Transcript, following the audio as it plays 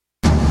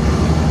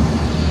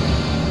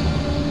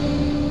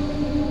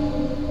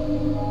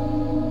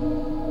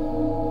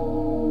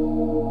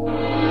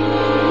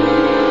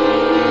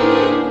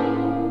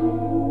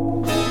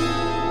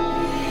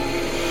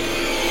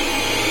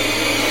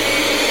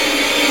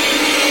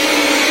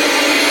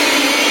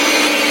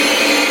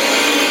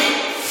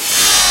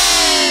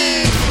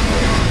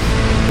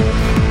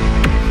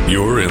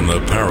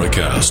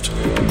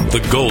Paracast,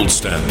 the gold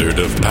standard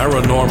of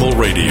paranormal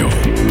radio.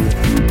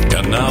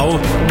 And now,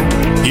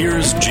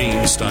 here's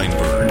Gene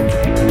Steinberg.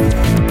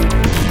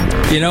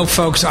 You know,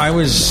 folks, I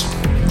was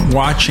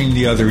watching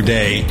the other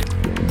day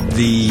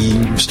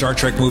the Star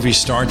Trek movie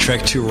Star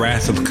Trek II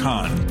Wrath of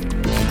Khan,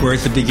 where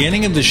at the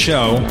beginning of the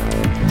show,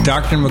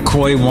 Dr.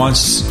 McCoy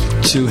wants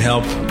to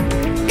help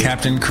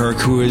Captain Kirk,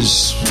 who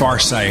is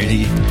farsighted.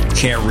 He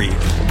can't read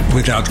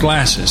without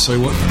glasses.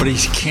 But he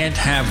can't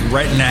have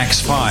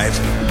Retinax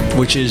 5,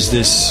 which is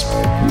this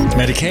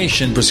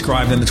medication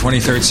prescribed in the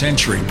 23rd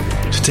century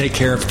to take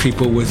care of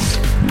people with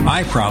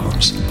eye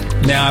problems.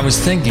 Now, I was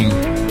thinking,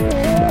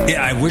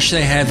 I wish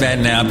they had that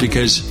now,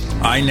 because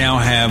I now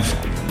have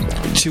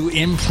 2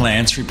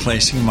 implants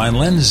replacing my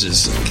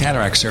lenses,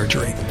 cataract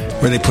surgery,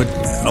 where they put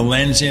a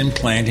lens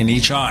implant in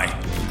each eye.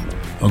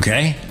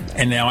 Okay?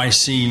 And now I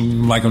see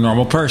like a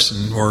normal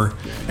person, or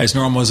as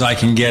normal as I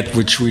can get,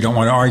 which we don't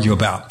want to argue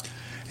about.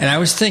 And I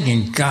was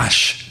thinking,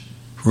 gosh,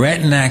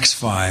 Retinax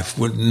 5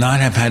 would not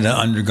have had to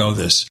undergo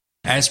this.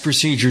 As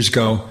procedures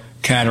go,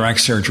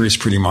 cataract surgery is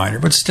pretty minor,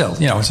 but still,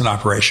 it's an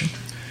operation.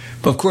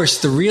 But of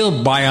course, the real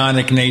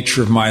bionic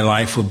nature of my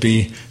life will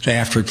be they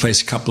have to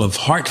replace a couple of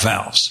heart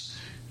valves.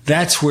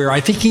 That's where I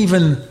think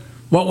even,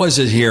 what was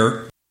it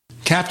here?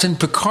 Captain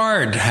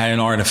Picard had an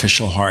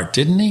artificial heart,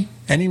 didn't he?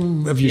 Any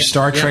of you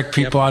Star Trek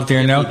people out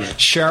there know?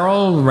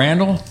 Cheryl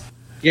Randall?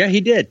 Yeah,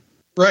 he did.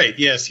 Right,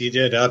 yes, he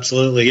did,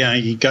 absolutely. Yeah,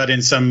 he got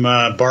in some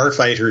bar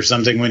fight or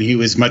something when he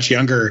was much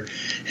younger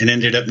and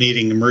ended up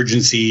needing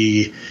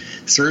emergency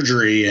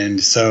surgery.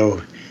 And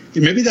so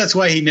maybe that's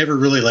why he never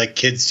really liked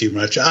kids too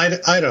much. I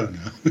don't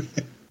know.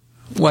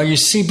 Well, you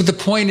see, but the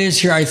point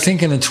is here, I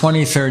think in the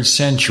 23rd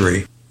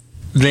century,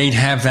 they'd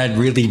have that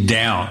really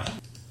down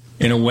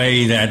in a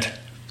way that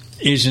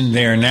isn't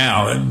there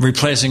now.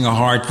 Replacing a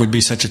heart would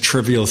be such a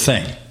trivial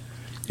thing.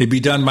 It'd be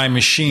done by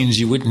machines.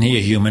 You wouldn't need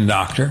a human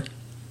doctor.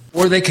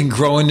 Or they can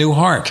grow a new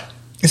heart.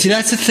 You see,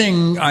 that's the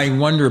thing I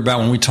wonder about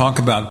when we talk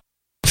about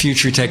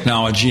future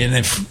technology and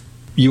if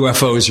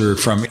UFOs are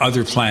from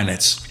other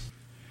planets.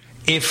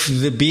 If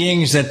the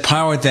beings that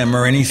pilot them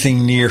are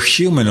anything near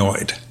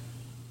humanoid,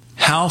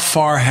 how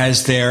far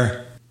has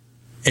their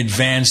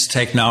advanced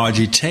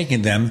technology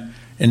taken them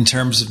in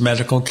terms of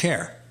medical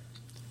care?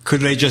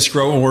 Could they just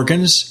grow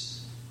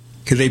organs?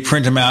 Could they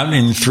print them out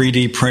in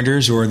 3D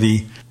printers or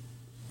the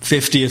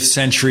 50th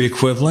century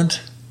equivalent?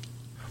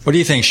 What do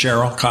you think,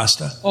 Cheryl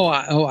Costa?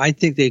 I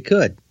think they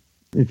could.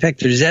 In fact,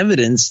 there's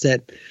evidence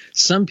that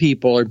some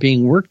people are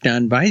being worked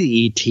on by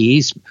the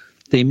ETs.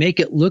 They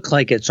make it look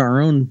like it's our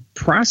own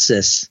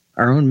process,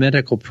 our own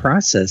medical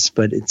process,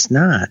 but it's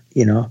not.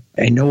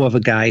 I know of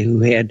a guy who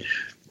had,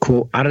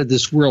 quote, out of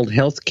this world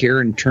health care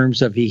in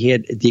terms of he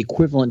had the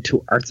equivalent to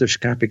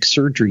arthroscopic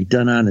surgery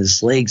done on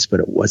his legs, but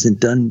it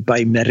wasn't done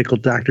by medical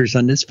doctors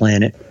on this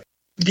planet.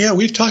 Yeah,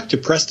 we've talked to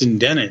Preston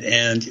Dennett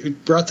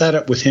and brought that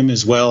up with him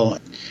as well,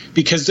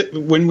 because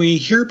when we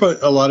hear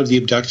about a lot of the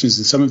abductions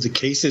and some of the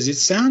cases, it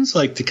sounds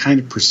like the kind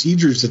of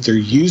procedures that they're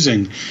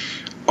using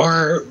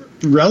are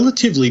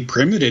relatively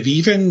primitive,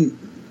 even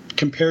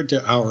compared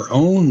to our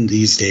own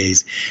these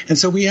days. And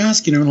so we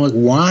ask,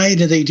 why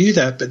do they do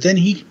that? But then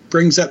he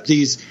brings up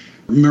these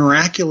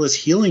miraculous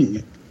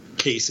healing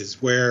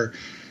cases where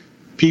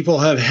people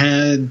have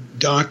had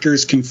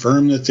doctors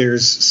confirm that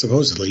there's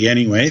supposedly,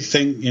 anyway,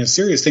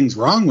 serious things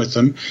wrong with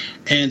them,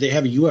 and they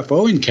have a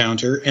UFO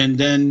encounter, and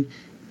then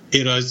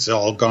it has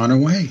all gone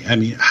away. I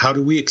mean, how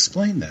do we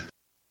explain that?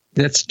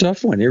 That's a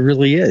tough one. It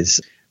really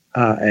is.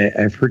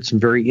 I've heard some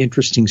very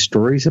interesting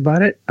stories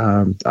about it.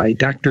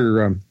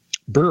 Dr.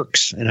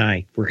 Burks and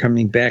I were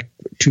coming back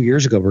 2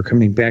 years ago. We're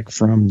coming back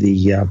from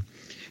the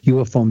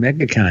UFO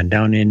MegaCon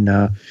down in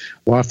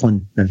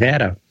Laughlin,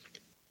 Nevada.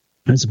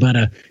 It was about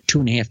a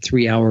 2.5,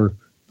 3 hour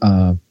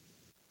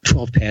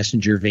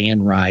 12-passenger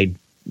van ride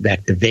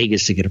back to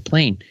Vegas to get a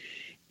plane.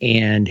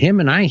 And him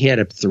and I had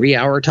a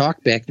 3-hour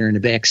talk back there in the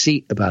back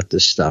seat about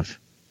this stuff.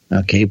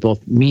 Okay,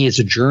 both me as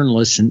a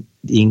journalist and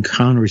the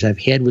encounters I've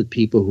had with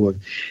people who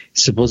have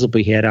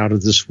supposedly had out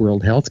of this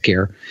world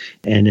healthcare.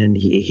 And then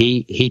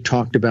he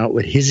talked about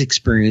what his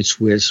experience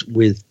was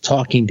with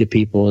talking to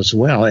people as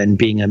well, and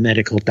being a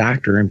medical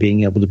doctor and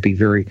being able to be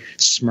very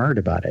smart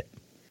about it.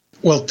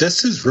 Well,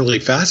 this is really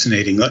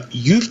fascinating.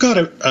 You've got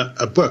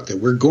a book that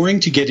we're going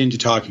to get into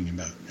talking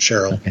about,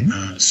 Cheryl. Okay.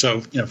 So,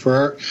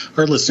 for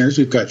our listeners,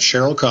 we've got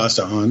Cheryl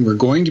Costa on. We're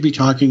going to be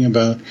talking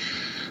about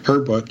her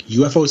book,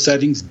 UFO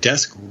Sightings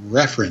Desk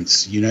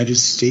Reference, United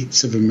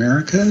States of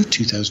America,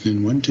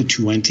 2001 to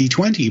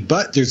 2020.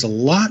 But there's a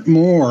lot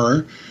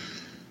more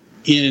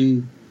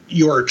in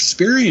your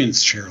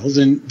experience, Cheryl,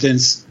 than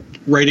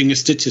writing a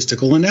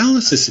statistical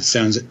analysis, it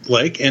sounds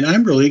like. And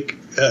I'm really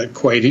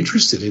quite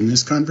interested in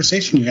this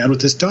conversation you had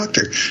with this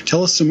doctor.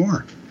 Tell us some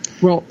more.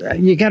 Well,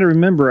 you got to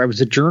remember, I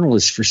was a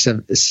journalist for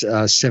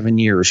 7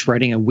 years,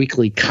 writing a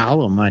weekly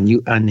column on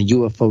the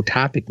UFO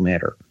topic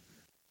matter.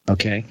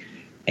 Okay.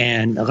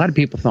 And a lot of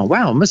people thought,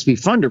 wow, it must be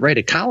fun to write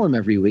a column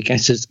every week. I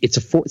says, it's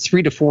a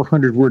 300 to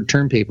 400 word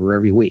term paper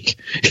every week,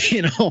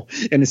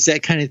 and it's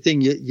that kind of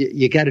thing.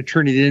 You got to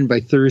turn it in by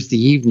Thursday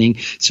evening.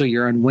 So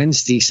you're on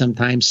Wednesday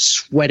sometimes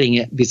sweating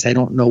it because I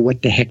don't know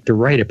what the heck to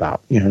write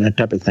about, that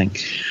type of thing.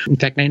 In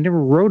fact, I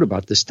never wrote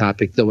about this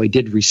topic, though I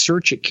did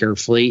research it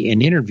carefully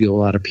and interview a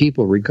lot of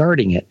people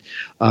regarding it.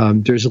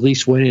 There's at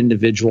least one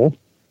individual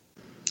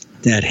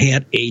that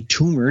had a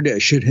tumor,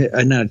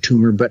 not a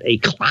tumor, but a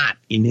clot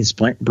in his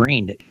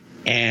brain.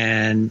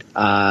 And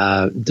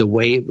the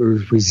way it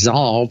was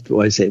resolved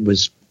was it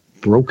was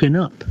broken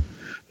up.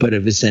 But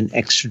it was an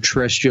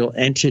extraterrestrial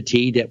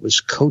entity that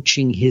was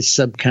coaching his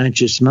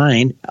subconscious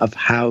mind of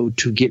how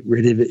to get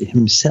rid of it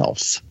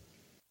himself.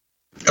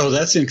 Oh,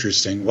 that's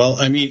interesting. Well,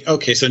 I mean,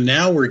 okay, so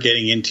now we're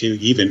getting into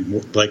even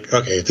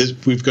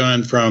we've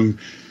gone from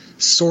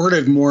sort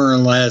of more or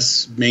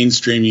less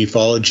mainstream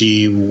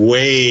ufology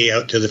way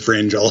out to the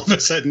fringe all of a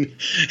sudden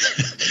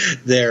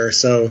there.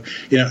 So,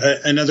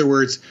 in other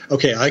words,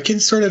 okay, I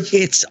can sort of...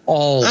 It's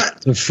all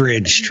the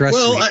fringe, trust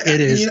me. It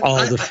is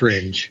all the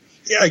fringe.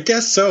 I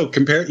guess so.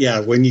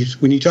 When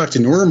you talk to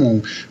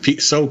normal,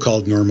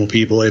 so-called normal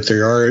people, if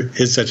there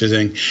is such a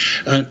thing,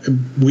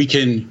 we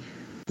can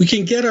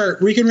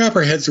wrap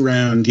our heads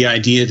around the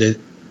idea that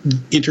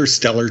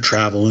interstellar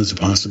travel is a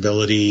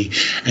possibility,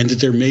 and that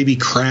there may be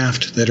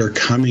craft that are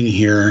coming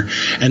here,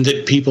 and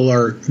that people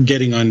are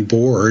getting on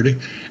board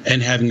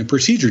and having a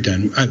procedure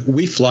done.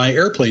 We fly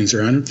airplanes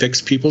around and fix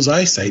people's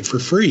eyesight for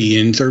free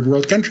in third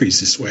world countries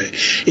this way.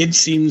 It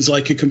seems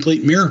like a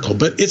complete miracle,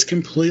 but it's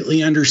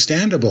completely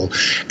understandable.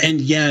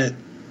 And yet,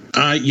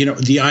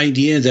 the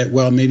idea that,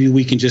 well, maybe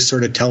we can just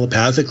sort of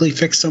telepathically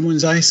fix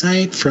someone's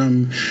eyesight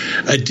from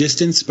a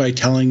distance by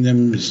telling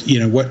them,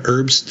 what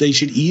herbs they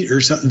should eat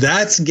or something,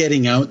 that's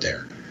getting out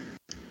there.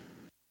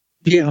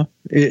 Yeah.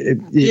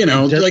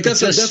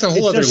 That's a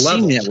whole other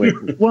level. That way.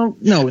 Well,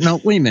 no,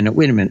 wait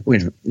a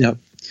minute. No.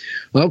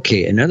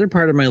 Okay, another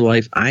part of my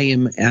life, I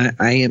am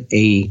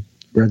a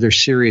rather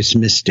serious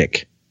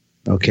mystic,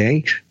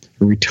 okay?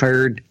 A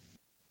retired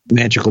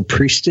magical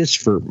priestess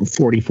for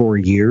 44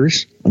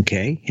 years,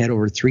 okay? Had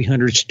over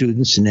 300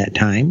 students in that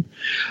time.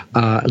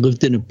 I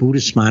lived in a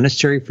Buddhist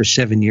monastery for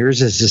 7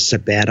 years as a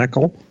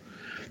sabbatical,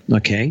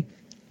 okay?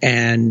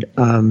 And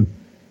the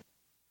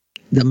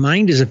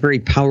mind is a very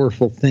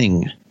powerful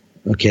thing,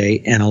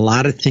 okay? And a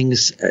lot of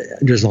things,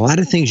 there's a lot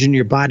of things in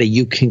your body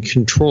you can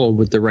control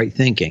with the right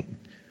thinking.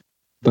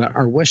 But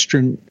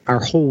our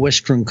whole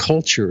Western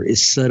culture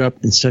is set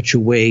up in such a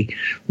way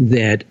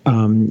that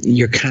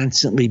you're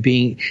constantly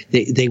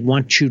they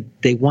want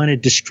to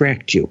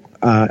distract you.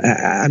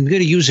 I'm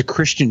going to use a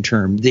Christian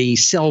term. The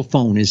cell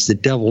phone is the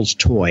devil's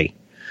toy.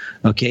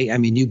 Okay, I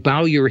mean, you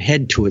bow your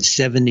head to it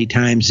 70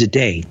 times a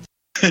day.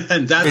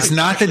 And that's it's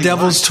not the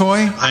devil's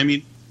toy. I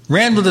mean,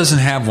 Randall doesn't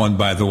have one,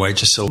 by the way,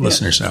 just so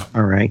listeners know.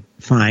 All right,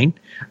 fine.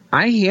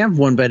 I have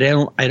one, but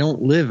I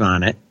don't live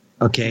on it.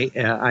 Okay,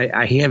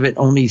 I have it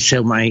only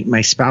so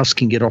my spouse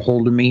can get a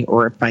hold of me,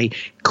 or if I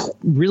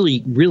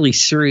really, really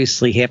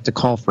seriously have to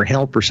call for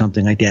help or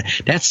something like that.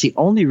 That's the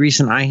only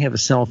reason I have a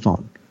cell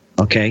phone.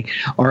 Okay,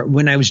 or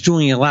when I was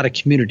doing a lot of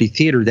community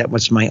theater, that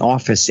was my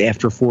office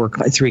after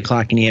 3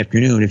 o'clock in the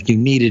afternoon. If you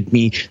needed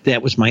me,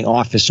 that was my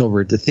office over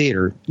at the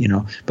theater,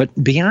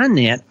 But beyond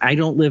that, I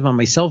don't live on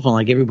my cell phone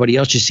like everybody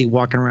else you see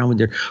walking around with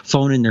their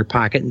phone in their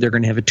pocket, and they're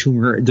going to have a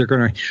tumor. They're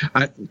going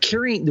to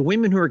carrying the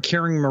women who are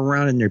carrying them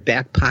around in their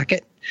back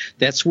pocket.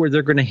 That's where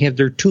they're going to have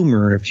their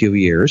tumor in a few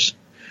years,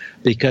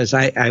 because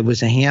I'm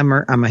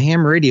a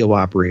ham radio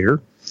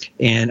operator.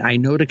 And I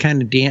know the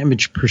kind of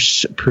damage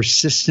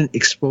persistent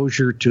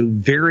exposure to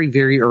very,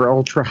 very or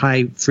ultra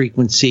high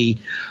frequency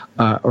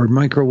or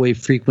microwave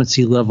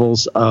frequency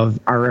levels of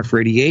RF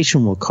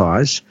radiation will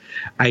cause.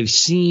 I've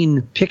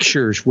seen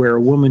pictures where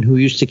a woman who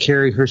used to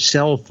carry her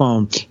cell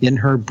phone in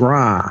her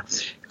bra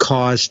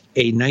caused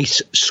a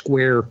nice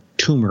square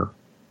tumor.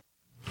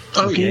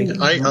 Oh, okay. Yeah.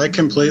 I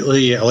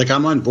completely,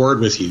 I'm on board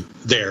with you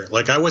there.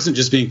 I wasn't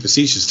just being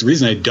facetious. The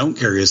reason I don't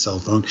carry a cell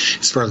phone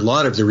is for a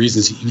lot of the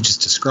reasons that you just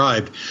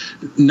described,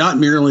 not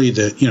merely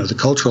the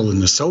cultural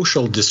and the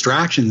social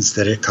distractions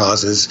that it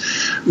causes,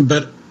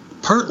 but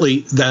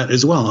partly that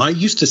as well. I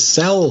used to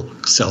sell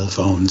cell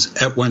phones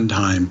at one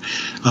time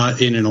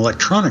in an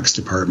electronics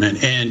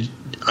department, and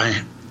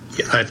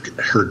I've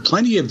heard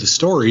plenty of the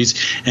stories,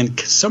 and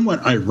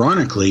somewhat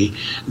ironically,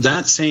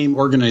 that same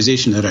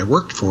organization that I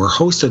worked for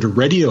hosted a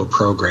radio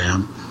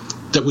program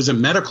that was a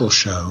medical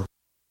show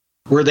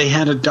where they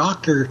had a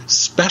doctor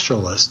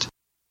specialist,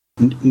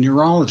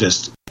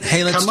 neurologist.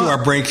 Hey, let's do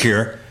our break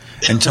here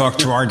and talk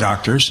to our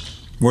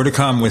doctors. More to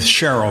come with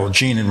Cheryl,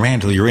 Gene, and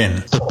Randall. You're in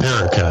the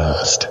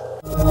Paracast.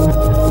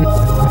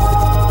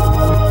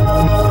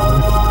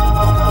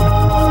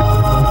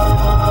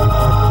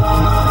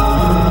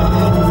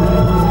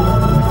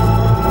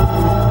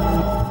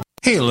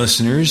 Hey,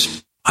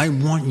 listeners, I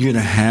want you to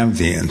have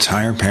the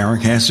entire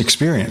Paracast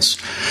experience.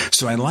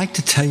 So I'd like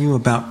to tell you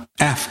about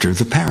After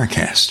the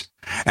Paracast.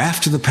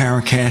 After the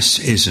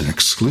Paracast is an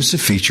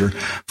exclusive feature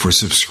for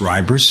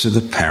subscribers to the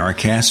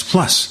Paracast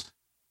Plus.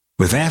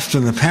 With After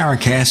the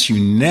Paracast, you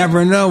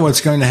never know what's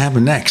going to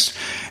happen next.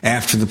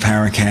 After the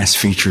Paracast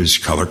features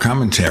color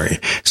commentary,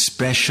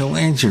 special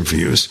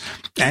interviews,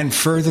 and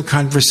further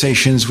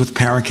conversations with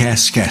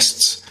Paracast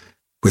guests.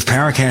 With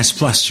Paracast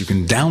Plus, you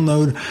can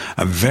download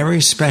a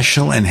very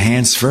special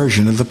enhanced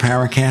version of the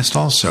Paracast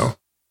also.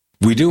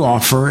 We do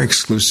offer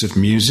exclusive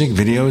music,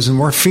 videos, and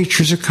more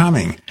features are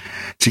coming.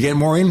 To get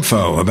more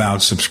info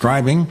about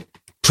subscribing,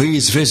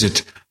 please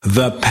visit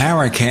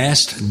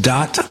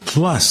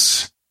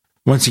theparacast.plus.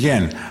 Once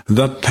again,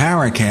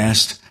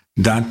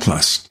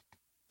 theparacast.plus.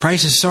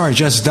 Prices are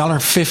just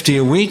 $1.50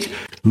 a week,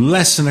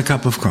 less than a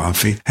cup of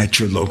coffee at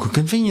your local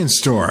convenience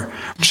store.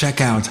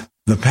 Check out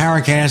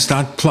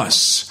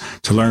theparacast.plus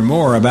to learn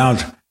more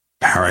about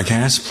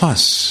Paracast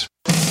Plus.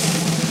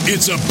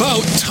 It's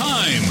about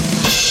time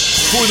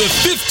for the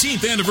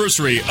 15th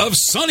anniversary of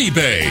Sunny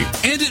Bay.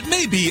 And it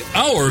may be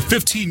our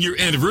 15-year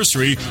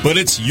anniversary, but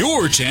it's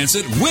your chance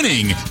at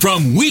winning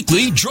from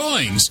weekly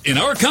drawings in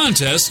our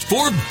contest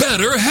for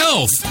better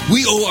health.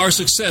 We owe our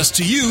success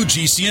to you,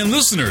 GCN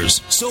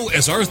listeners. So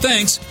as our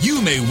thanks,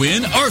 you may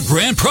win our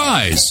grand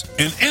prize,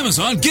 an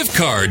Amazon gift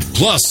card,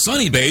 plus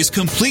Sunny Bay's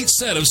complete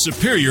set of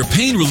superior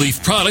pain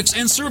relief products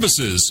and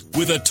services,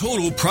 with a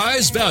total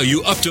prize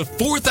value up to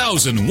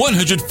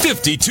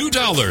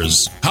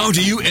 $4,152. How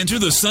do you enter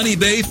the Sunny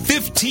Bay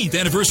 15th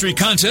anniversary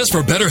contest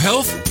for better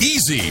health?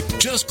 Easy.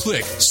 Just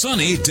click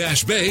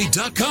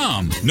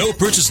sunny-bay.com. No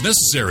purchase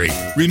necessary.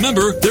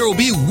 Remember, there will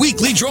be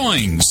weekly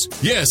drawings.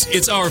 Yes,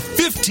 it's our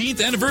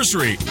 15th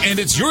anniversary, and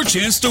it's your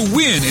chance to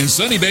win in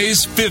Sunny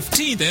Bay's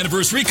 15th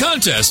anniversary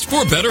contest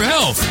for better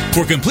health.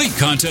 For complete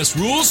contest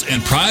rules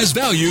and prize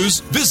values,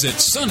 visit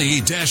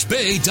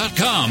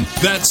sunny-bay.com.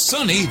 That's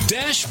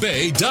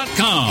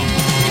sunny-bay.com.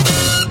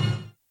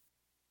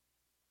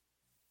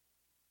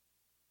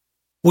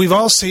 We've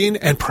all seen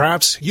and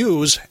perhaps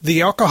use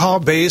the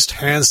alcohol-based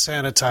hand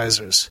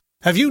sanitizers.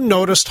 Have you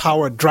noticed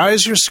how it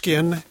dries your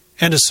skin,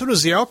 and as soon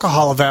as the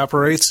alcohol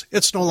evaporates,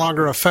 it's no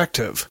longer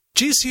effective?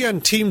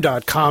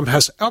 GCNteam.com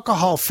has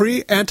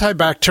alcohol-free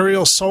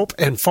antibacterial soap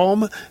and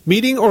foam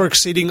meeting or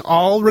exceeding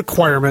all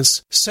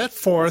requirements set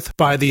forth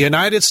by the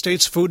United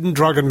States Food and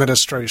Drug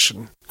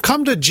Administration.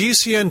 Come to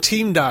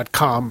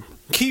GCNteam.com.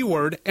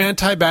 Keyword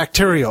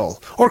antibacterial,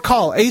 or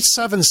call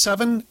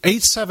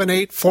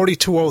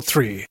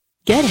 877-878-4203.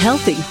 Get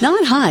healthy,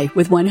 not high,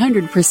 with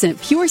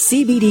 100% pure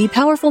CBD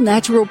powerful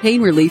natural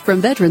pain relief from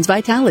Veterans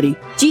Vitality.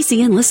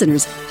 GCN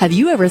listeners, have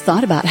you ever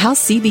thought about how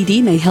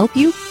CBD may help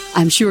you?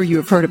 I'm sure you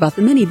have heard about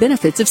the many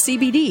benefits of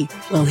CBD.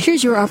 Well,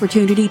 here's your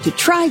opportunity to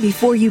try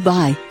before you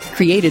buy.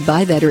 Created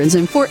by veterans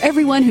and for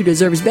everyone who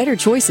deserves better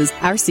choices,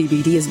 our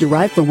CBD is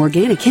derived from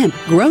organic hemp,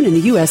 grown in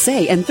the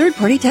USA, and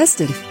third-party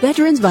tested.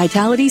 Veterans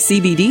Vitality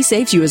CBD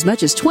saves you as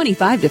much as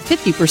 25 to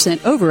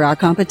 50% over our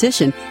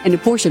competition, and a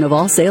portion of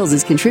all sales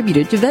is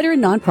contributed to veteran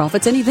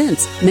nonprofits and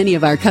events. Many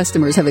of our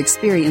customers have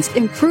experienced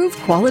improved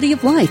quality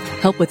of life,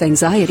 help with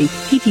anxiety,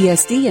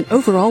 PTSD, and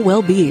overall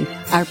well-being.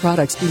 Our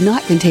products do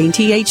not contain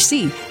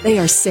THC. They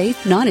are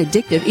safe,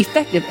 non-addictive,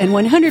 effective, and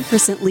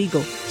 100%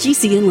 legal.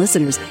 GCN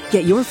listeners,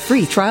 get your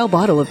free trial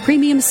bottle of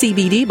premium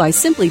CBD by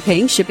simply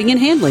paying shipping and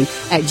handling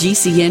at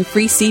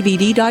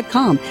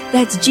GCNFreeCBD.com.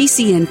 That's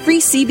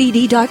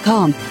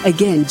GCNFreeCBD.com.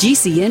 Again,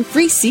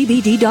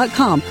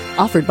 GCNFreeCBD.com.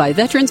 Offered by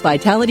Veterans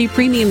Vitality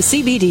Premium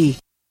CBD.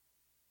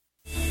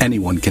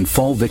 Anyone can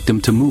fall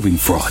victim to moving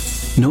fraud.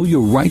 Know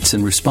your rights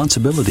and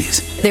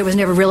responsibilities. There was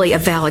never really a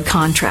valid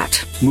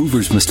contract.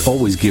 Movers must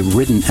always give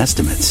written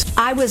estimates.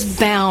 I was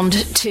bound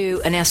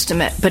to an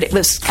estimate, but it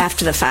was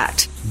after the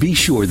fact. Be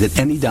sure that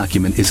any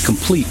document is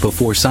complete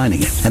before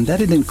signing it, and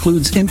that it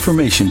includes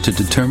information to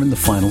determine the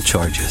final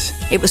charges.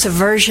 It was a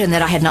version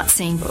that I had not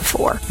seen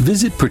before.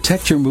 Visit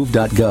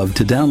protectyourmove.gov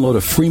to download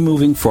a free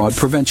moving fraud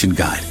prevention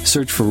guide.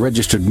 Search for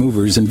registered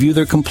movers and view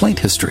their complaint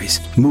histories.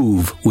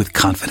 Move with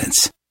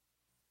confidence.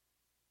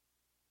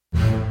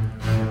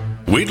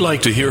 We'd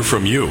like to hear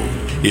from you.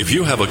 If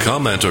you have a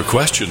comment or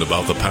question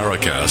about the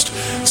Paracast,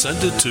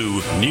 send it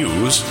to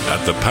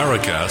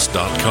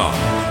news@theparacast.com.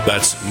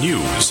 That's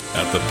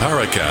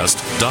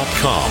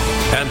news@theparacast.com.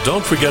 And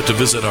don't forget to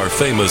visit our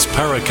famous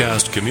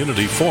Paracast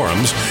community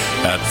forums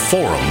at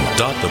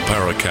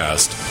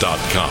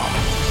forum.theparacast.com.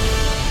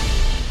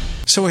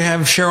 So we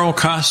have Cheryl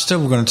Costa.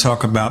 We're going to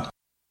talk about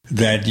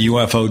that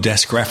UFO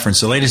Desk Reference,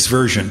 the latest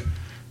version,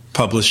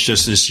 published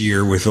just this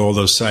year with all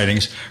those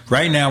sightings.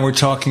 Right now we're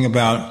talking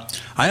about,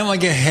 I don't want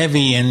to get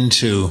heavy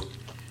into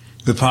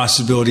the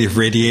possibility of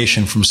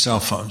radiation from cell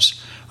phones.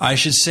 I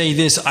should say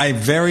this, I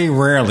very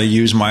rarely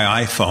use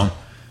my iPhone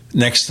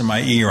next to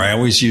my ear. I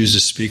always use a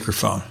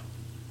speakerphone.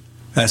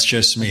 That's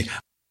just me.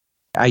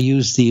 I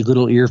use the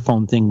little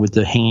earphone thing with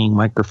the hanging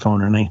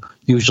microphone, and I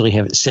usually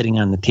have it sitting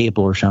on the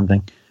table or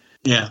something.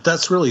 Yeah,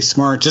 that's really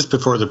smart. Just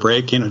before the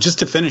break, just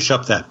to finish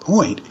up that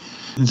point,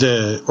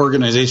 the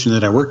organization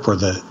that I worked for,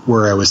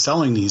 where I was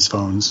selling these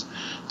phones,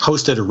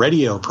 hosted a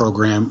radio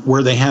program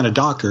where they had a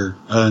doctor,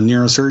 a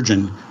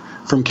neurosurgeon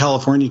from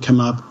California, come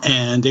up,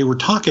 and they were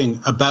talking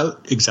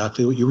about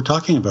exactly what you were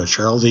talking about,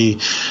 Cheryl, the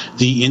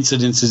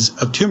incidences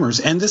of tumors.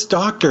 And this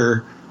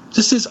doctor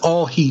This is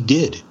all he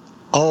did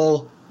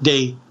all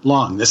day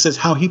long. This is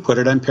how he put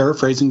it. I'm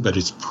paraphrasing, but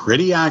it's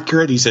pretty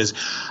accurate. He says,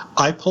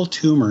 I pull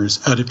tumors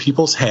out of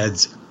people's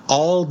heads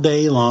all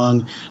day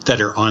long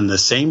that are on the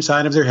same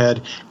side of their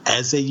head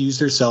as they use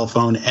their cell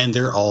phone, and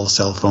they're all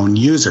cell phone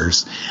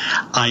users.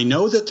 I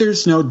know that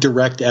there's no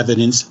direct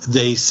evidence,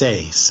 they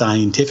say,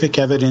 scientific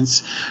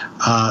evidence.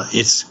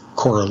 It's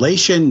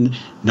correlation,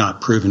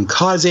 not proven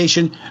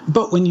causation,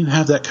 but when you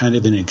have that kind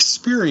of an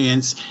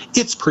experience,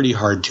 it's pretty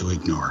hard to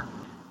ignore.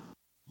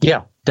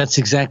 Yeah, that's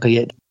exactly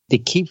it. They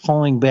keep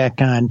falling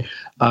back on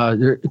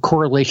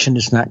correlation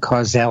is not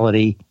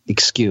causality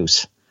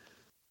excuse.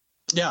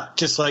 Yeah,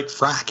 just like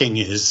fracking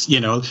is,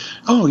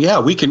 oh yeah,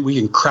 we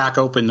can crack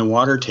open the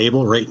water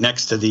table right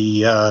next to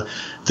the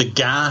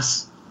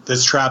gas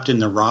that's trapped in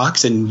the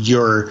rocks, and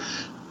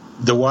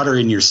the water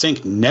in your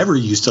sink never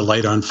used to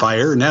light on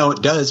fire. Now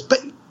it does, but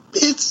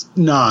it's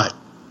not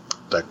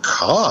the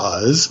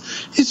cause.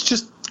 It's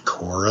just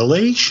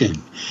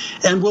correlation,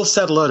 and we'll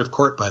settle out of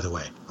court, by the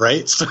way,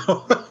 right? So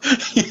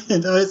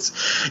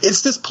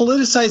it's this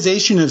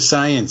politicization of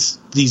science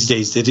these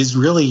days that is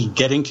really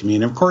getting to me,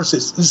 and of course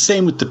it's the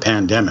same with the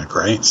pandemic,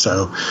 right?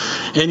 So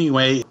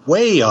anyway,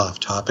 way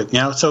off topic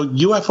now. So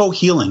UFO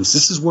healings,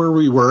 this is where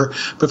we were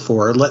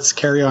before. Let's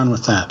carry on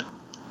with that.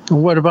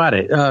 What about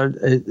it?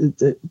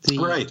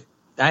 Right.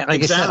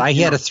 I said, I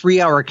had a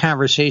 3-hour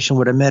conversation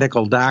with a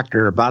medical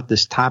doctor about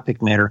this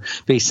topic matter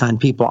based on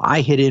people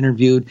I had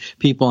interviewed,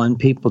 people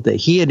that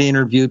he had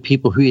interviewed,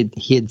 people who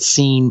he had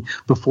seen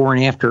before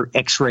and after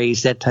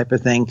X-rays, that type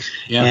of thing.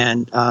 Yeah.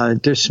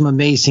 And there's some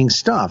amazing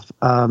stuff.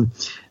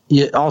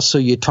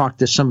 You talk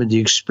to some of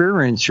the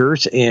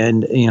experiencers,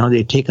 and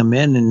they take them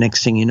in, and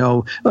next thing you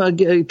know,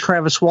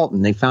 Travis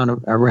Walton, they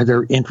found a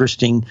rather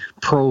interesting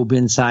probe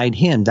inside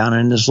him down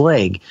in his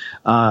leg.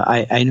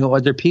 I know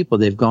other people,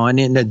 they've gone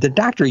in. The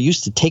doctor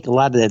used to take a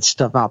lot of that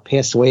stuff out,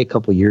 passed away a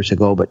couple of years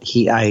ago, but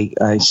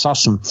I saw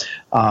some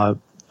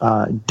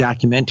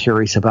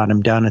documentaries about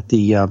him down at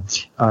the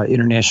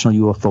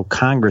International UFO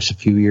Congress a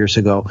few years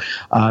ago.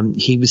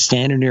 He was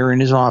standing there in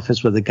his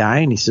office with a guy,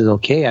 and he says,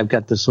 okay, I've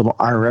got this little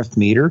RF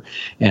meter,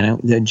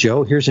 and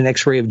Joe, here's an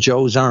X-ray of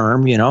Joe's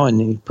arm, and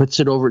he puts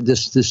it over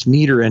this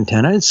meter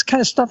antenna. It's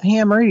kind of stuff a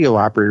ham radio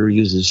operator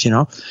uses,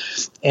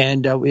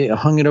 and we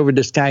hung it over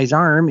this guy's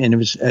arm, and it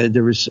was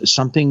there was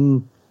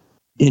something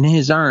in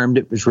his arm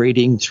that was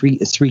radiating 3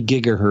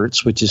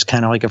 gigahertz, which is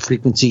kind of like a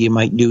frequency you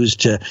might use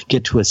to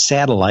get to a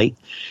satellite.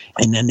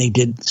 And then they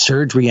did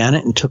surgery on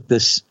it and took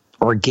this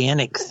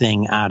organic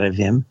thing out of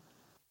him,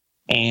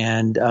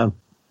 and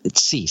it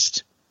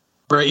ceased.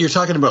 Right, you're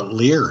talking about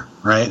Lear,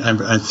 right?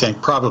 I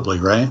think probably,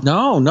 right?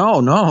 No.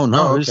 Oh,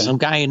 okay. There's some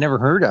guy I never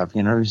heard of.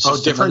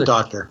 Different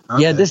doctor.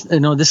 Okay. Yeah,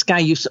 this guy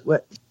used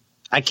to,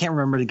 I can't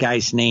remember the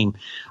guy's name.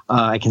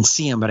 I can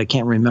see him, but I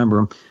can't remember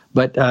him.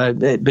 But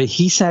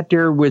he sat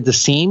there with the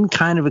same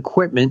kind of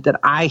equipment that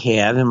I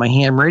have in my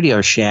ham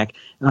radio shack.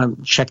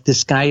 Check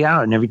this guy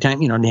out, and every time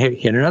they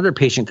had another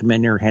patient come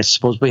in there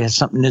supposedly has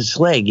something in his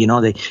leg.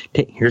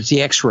 Here's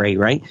the X-ray,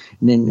 right?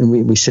 And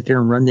then we sit there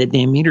and run that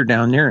damn meter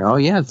down there. Oh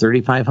yeah,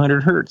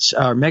 3,500 hertz,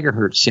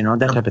 megahertz,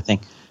 that type of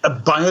thing. A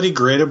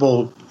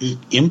biodegradable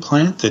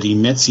implant that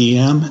emits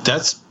EM.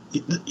 That's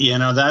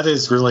that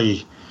is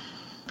really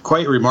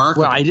quite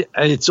remarkable. Well,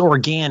 it's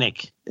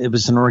organic. It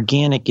was an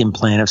organic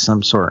implant of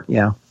some sort,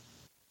 yeah.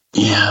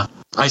 Yeah.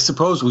 I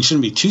suppose we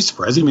shouldn't be too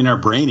surprised. I mean, our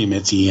brain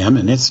emits EM,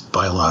 and it's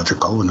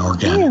biological and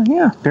organic.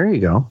 Yeah, there you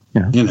go.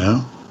 Yeah.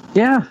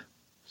 Yeah.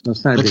 So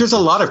it's not there's a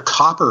lot of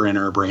copper in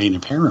our brain,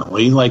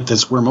 apparently. Like,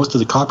 that's where most of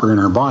the copper in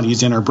our body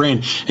is in our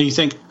brain. And you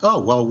think, oh,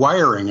 well,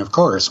 wiring, of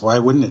course. Why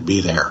wouldn't it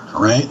be there,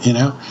 right?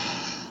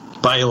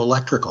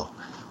 Bioelectrical.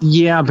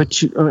 Yeah,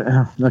 but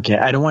okay.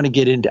 I don't want to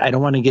get into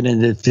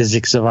the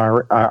physics of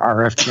our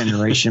RF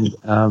generation.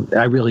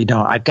 I really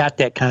don't. I've got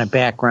that kind of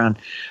background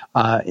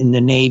in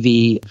the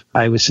Navy.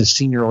 I was a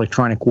senior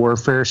electronic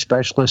warfare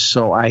specialist,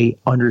 so I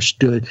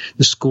understood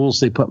the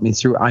schools they put me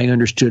through. I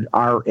understood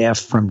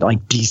RF from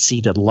like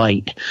DC to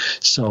light.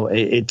 So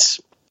it's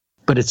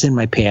in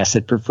my past.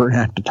 I'd prefer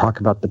not to talk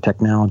about the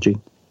technology.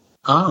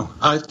 Oh,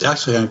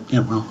 that's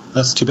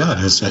too bad.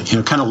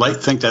 Kind of light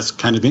think that's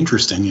kind of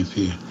interesting. If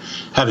you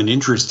have an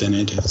interest in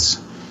it,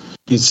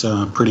 it's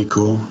pretty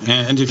cool.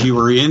 And if you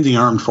were in the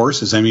armed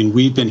forces, I mean,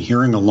 we've been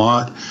hearing a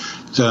lot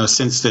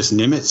since this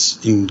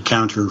Nimitz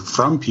encounter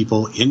from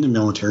people in the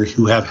military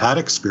who have had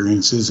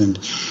experiences. And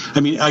I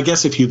mean, I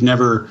guess if you've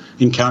never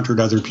encountered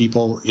other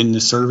people in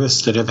the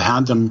service that have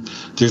had them,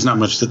 there's not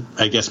much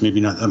maybe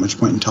not that much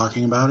point in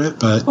talking about it.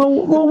 But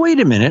well, wait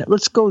a minute.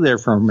 Let's go there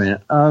for a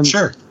minute.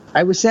 Sure.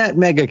 I was at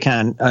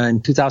MegaCon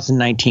in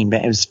 2019.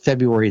 It was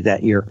February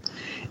that year.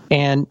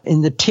 And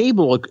in the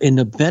table in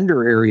the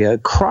vendor area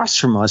across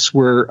from us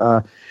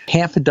were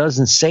half a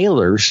dozen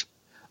sailors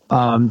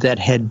that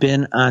had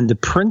been on the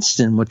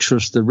Princeton, which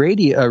was the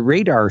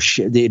radar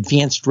ship, the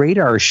advanced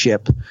radar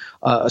ship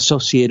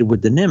associated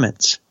with the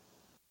Nimitz.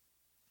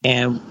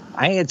 And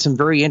I had some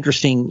very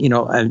interesting,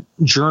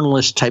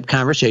 journalist type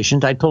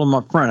conversations. I told them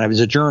up front I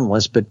was a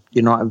journalist, but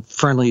I'm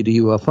friendly to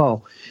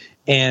UFO.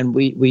 And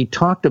we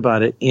talked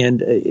about it.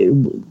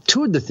 And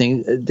two of the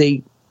things,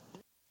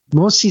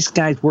 most of these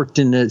guys worked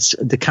in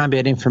the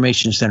Combat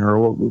Information Center,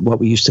 or what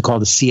we used to call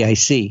the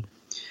CIC.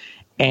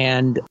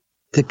 And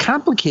the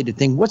complicated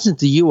thing wasn't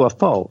the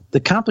UFO. The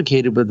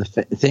complicated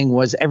thing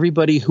was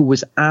everybody who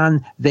was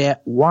on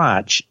that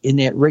watch in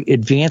that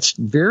advanced,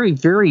 very,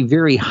 very,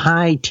 very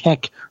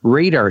high-tech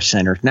radar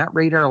center. Not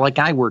radar like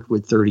I worked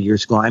with 30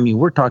 years ago. I mean,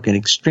 we're talking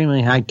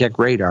extremely high-tech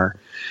radar.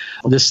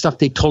 The stuff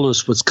they told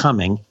us was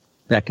coming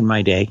back in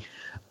my day.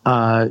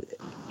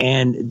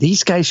 And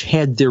these guys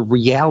had their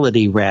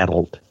reality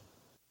rattled.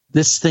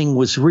 This thing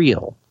was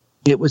real.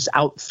 It was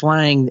out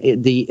flying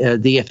the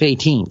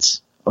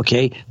F-18s.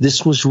 Okay,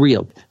 this was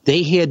real.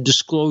 They had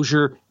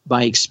disclosure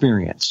by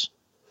experience.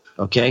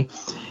 Okay,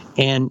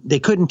 and they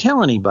couldn't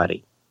tell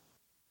anybody.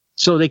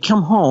 So they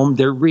come home.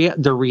 Their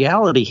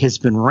reality has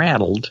been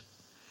rattled,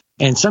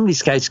 and some of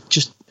these guys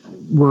just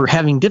were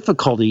having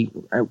difficulty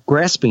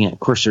grasping it.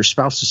 Of course, their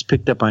spouses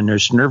picked up on their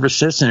nervous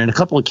system, and in a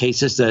couple of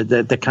cases,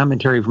 the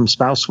commentary from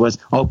spouse was,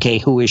 "Okay,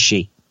 who is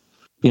she?"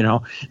 You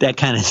know, that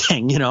kind of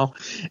thing, you know.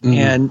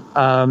 Mm-hmm.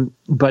 And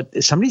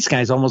but some of these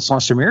guys almost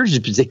lost their marriages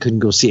because they couldn't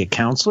go see a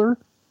counselor.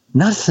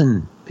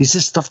 Nothing. Because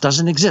this stuff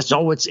doesn't exist.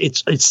 Oh,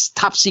 it's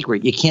top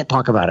secret. You can't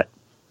talk about it.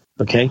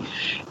 Okay?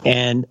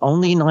 And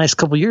only in the last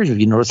couple of years have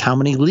you noticed how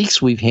many leaks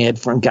we've had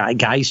from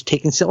guys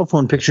taking cell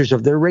phone pictures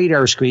of their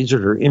radar screens or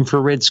their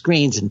infrared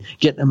screens and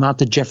getting them out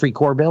to Jeffrey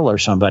Corbell or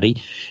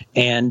somebody.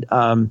 And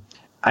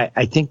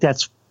I think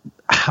that's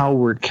how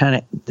we're kind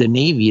of – the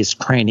Navy is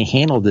trying to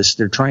handle this.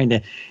 They're trying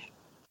to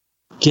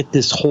get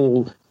this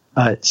whole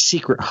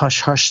secret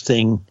hush-hush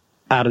thing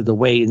out of the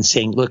way and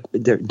saying, look,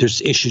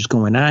 there's issues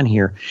going on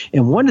here.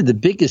 And one of the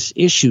biggest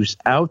issues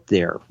out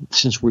there,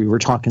 since we were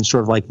talking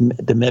sort of like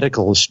the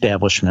medical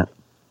establishment,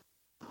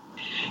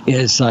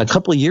 is a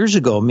couple of years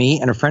ago,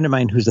 me and a friend of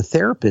mine who's a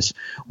therapist,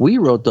 we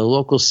wrote the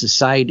local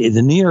society,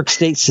 the New York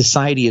State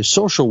Society of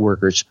Social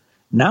Workers,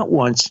 not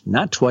once,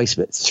 not twice,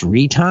 but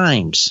 3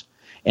 times,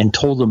 and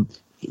told them,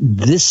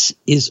 this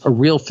is a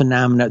real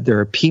phenomenon. There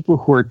are people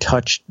who are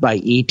touched by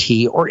ET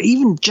or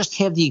even just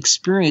have the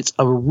experience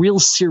of a real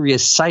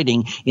serious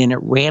sighting, and it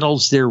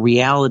rattles their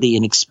reality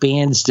and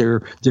expands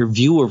their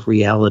view of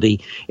reality,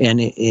 and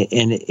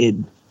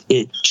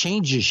it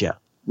changes you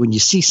when you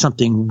see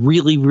something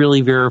really, really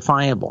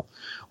verifiable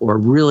or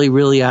really,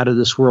 really out of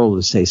this world,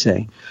 as they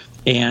say.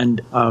 And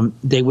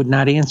they would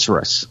not answer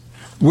us.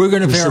 We're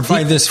going to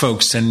verify this,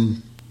 folks,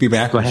 and be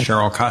back with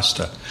Cheryl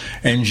Costa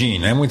and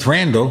Gene. And with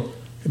Randall,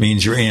 it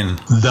means you're in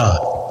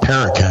the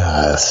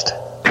Paracast.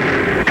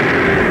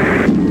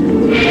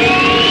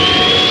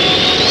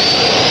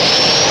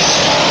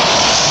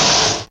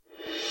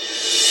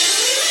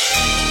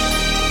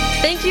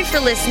 Thank you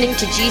for listening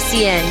to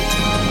GCN.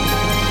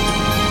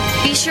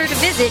 Be sure to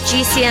visit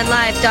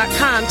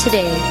GCNlive.com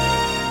today.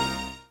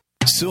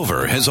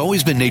 Silver has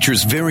always been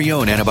nature's very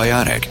own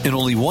antibiotic, and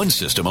only one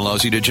system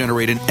allows you to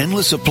generate an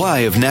endless supply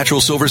of natural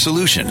silver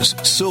solutions.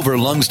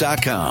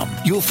 SilverLungs.com.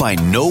 You'll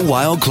find no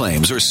wild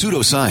claims or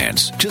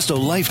pseudoscience, just a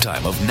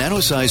lifetime of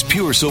nano-sized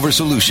pure silver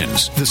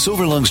solutions. The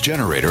Silver Lungs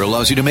generator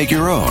allows you to make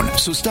your own,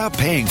 so stop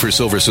paying for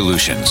silver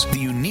solutions. The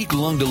unique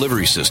lung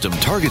delivery system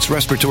targets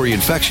respiratory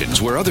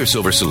infections where other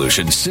silver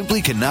solutions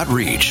simply cannot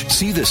reach.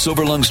 See the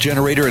Silver Lungs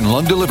generator and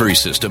lung delivery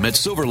system at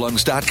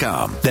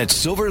SilverLungs.com.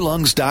 That's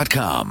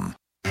SilverLungs.com.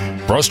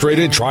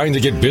 Frustrated trying to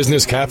get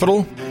business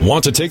capital?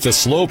 Want to take the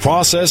slow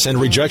process and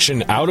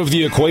rejection out of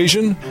the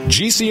equation?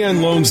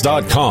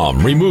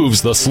 GCNloans.com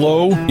removes the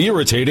slow,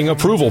 irritating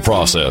approval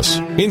process.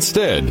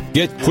 Instead,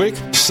 get quick,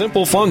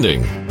 simple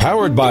funding.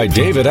 Powered by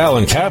David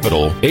Allen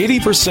Capital,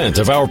 80%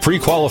 of our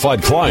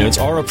pre-qualified clients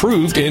are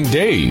approved in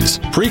days.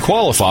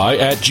 Pre-qualify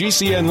at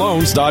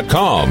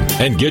GCNloans.com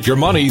and get your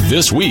money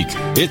this week.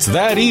 It's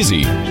that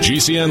easy.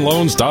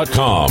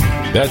 GCNloans.com.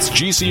 That's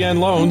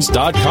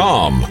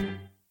GCNloans.com.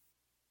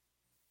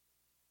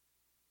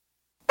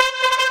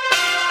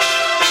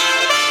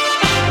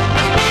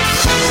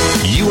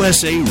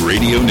 USA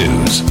Radio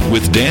News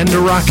with Dan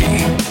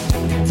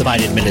Naraki. The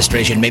Biden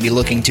administration may be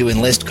looking to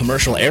enlist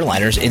commercial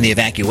airliners in the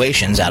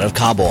evacuations out of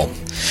Kabul.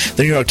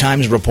 The New York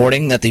Times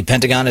reporting that the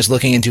Pentagon is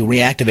looking into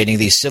reactivating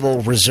the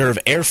Civil Reserve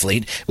Air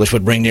Fleet, which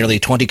would bring nearly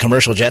 20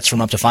 commercial jets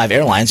from up to 5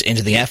 airlines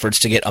into the efforts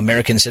to get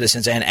American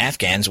citizens and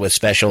Afghans with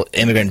special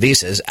immigrant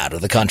visas out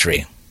of the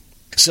country.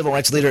 Civil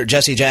rights leader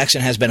Jesse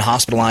Jackson has been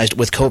hospitalized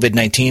with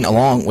COVID-19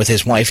 along with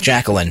his wife,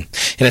 Jacqueline.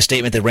 In a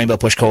statement, the Rainbow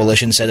Push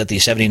Coalition said that the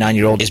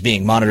 79-year-old is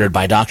being monitored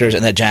by doctors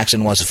and that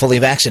Jackson was fully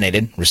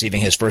vaccinated, receiving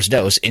his first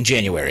dose in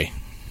January.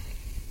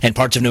 And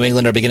parts of New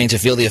England are beginning to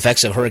feel the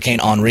effects of Hurricane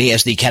Henri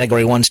as the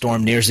Category 1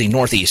 storm nears the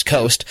northeast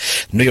coast.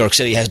 New York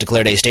City has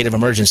declared a state of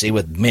emergency,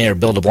 with Mayor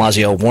Bill de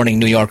Blasio warning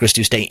New Yorkers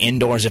to stay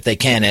indoors if they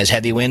can, as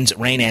heavy winds,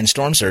 rain, and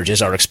storm surges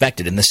are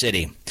expected in the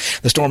city.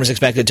 The storm is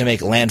expected to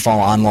make landfall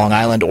on Long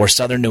Island or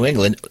southern New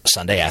England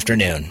Sunday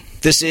afternoon.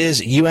 This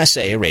is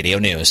USA Radio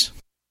News.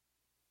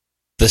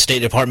 The State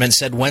Department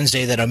said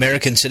Wednesday that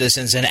American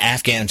citizens and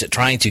Afghans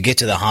trying to get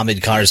to the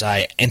Hamid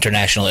Karzai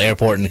International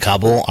Airport in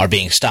Kabul are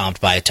being stopped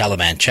by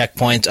Taliban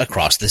checkpoints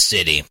across the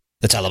city.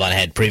 The Taliban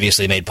had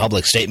previously made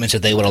public statements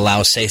that they would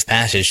allow safe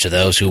passage to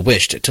those who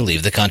wished to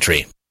leave the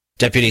country.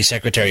 Deputy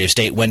Secretary of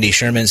State Wendy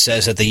Sherman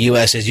says that the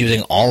U.S. is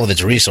using all of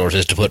its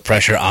resources to put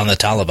pressure on the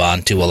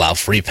Taliban to allow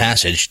free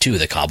passage to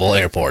the Kabul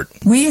airport.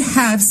 We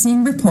have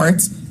seen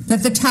reports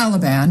that the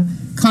Taliban,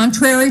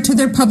 contrary to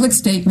their public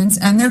statements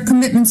and their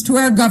commitments to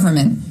our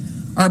government,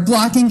 are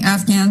blocking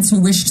Afghans who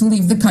wish to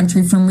leave the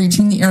country from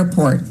reaching the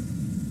airport.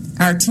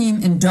 Our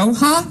team in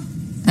Doha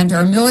and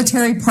our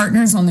military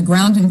partners on the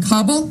ground in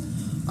Kabul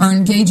are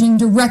engaging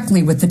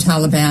directly with the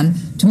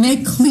Taliban to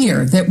make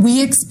clear that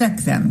we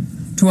expect them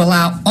to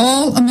allow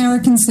all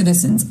American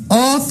citizens,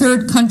 all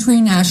third country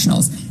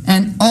nationals,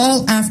 and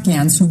all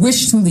Afghans who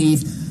wish to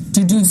leave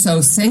to do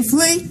so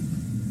safely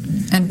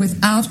and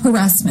without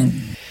harassment.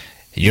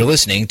 You're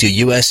listening to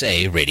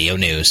USA Radio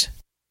News.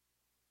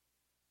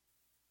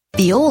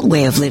 The old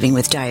way of living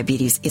with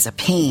diabetes is a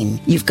pain.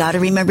 You've got to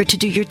remember to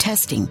do your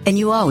testing, and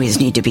you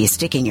always need to be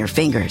sticking your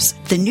fingers.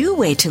 The new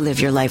way to live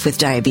your life with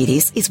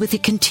diabetes is with a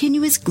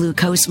continuous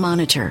glucose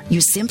monitor.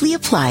 You simply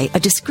apply a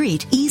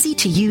discreet,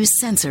 easy-to-use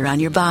sensor on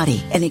your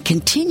body, and it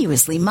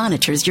continuously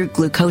monitors your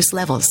glucose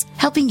levels,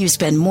 helping you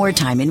spend more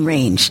time in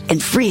range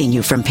and freeing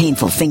you from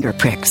painful finger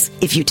pricks.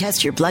 If you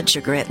test your blood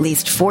sugar at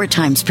least 4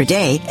 times per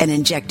day and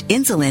inject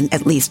insulin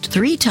at least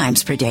 3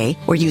 times per day,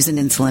 or use an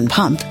insulin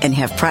pump and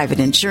have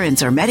private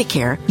insurance or Medicare,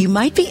 you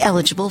might be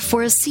eligible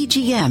for a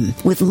CGM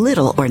with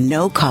little or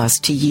no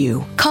cost to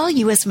you. Call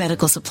U.S.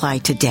 Medical Supply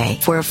today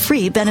for a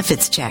free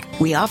benefits check.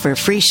 We offer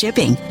free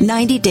shipping,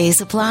 90-day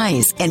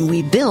supplies, and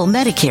we bill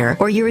Medicare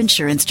or your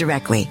insurance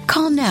directly.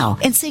 Call now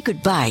and say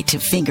goodbye to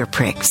finger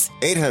pricks.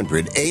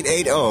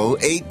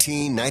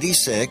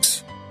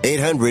 800-880-1896.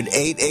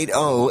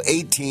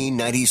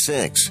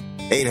 800-880-1896.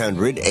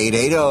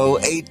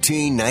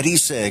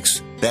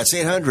 800-880-1896. That's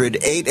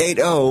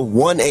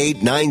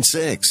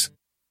 800-880-1896.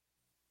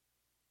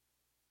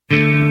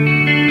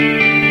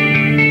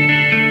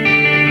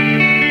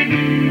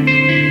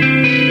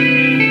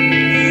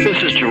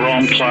 This is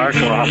Jerome Clark,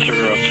 author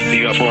of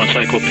the UFO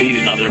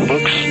Encyclopedia and other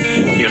books.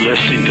 You're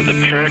listening to the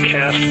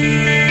Paracast.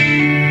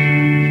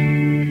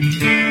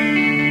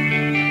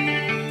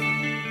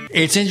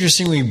 It's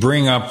interesting we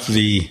bring up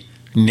the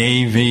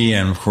Navy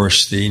and, of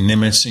course, the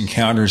Nimitz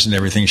encounters and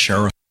everything,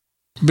 Cheryl,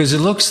 because it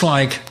looks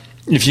like,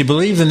 if you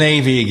believe the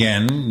Navy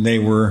again, they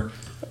were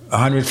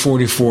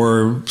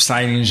 144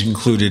 sightings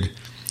included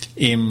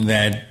in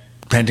that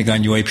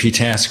Pentagon UAP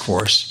task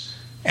force.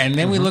 And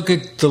then we look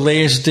at the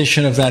latest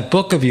edition of that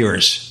book of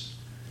yours,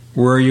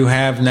 where you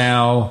have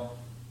now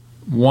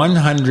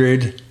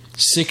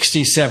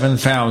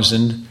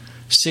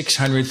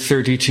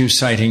 167,632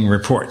 sighting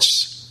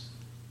reports.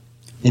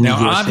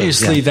 Now,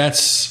 obviously,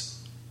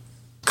 that's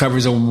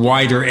covers a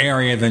wider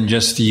area than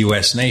just the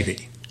U.S.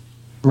 Navy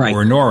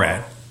or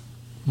NORAD.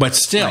 But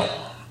still,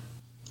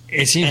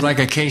 it seems like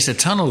a case of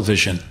tunnel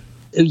vision.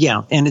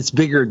 Yeah, and it's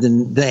bigger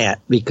than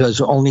that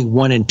because only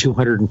 1 in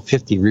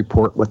 250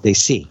 report what they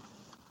see.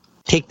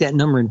 Take that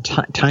number and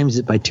times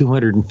it by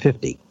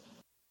 250.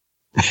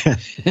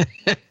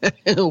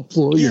 It'll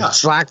blow your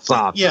socks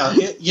off.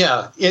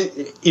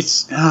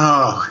 It's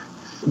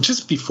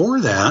just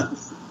before that,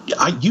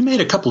 you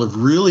made a couple of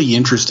really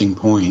interesting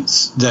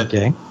points.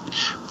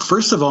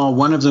 First of all,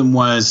 one of them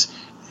was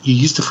you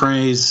used the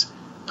phrase,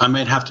 I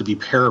might have to be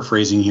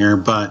paraphrasing here,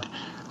 but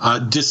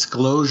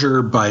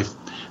disclosure by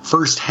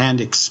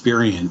first-hand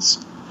experience.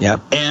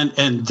 Yep.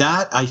 And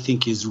that, I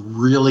think, is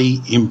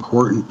really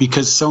important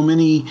because so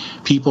many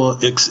people,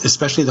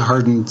 especially the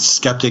hardened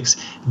skeptics,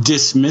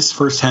 dismiss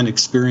first-hand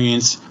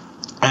experience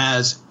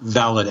as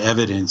valid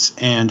evidence.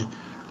 And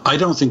I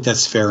don't think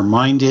that's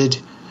fair-minded.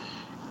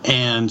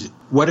 And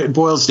what it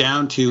boils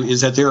down to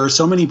is that there are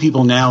so many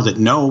people now that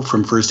know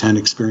from first-hand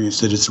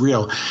experience that it's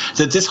real,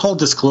 that this whole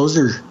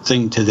disclosure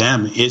thing to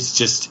them is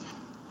just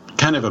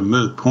kind of a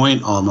moot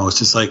point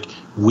almost. It's like,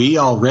 we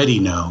already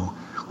know,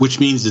 which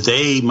means that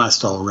they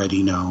must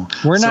already know.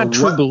 We're not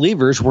true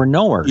believers, we're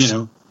knowers.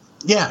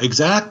 Yeah,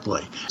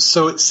 exactly.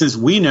 So since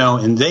we know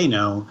and they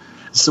know,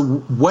 so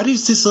what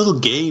is this little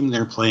game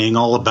they're playing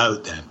all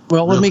about then?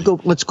 Well,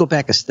 let's go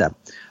back a step.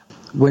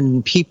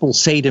 When people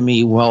say to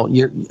me, well,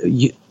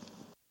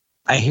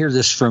 I hear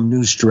this from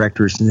news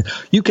directors, and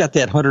you got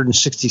that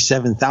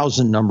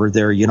 167,000 number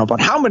there,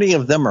 but how many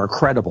of them are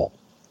credible?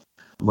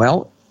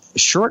 Well,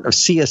 short of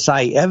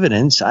CSI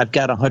evidence, I've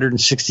got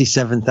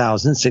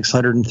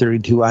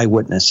 167,632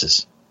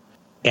 eyewitnesses.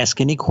 Ask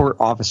any court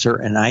officer,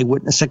 an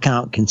eyewitness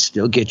account can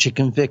still get you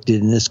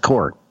convicted in this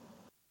court,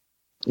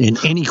 in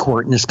any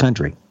court in this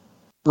country.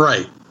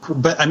 Right.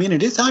 But, I mean,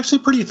 it is actually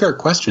a pretty fair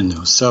question,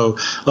 though. So,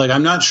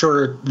 I'm not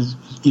sure,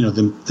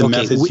 the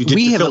methods you did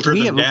to filter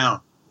them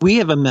down. We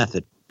have a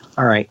method.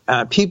 All right.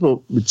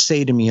 People would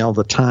say to me all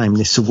the time,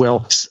 they said,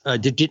 well,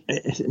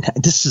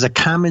 this is a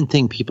common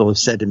thing people have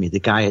said to me, the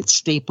guy at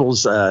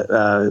Staples,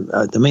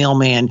 the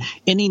mailman,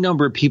 any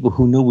number of people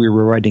who knew we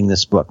were writing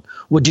this book.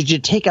 Well, did you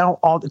take out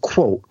all the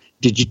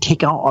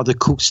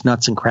kooks,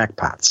 nuts, and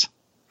crackpots?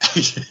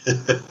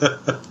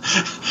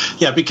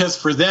 Yeah, because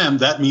for them,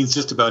 that means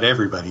just about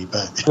everybody.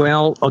 But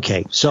well,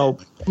 okay. So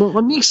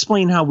let me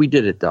explain how we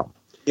did it, though.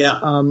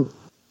 Yeah.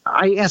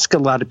 I ask a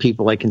lot of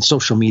people, like in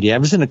social media. I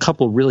was in a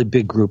couple of really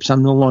big groups.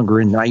 I'm no longer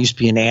in. I used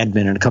to be an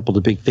admin in a couple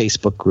of the big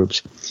Facebook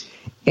groups.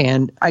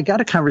 And I got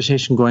a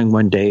conversation going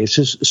one day. It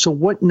says, so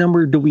what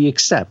number do we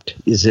accept?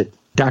 Is it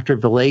Dr.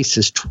 Valet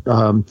says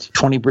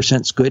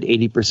 20% is good,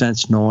 80%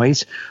 is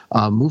noise.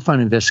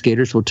 MUFON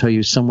investigators will tell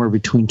you somewhere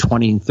between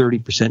 20 and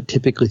 30%.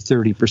 Typically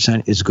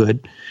 30% is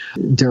good.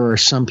 There are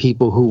some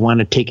people who want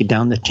to take it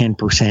down to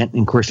 10%. And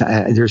of course,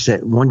 there's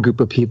that one group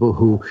of people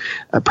who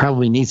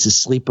probably needs to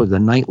sleep with a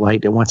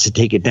nightlight that wants to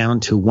take it down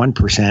to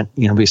 1%,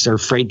 because they're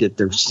afraid that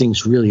those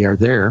things really are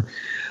there.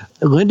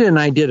 Linda and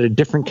I did a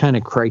different kind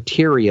of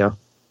criteria,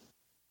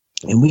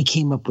 and we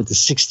came up with a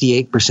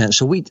 68%.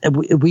 So we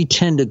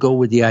tend to go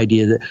with the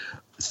idea that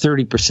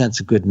 30%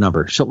 is a good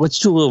number. So let's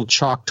do a little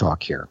chalk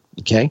talk here,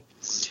 okay?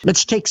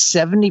 Let's take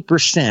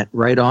 70%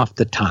 right off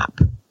the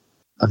top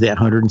of that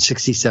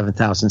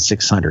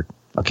 167,600,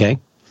 okay?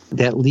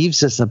 That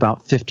leaves us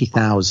about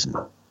 50,000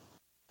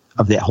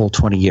 of that whole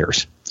 20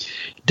 years.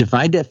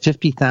 Divide that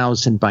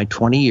 50,000 by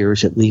 20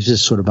 years, it leaves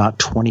us sort of about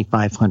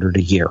 2,500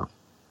 a year.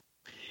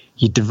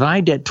 You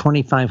divide that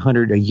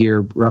 2,500 a year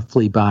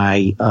roughly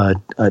by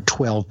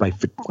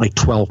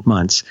 12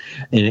 months,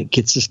 and it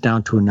gets us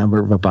down to a number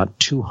of about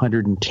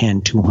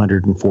 210,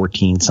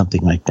 214,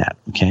 something like that.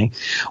 Okay,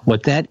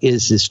 what that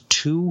is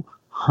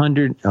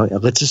 200.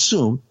 Let's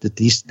assume that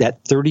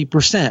that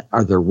 30%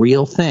 are the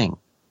real thing.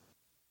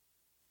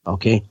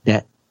 Okay,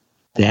 that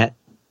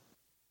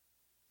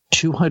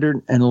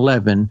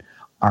 211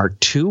 are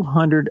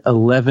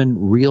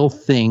 211 real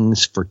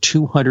things for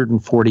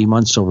 240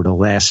 months over the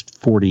last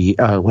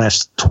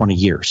 20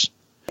 years.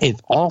 If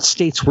all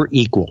states were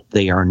equal,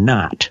 they are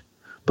not.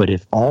 But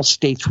if all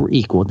states were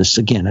equal, this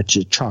again, it's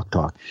a chalk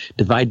talk.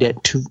 Divide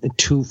that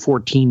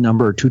 214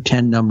 number or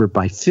 210 number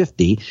by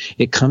 50,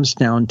 it comes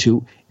down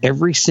to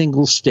every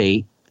single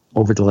state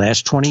over the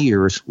last 20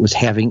 years was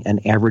having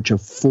an average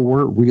of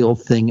 4 real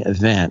thing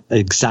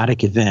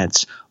exotic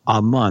events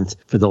a month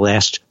for the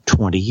last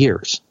 20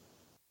 years.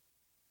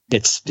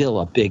 It's still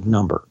a big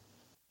number,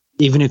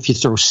 even if you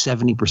throw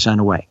 70%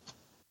 away.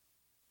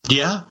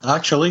 Yeah,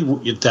 actually,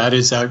 that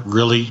is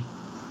really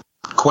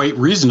quite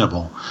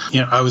reasonable.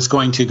 I was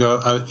going to go,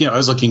 I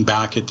was looking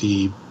back at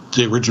the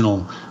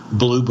original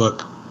Blue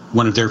Book,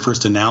 one of their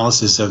first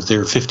analysis of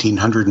their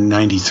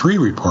 1,593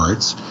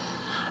 reports,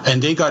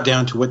 and they got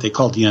down to what they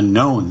called the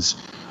unknowns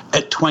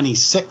at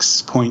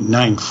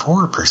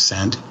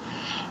 26.94%,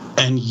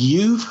 and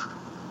you've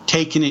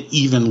taken it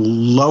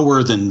even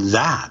lower than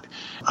that.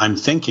 I'm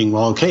thinking,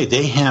 well, okay,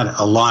 they had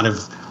a lot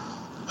of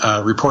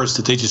reports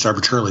that they just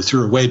arbitrarily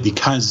threw away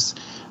because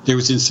there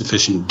was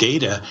insufficient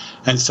data.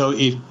 And so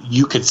if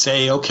you could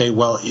say, okay,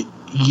 well,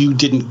 you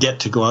didn't get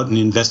to go out and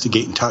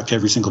investigate and talk to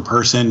every single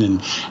person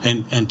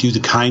and do the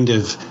kind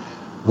of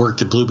work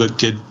that Blue Book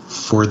did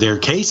for their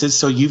cases.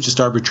 So you've just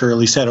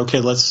arbitrarily said,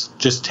 okay, let's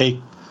just take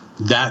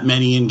that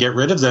many and get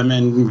rid of them.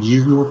 And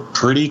you were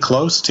pretty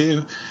close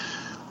to,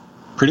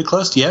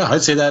 yeah,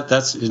 I'd say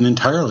that's an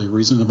entirely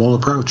reasonable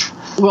approach.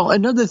 Well,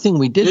 another thing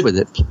we did with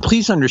it,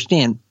 please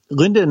understand,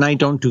 Linda and I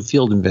don't do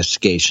field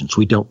investigations.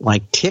 We don't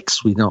like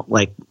ticks. We don't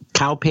like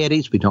cow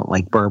patties. We don't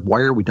like barbed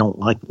wire. We don't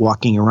like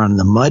walking around in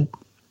the mud.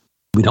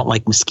 We don't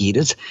like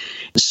mosquitoes.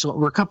 So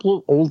we're a couple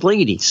of old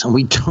ladies, and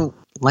we don't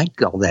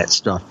like all that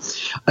stuff.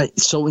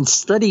 So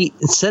instead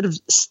of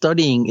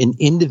studying an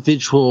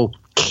individual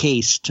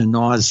case to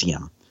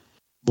nauseam,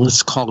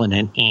 let's call it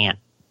an ant.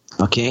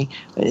 Okay,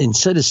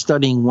 instead of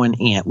studying one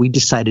ant, we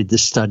decided to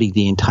study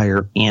the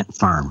entire ant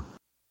farm.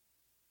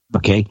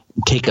 Okay,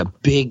 take a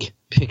big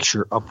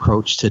picture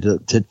approach to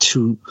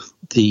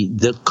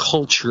the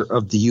culture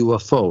of the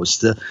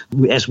UFOs.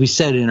 As we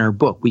said in our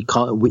book, we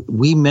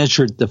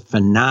measured the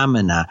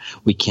phenomena.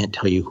 We can't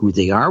tell you who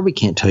they are. We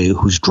can't tell you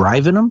who's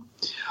driving them.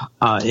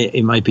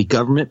 It might be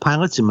government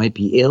pilots. It might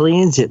be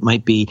aliens. It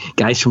might be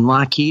guys from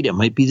Lockheed. It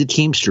might be the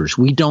Teamsters.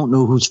 We don't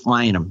know who's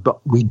flying them,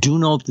 but we do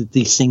know that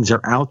these things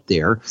are out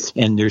there,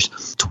 and there's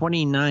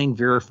 29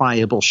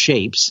 verifiable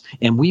shapes.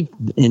 And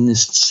in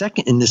this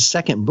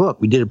second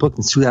book, we did a book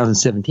in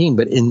 2017,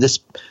 but in this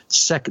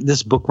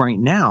book right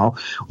now,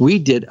 we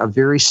did a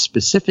very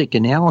specific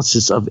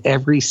analysis of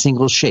every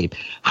single shape.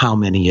 How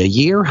many a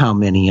year? How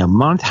many a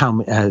month?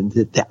 How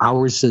the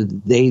hours of the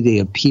day they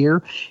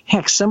appear?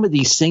 Heck, some of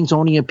these things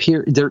only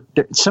appear.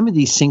 Some of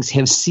these things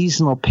have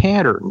seasonal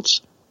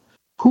patterns.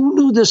 Who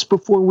knew this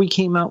before we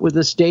came out with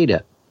this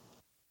data?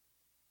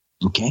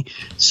 Okay,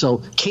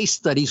 so case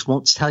studies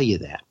won't tell you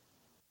that.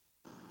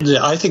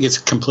 I think it's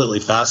completely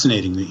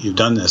fascinating that you've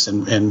done this,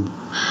 and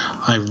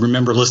I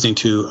remember listening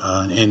to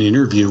an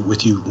interview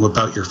with you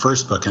about your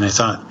first book, and I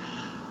thought,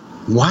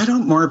 why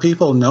don't more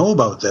people know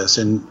about this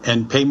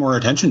and pay more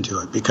attention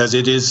to it? Because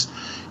it is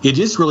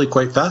really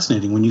quite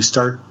fascinating when you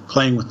start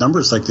playing with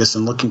numbers like this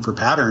and looking for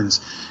patterns,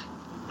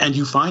 and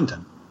you find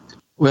them.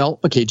 Well,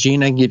 okay,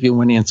 Gene, I can give you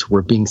one answer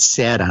we're being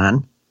sat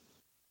on.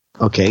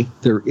 Okay,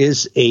 there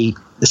is a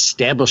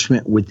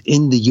establishment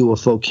within the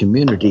UFO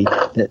community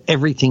that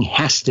everything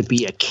has to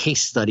be a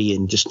case study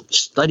and just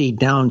studied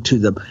down to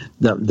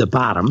the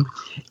bottom.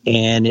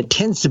 And it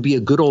tends to be a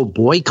good old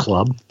boy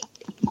club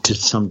to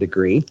some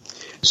degree.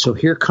 So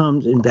here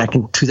comes, and back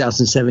in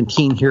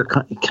 2017, here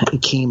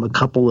came a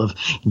couple of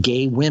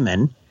gay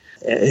women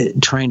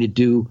trying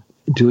to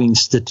doing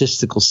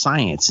statistical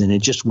science, and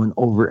it just went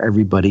over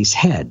everybody's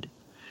head.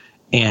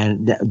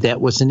 And that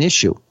was an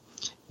issue.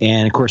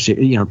 And of course,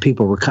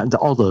 people were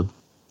all the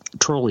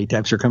trolley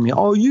types are coming.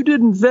 Oh, you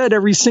didn't vet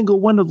every single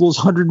one of those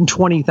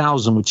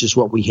 120,000, which is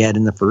what we had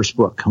in the first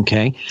book.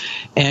 Okay.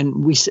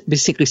 And we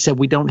basically said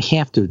we don't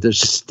have to.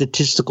 There's a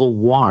statistical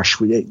wash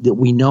that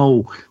we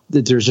know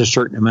that there's a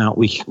certain amount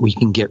we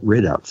can get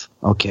rid of.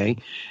 Okay.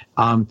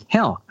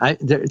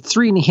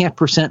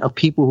 3.5% of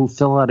people who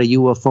fill out a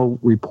UFO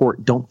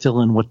report don't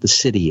fill in what the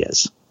city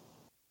is.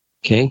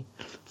 Okay.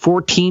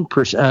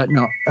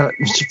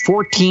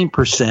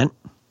 14%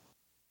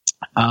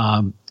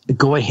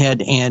 go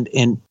ahead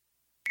and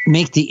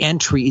make the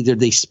entry. Either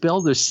they spell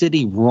their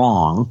city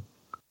wrong,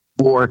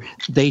 or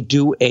they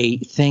do a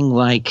thing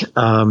like,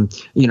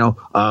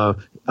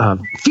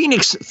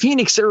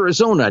 Phoenix,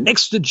 Arizona,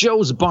 next to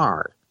Joe's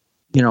Bar,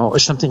 or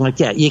something like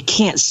that. You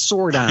can't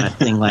sort on a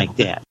thing like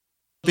that.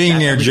 Being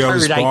near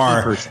Joe's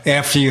Bar,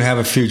 after you have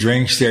a few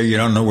drinks there, you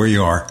don't know where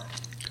you are.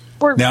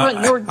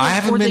 I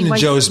haven't been to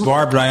Joe's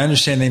Bar, but I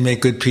understand they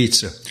make good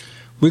pizza.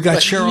 We've got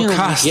Cheryl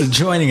Costa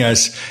joining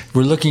us.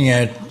 We're looking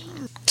at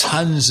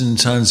tons and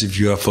tons of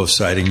UFO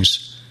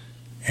sightings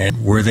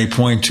and where they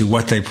point to,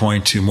 what they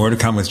point to. More to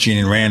come with Gene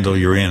and Randall.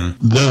 You're in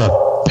the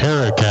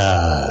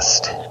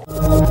Paracast.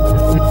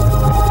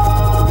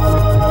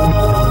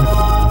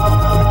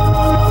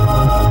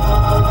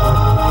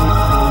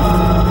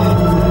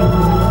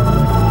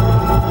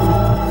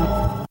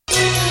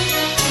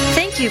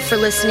 Thank you for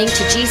listening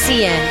to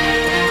GCN.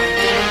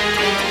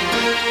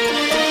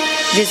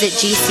 Visit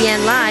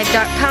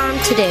GCNlive.com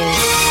today.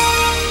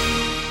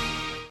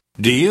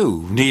 Do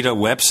you need a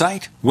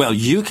website? Well,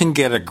 you can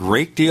get a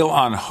great deal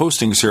on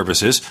hosting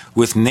services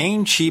with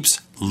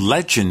Namecheap's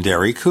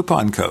legendary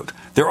coupon code.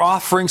 They're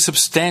offering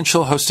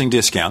substantial hosting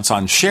discounts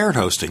on shared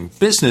hosting,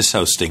 business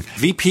hosting,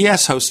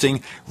 VPS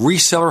hosting,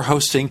 reseller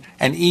hosting,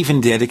 and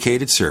even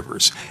dedicated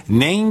servers.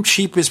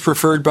 Namecheap is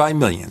preferred by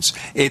millions.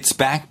 It's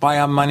backed by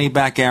a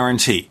money-back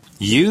guarantee.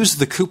 Use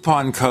the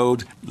coupon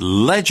code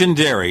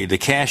LEGENDARY to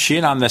cash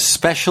in on the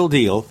special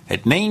deal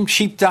at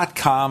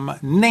Namecheap.com,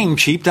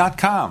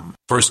 Namecheap.com.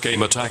 First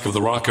came Attack of the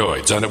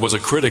Rockoids, and it was a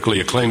critically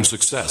acclaimed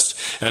success.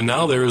 And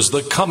now there is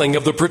The Coming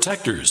of the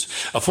Protectors.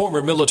 A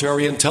former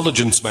military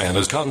intelligence man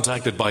is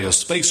contacted by a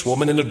space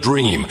woman in a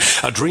dream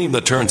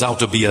that turns out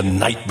to be a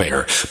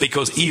nightmare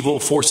because evil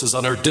forces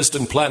on her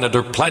distant planet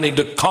are planning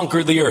to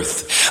conquer the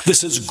Earth.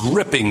 This is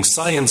gripping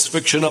science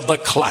fiction of the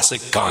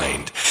classic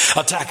kind.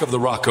 Attack of the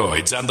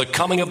Rockoids and The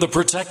Coming of the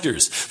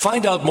Protectors.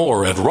 Find out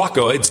more at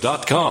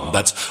rockoids.com.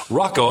 That's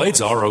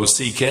Rockoids,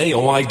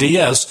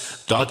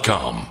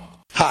 ROCKOIDS.com.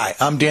 Hi,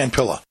 I'm Dan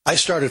Pilla. I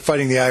started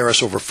fighting the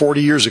IRS over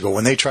 40 years ago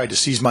when they tried to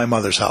seize my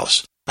mother's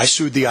house. I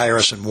sued the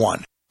IRS and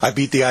won. I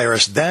beat the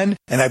IRS then,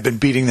 and I've been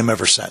beating them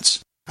ever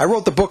since. I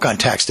wrote the book on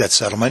tax debt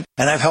settlement,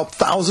 and I've helped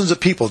thousands of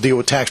people deal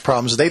with tax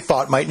problems they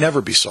thought might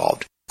never be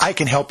solved. I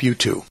can help you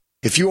too.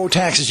 If you owe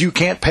taxes you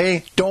can't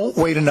pay, don't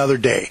wait another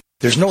day.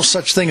 There's no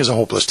such thing as a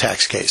hopeless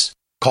tax case.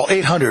 Call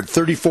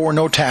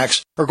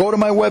 800-34-NO-TAX or go to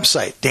my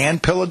website,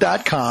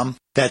 danpilla.com.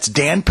 That's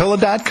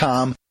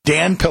danpilla.com,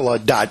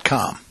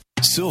 danpilla.com.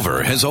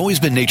 Silver has always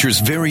been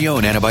nature's very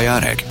own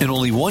antibiotic, and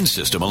only one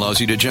system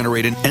allows you to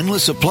generate an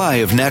endless supply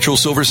of natural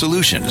silver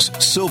solutions.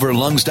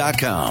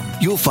 SilverLungs.com.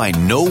 You'll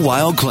find no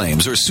wild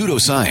claims or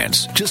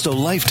pseudoscience, just a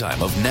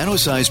lifetime of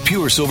nano-sized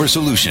pure silver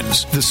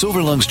solutions. The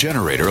Silver Lungs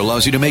generator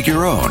allows you to make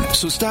your own,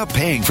 so stop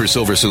paying for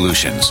silver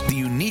solutions. The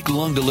unique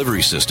lung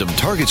delivery system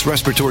targets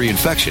respiratory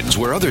infections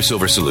where other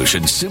silver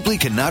solutions simply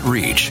cannot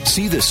reach.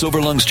 See the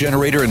Silver Lungs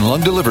generator and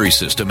lung delivery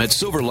system at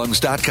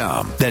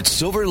SilverLungs.com.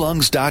 That's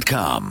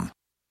SilverLungs.com.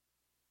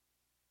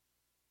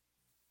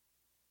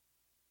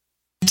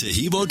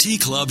 Tahibo Tea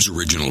Club's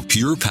original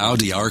Pure Pau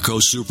d'Arco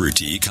Super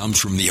Tea comes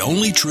from the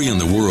only tree in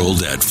the world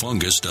that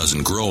fungus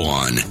doesn't grow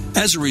on.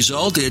 As a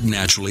result, it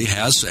naturally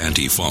has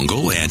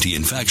antifungal,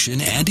 anti-infection,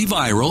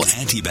 antiviral,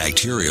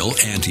 antibacterial,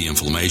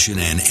 anti-inflammation,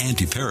 and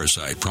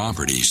anti-parasite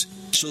properties.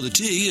 So the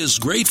tea is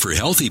great for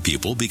healthy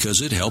people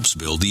because it helps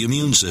build the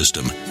immune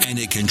system, and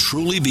it can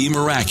truly be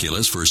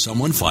miraculous for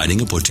someone fighting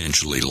a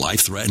potentially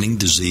life-threatening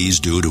disease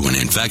due to an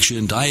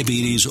infection,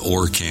 diabetes,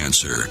 or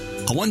cancer.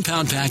 A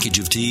 1-pound package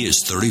of tea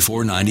is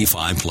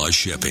 $34.95 plus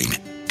shipping.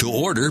 To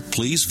order,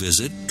 please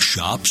visit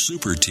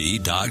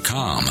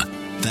shopsupertea.com.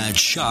 That's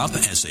shop,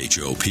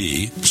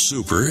 S-H-O-P,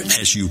 super,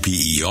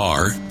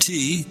 S-U-P-E-R,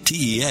 T-T-E-A.com.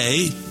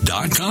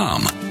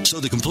 So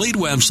the complete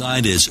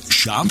website is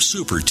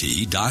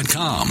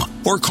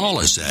shopsupertea.com, or call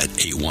us at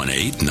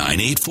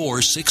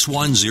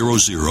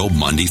 818-984-6100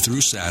 Monday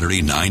through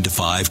Saturday, 9 to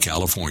 5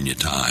 California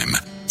time.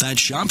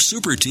 That's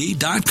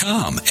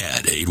shopsupertea.com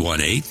at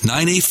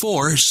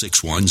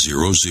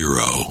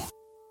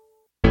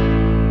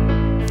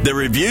 818-984-6100. The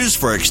reviews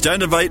for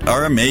Extendivite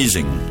are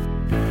amazing.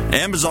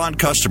 Amazon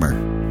customer.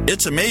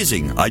 It's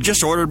amazing. I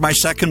just ordered my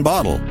second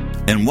bottle.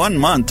 In 1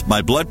 month,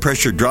 my blood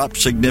pressure dropped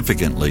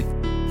significantly.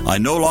 I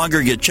no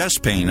longer get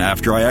chest pain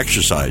after I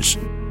exercise.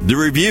 The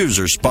reviews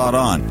are spot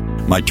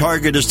on. My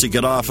target is to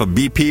get off of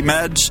BP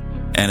meds,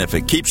 and if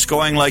it keeps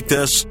going like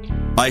this,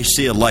 I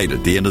see a light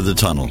at the end of the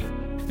tunnel.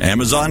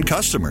 Amazon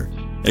customer.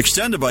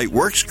 Extendivite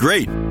works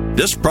great.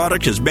 This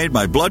product has made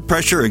my blood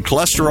pressure and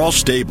cholesterol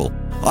stable.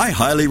 I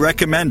highly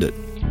recommend it.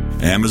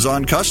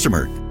 Amazon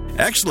customer.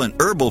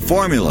 Excellent herbal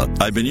formula.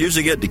 I've been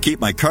using it to keep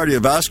my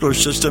cardiovascular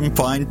system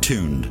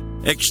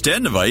fine-tuned.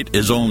 Extendivite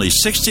is only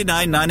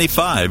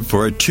 $69.95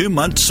 for a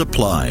 2-month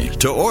supply.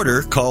 To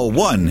order, call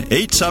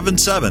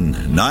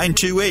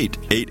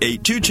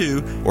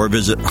 1-877-928-8822 or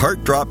visit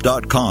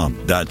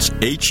heartdrop.com. That's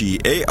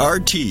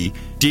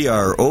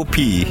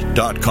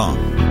HEARTDROP.com.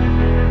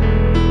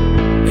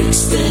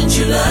 Extend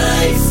your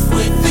life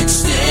with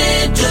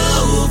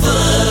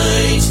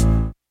Extendovite.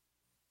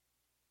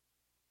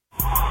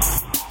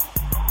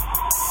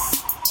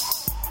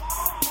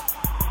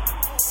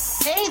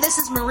 Hey, this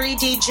is Marie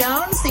D.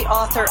 Jones, the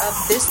author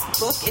of This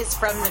Book is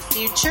from the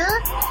Future,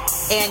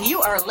 and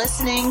you are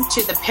listening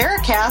to the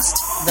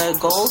Paracast, the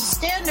gold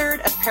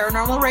standard of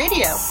paranormal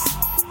radio.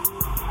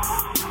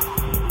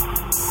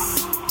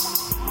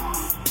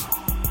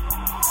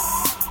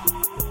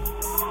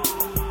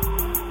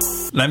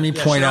 Let me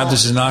point out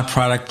this is not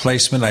product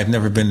placement. I've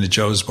never been to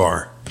Joe's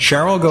Bar.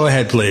 Cheryl, go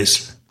ahead,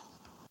 please.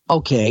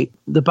 Okay.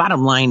 The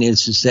bottom line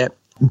is that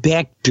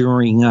back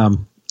during the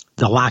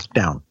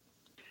lockdown,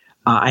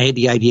 I had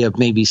the idea of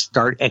maybe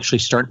starting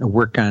to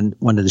work on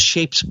one of the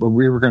shapes, but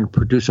we were going to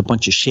produce a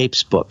bunch of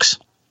shapes books.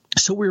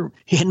 So we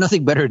had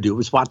nothing better to do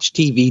was watch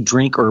TV,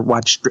 drink, or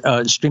watch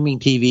streaming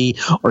TV,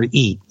 or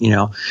eat,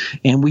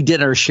 And we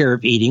did our share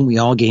of eating. We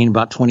all gained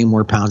about 20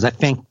 more pounds. I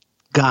thank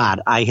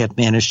God I have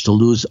managed to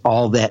lose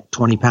all that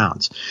 20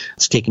 pounds.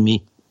 It's taken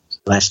me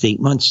the last 8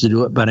 months to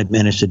do it, but I've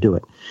managed to do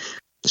it.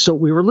 So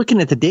we were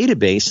looking at the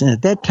database, and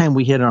at that time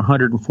we had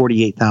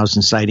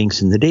 148,000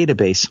 sightings in the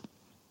database.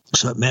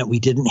 So it meant we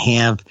didn't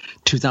have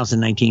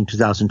 2019,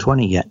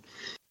 2020 yet.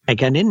 I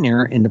got in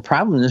there, and the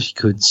problem is you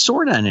couldn't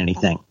sort on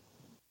anything.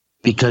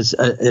 Because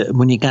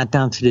when you got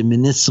down to the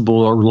municipal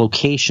or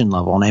location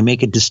level, and I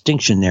make a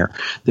distinction there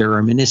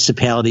are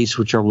municipalities,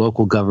 which are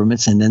local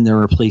governments, and then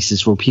there are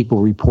places where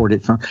people report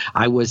it from.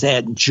 I was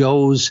at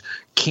Joe's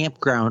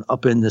campground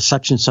up in the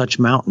such and such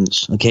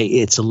mountains. Okay,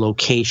 it's a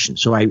location.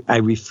 So I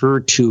refer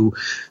to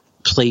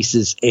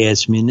places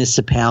as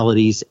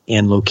municipalities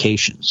and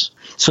locations.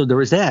 So there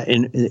was that,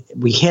 and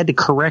we had to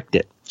correct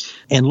it.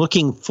 And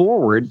looking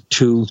forward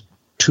to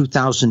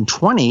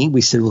 2020,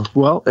 we said,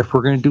 well, if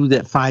we're going to do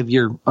that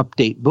 5-year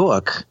update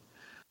book,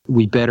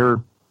 we better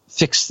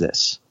fix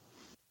this.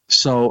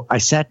 So I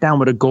sat down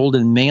with a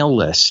golden mail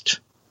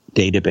list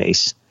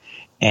database,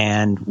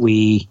 and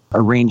we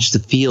arranged the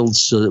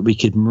fields so that we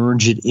could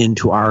merge it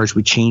into ours.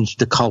 We changed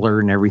the color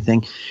and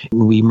everything.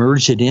 We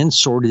merged it in,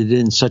 sorted it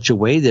in such a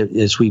way that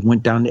as we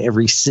went down to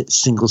every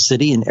single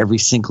city and every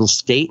single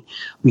state,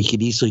 we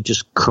could easily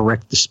just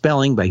correct the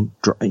spelling by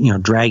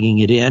dragging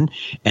it in.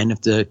 And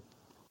if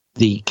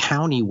the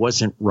county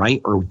wasn't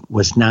right or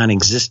was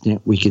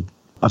non-existent, we could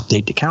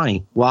update the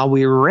county. While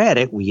we were at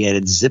it, we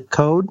added zip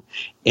code,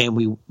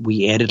 and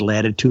we added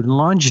latitude and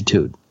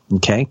longitude.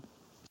 Okay,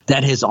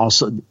 that has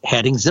also,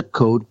 adding zip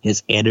code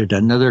has added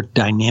another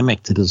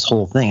dynamic to this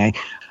whole thing.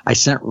 I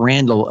sent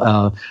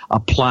Randall a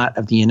plot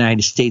of the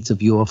United States of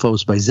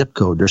UFOs by zip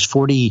code. There's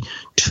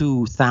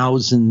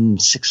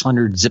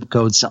 42,600 zip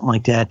codes, something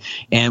like that,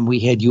 and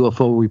we had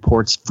UFO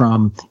reports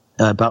from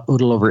about a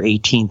little over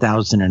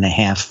 18,000 and a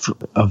half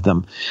of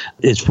them.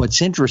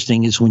 What's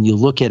interesting is when you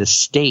look at a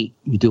state,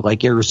 you do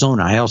like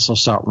Arizona. I also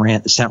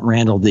sent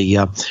Randall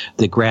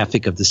the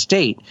graphic of the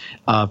state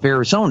of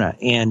Arizona,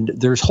 and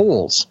there's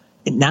holes.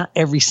 Not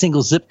every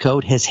single zip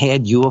code has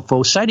had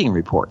UFO sighting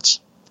reports.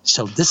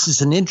 So this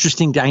is an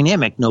interesting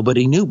dynamic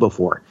nobody knew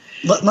before.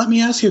 Let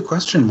me ask you a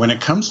question when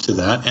it comes to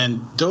that,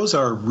 and those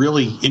are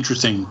really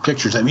interesting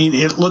pictures. I mean,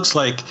 it looks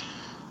like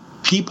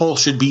people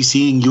should be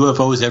seeing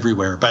UFOs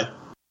everywhere, but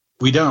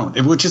we don't,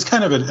 which is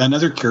kind of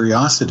another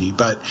curiosity.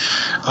 But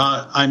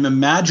I'm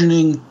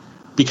imagining,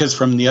 because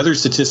from the other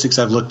statistics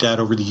I've looked at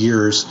over the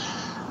years,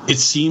 it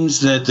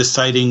seems that the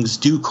sightings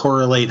do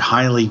correlate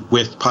highly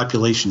with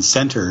population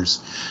centers.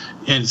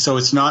 And so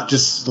it's not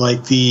just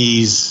like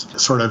these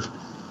sort of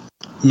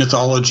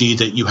mythology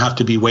that you have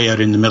to be way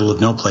out in the middle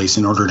of no place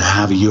in order to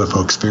have a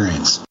UFO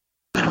experience.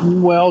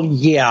 Well,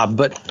 yeah,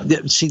 but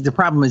the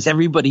problem is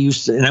everybody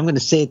used to, and I'm going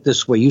to say it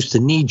this way, used to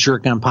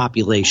knee-jerk on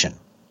population,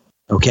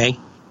 okay?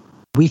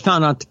 We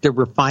found out that there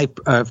were five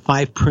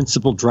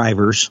principal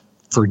drivers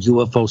for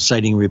UFO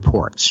sighting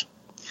reports.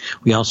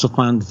 We also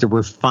found that there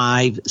were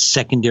 5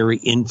 secondary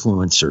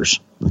influencers,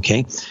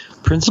 okay?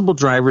 Principal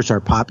drivers are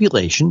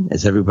population,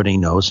 as everybody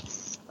knows.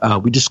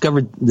 We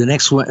discovered the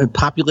next one,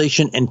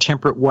 population and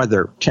temperate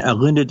weather.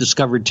 Linda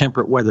discovered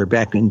temperate weather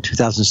back in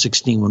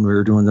 2016 when we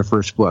were doing the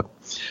first book.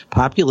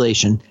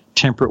 Population,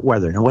 temperate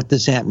weather. Now, what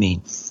does that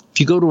mean? If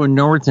you go to a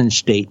northern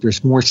state,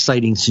 there's more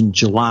sightings in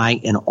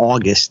July and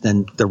August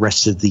than the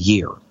rest of the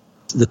year.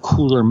 The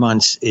cooler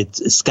months,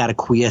 it's got a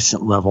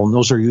quiescent level, and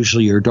those are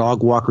usually your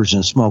dog walkers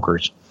and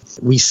smokers.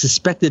 We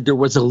suspected there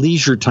was a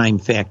leisure time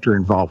factor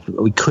involved.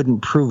 We couldn't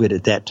prove it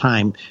at that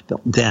time.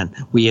 Then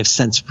we have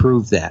since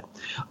proved that.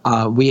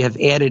 We have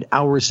added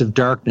hours of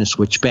darkness,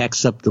 which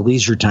backs up the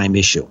leisure time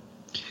issue.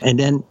 And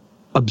then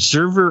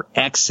observer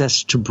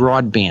access to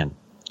broadband.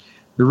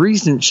 The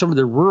reason some of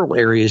the rural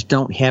areas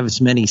don't have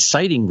as many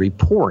sighting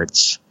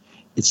reports,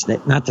 it's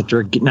not that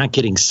they're not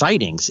getting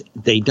sightings.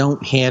 They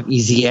don't have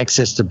easy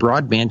access to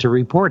broadband to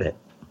report it.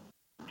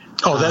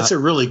 Oh, that's a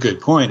really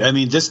good point. I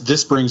mean,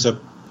 this brings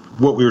up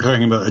what we were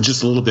talking about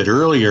just a little bit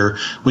earlier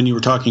when you were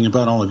talking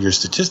about all of your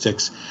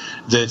statistics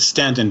that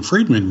Stanton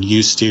Friedman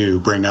used to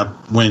bring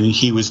up when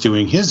he was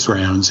doing his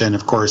rounds. And,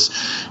 of course,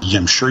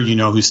 I'm sure you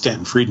know who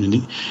Stanton Friedman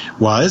is.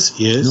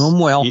 Know him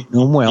well.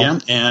 Yeah,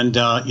 and,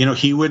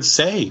 he would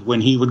say when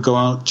he would go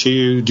out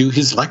to do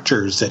his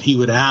lectures that he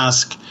would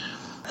ask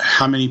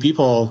how many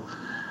people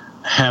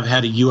have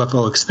had a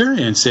UFO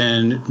experience.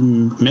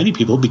 And many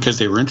people, because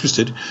they were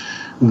interested,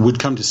 would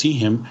come to see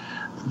him,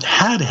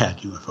 had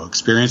UFO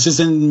experiences,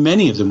 and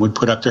many of them would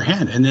put up their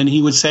hand. And then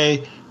he would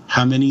say,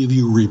 how many of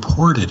you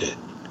reported it?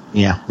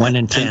 Yeah, 1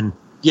 in 10.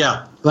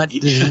 Yeah. But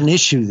there's an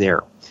issue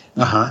there.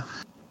 Uh-huh.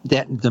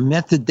 That the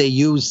method they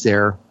used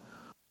there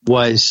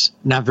was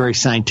not very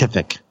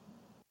scientific.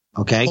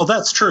 Okay? Well,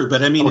 that's true,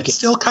 but I mean, it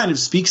still kind of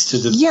speaks to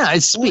the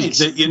point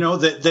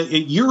that, that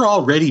you're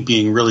already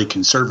being really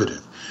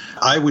conservative.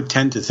 I would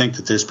tend to think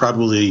that there's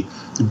probably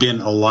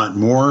been a lot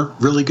more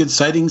really good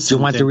sightings. Do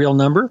you want the real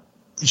number?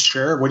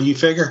 Sure. What do you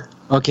figure?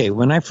 Okay.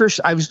 When I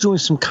was doing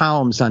some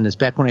columns on this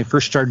back when I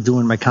first started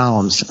doing my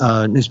columns,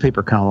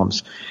 newspaper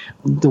columns.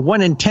 The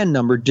 1 in 10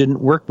 number didn't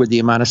work with the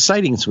amount of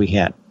sightings we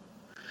had.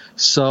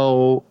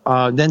 So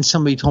then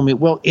somebody told me,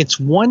 well, it's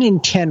 1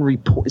 in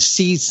 10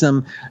 sees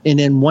them, and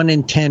then 1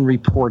 in 10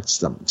 reports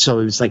them. So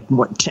it was like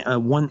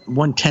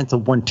 1/10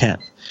 of 1/10,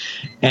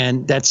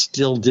 and that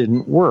still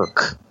didn't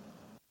work.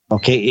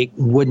 Okay, it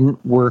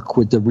wouldn't work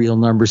with the real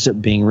numbers that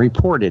were being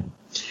reported.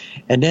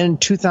 And then in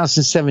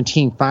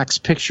 2017, Fox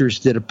Pictures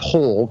did a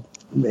poll.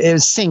 It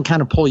was the same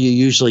kind of poll you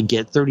usually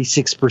get.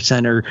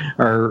 36%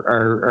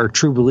 are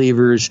true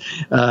believers,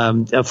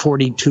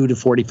 42 to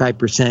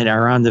 45%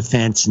 are on the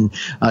fence, and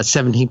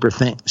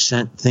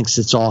 17% thinks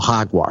it's all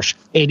hogwash.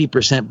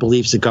 80%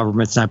 believes the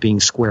government's not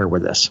being square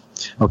with us.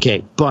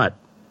 Okay, but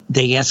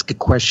they ask a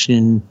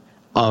question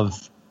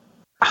of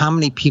how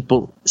many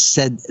people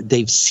said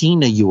they've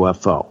seen a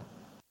UFO.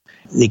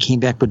 They came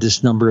back with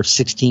this number of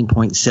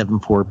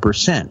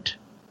 16.74%.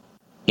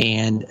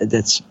 And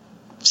that's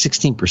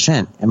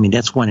 16%. I mean,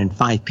 that's 1 in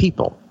 5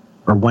 people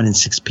or 1 in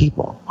 6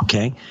 people.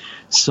 Okay.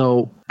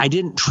 So I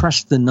didn't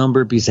trust the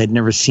number because I'd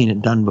never seen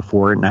it done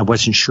before, and I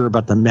wasn't sure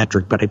about the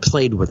metric, but I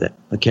played with it.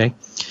 Okay.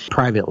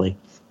 Privately.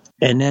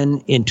 And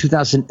then in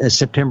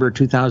September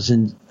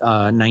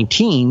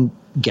 2019,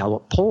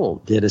 Gallup poll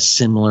did a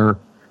similar,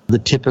 the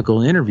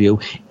typical interview,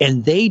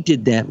 and they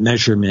did that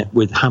measurement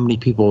with how many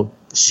people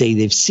say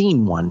they've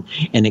seen one,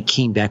 and it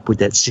came back with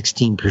that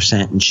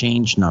 16% and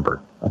change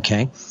number.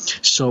 Okay,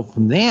 so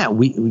from that,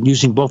 we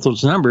using both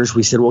those numbers,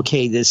 we said, well,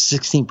 okay, this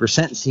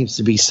 16% seems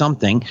to be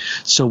something.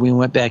 So we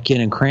went back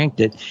in and cranked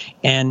it,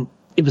 and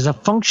it was a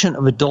function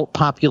of adult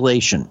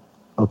population.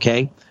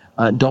 Okay,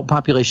 adult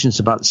population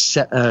is about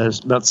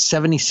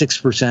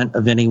 76%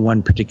 of any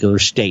one particular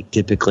state,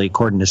 typically,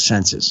 according to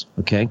census.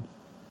 Okay.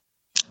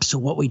 So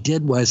what we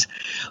did was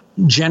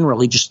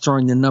generally just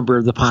throwing the number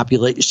of the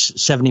population,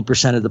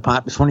 70% of the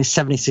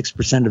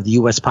 76% of the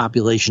U.S.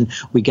 population,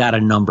 we got a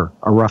number,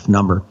 a rough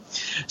number.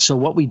 So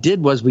what we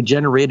did was we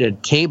generated a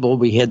table.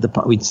 We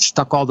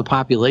stuck all the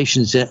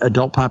populations,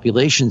 adult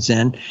populations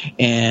in,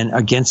 and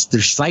against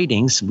their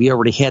sightings, we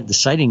already had the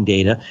sighting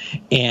data,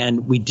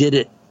 and we did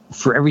it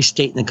for every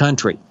state in the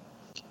country.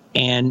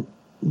 And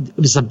it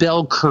was a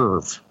bell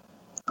curve.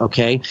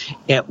 Okay,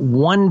 at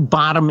one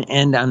bottom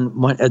end on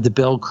the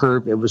bell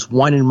curve, it was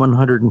 1 in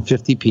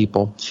 150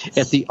 people.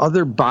 At the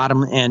other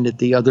bottom end, at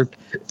the other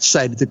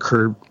side of the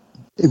curve,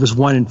 it was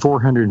 1 in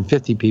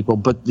 450 people.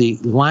 But the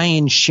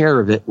lion's share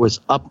of it was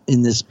up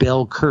in this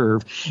bell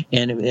curve,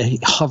 and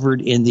it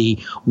hovered in the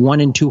 1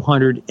 in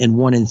 200 and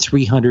 1 in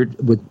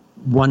 300, with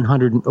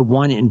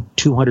 1 in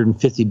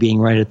 250 being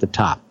right at the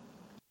top.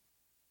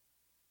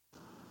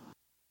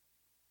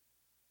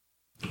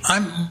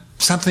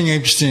 Something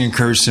interesting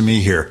occurs to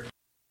me here.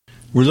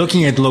 We're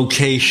looking at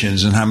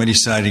locations and how many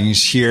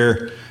sightings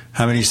here,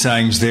 how many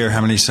sightings there,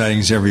 how many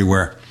sightings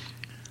everywhere.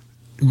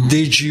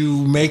 Did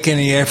you make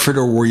any effort,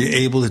 or were you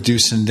able to do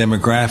some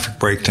demographic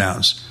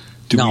breakdowns?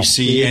 Do we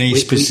see any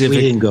specific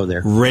we didn't go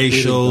there.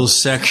 Racial,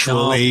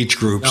 sexual age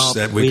groups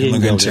that we can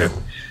look into?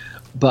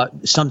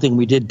 But something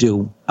we did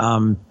do,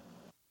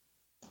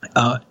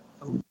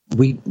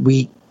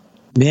 we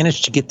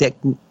managed to get that.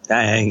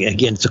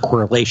 Again, it's a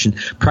correlation.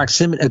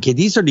 Proximity. Okay,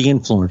 these are the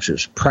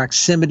influencers.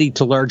 Proximity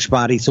to large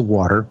bodies of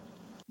water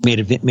made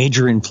a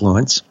major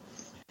influence.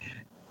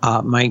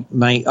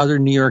 My other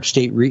New York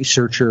State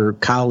researcher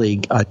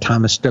colleague,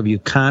 Thomas W.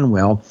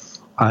 Conwell,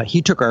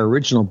 he took our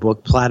original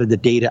book, plotted the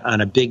data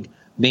on a big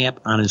map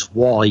on his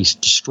wall. He's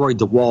destroyed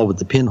the wall with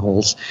the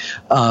pinholes.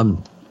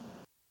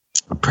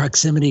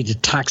 Proximity to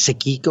toxic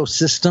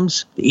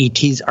ecosystems. The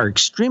ETs are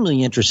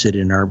extremely interested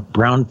in our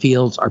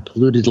brownfields, our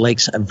polluted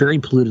lakes, very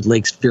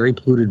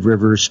polluted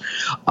rivers,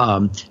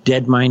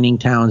 dead mining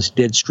towns,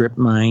 dead strip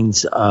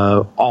mines,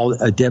 all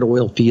dead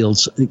oil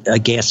fields,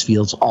 gas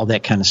fields, all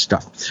that kind of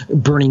stuff.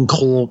 Burning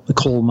coal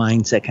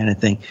mines, that kind of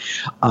thing.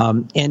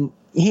 And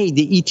hey,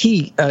 the ET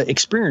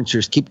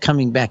experiencers keep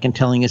coming back and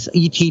telling us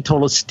ET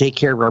told us to take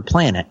care of our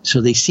planet.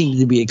 So they seem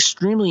to be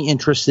extremely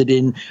interested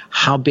in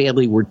how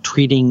badly we're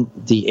treating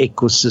the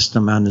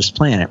ecosystem on this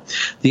planet.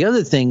 The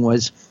other thing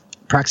was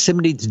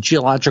proximity to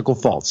geological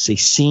faults. They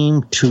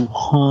seem to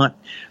haunt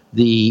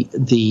the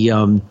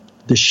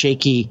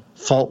shaky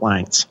fault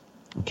lines.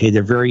 Okay,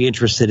 they're very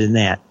interested in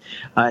that.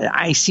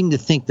 I seem to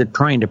think they're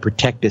trying to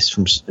protect us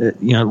from,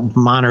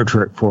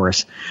 monitor it for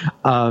us.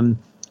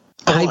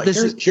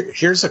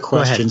 Here's a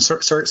question.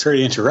 Sorry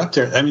to interrupt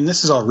there. I mean,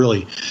 this is all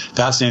really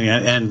fascinating.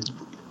 And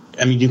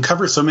I mean, you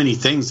cover so many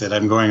things that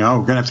I'm going, we're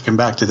going to have to come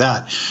back to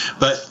that.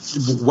 But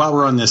while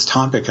we're on this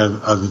topic of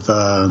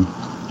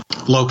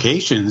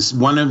locations,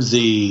 one of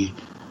the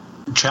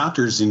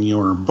chapters in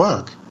your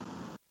book,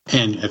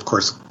 and of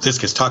course, this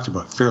gets talked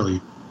about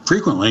fairly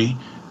frequently,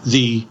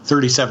 the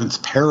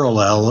 37th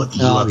parallel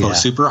UFO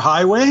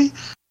superhighway.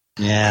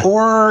 Yeah.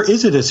 Or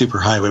is it a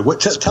superhighway?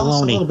 Tell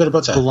us a little bit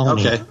about that.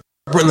 Baloney. Okay.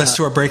 Let's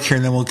do a break here,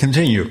 and then we'll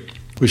continue.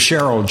 With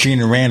Cheryl,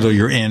 Gene, and Randall,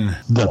 you're in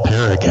The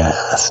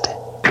Paracast.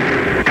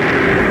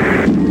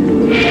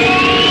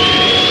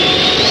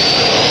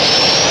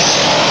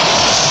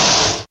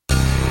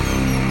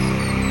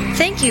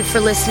 Thank you for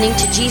listening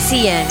to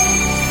GCN.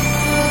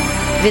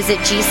 Visit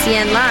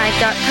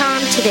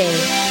GCNlive.com today.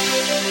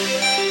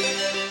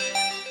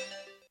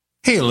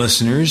 Hey,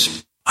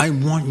 listeners. I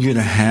want you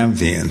to have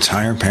the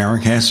entire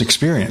Paracast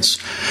experience.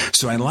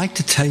 So I'd like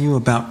to tell you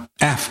about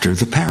After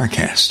the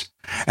Paracast.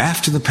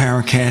 After the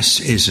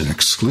Paracast is an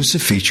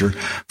exclusive feature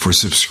for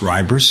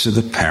subscribers to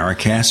the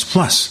Paracast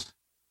Plus.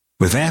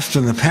 With After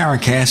the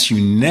Paracast,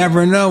 you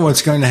never know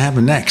what's going to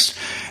happen next.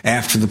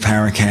 After the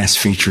Paracast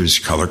features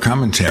color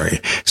commentary,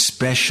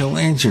 special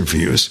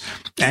interviews,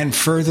 and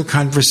further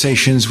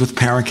conversations with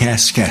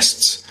Paracast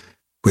guests.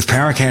 With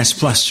Paracast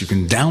Plus, you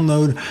can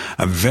download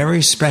a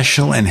very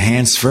special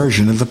enhanced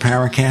version of the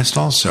Paracast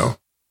also.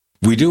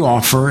 We do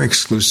offer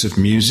exclusive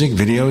music,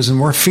 videos, and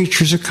more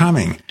features are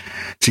coming.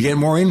 To get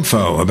more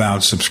info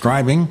about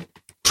subscribing,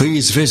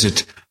 please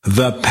visit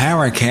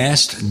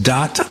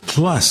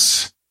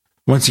theparacast.plus.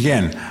 Once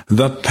again,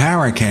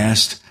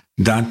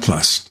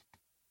 theparacast.plus.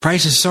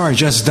 Prices are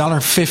just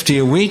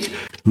 $1.50 a week,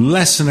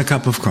 less than a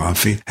cup of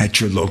coffee at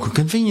your local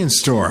convenience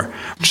store.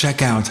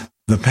 Check out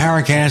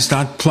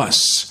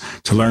theparacast.plus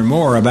to learn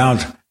more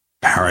about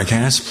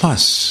Paracast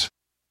Plus.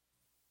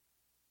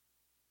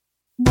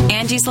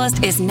 Angie's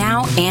List is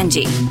now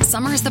Angie.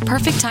 Summer is the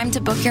perfect time to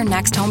book your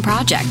next home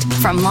project.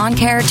 From lawn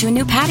care to a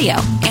new patio,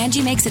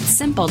 Angie makes it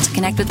simple to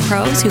connect with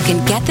pros who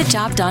can get the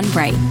job done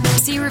right.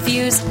 See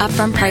reviews,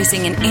 upfront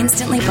pricing, and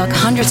instantly book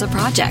hundreds of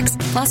projects.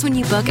 Plus, when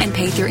you book and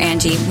pay through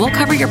Angie, we'll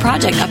cover your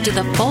project up to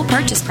the full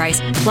purchase price,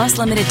 plus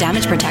limited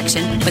damage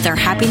protection with our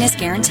Happiness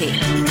Guarantee.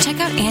 Check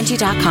out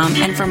Angie.com,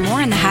 and for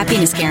more on the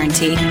Happiness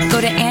Guarantee,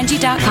 go to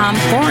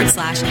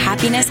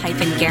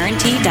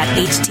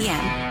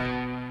Angie.com/happiness-guarantee.htm.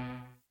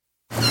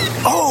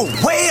 Oh,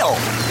 whale!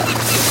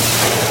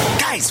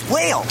 Guys,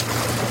 whale!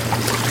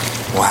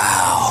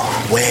 Wow,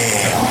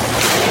 whale.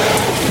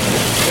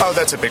 Oh,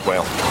 that's a big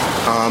whale.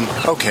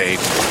 Okay.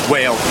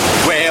 Whale.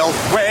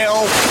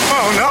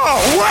 Oh no,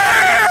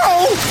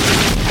 whale!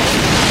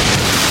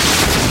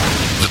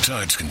 The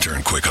tides can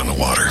turn quick on the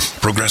water.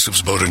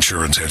 Progressive's boat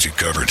insurance has you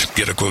covered.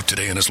 Get a quote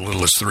today in as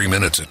little as 3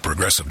 minutes at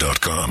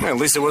Progressive.com. Well, at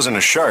least it wasn't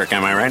a shark,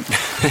 am I right?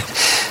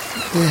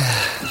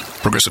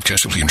 Progressive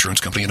Casualty Insurance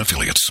Company and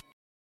Affiliates.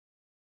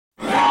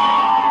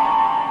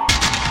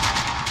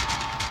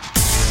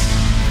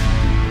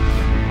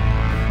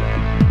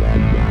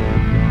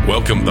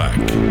 Welcome back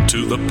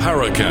to the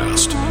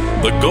Paracast,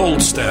 the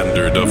gold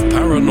standard of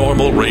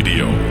paranormal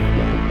radio.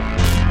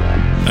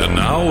 And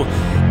now,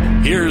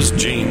 here's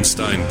Gene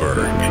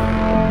Steinberg.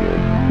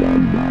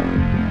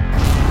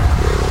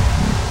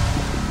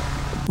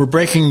 We're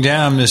breaking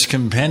down this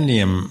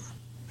compendium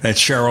that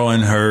Cheryl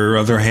and her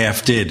other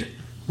half did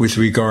with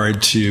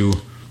regard to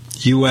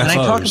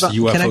UFOs, the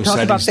UFO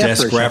Sightings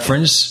Desk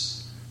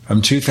Reference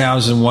from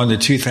 2001 to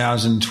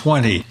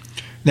 2020.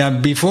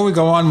 Now, before we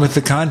go on with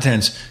the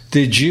contents,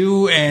 did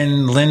you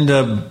and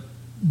Linda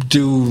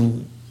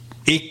do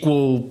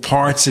equal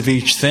parts of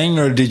each thing,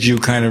 or did you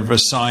kind of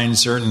assign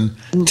certain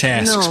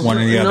tasks, one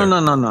or the other?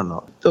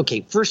 No.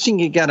 Okay, first thing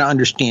you got to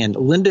understand,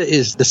 Linda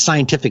is the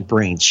scientific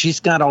brains. She's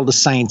got all the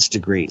science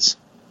degrees.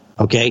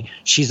 Okay,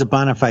 she's a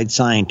bona fide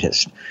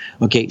scientist.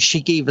 Okay,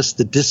 she gave us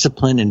the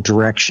discipline and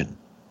direction.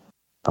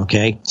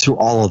 Okay, through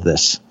all of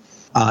this.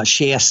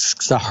 She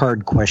asks the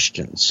hard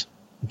questions.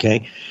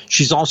 Okay,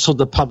 she's also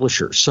the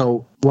publisher.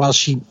 So while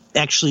she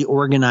actually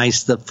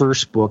organized the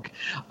first book,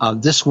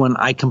 this one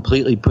I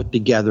completely put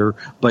together.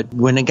 But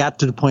when it got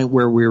to the point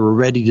where we were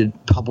ready to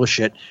publish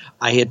it,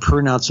 I had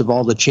printouts of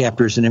all the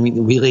chapters and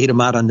everything. We laid them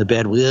out on the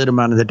bed. We laid them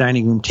out on the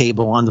dining room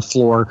table, on the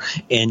floor,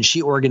 and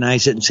she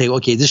organized it and say,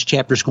 okay, this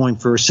chapter's going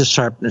first, this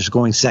chapter's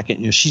going second.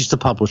 You know, she's the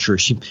publisher,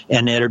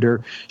 and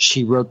editor.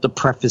 She wrote the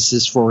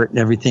prefaces for it and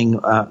everything,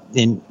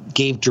 and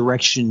gave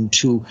direction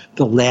to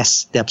the last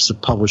steps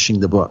of publishing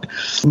the book.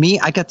 Me,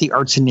 I got the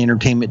arts and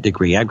entertainment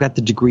degree. I've got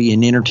the degree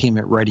in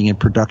entertainment writing and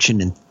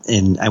production,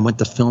 and I went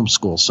to film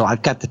school. So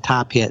I've got the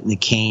top hat and the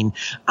cane.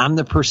 I'm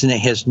the person that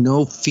has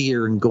no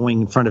fear in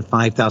going in front of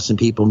 5,000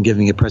 people and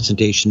giving a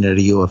presentation at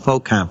a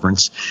UFO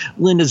conference.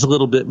 Linda's a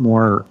little bit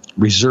more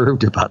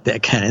reserved about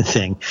that kind of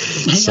thing.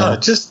 Yeah,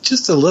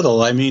 just a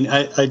little. I mean,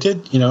 I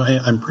did,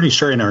 I'm pretty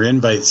sure in our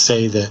invite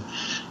say that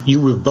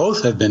you would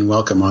both have been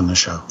welcome on the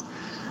show,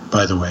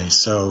 by the way.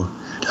 So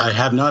I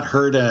have not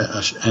heard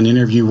an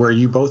interview where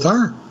you both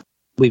are.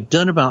 We've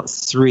done about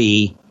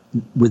 3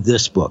 with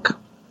this book.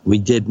 We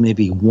did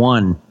maybe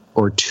 1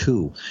 or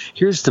 2.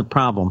 Here's the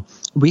problem.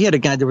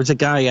 There was a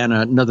guy on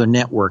another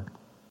network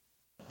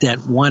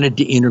that wanted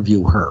to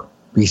interview her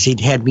because he'd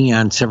had me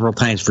on several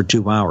times for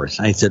 2 hours.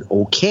 I said,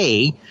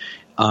 okay,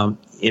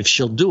 if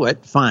she'll do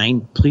it,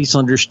 fine. Please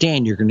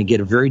understand you're going to get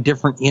a very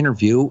different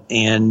interview,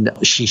 and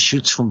she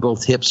shoots from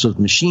both hips with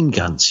machine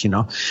guns,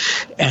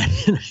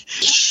 And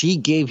she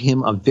gave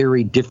him a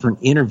very different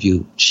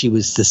interview. She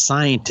was the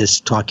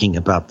scientist talking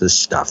about this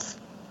stuff.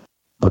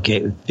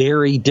 Okay,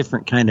 very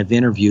different kind of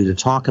interview to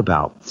talk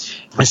about,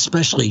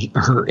 especially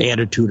her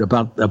attitude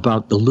about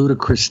the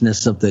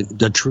ludicrousness of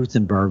the truth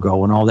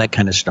embargo and all that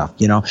kind of stuff,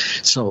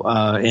 So,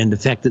 and the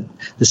fact that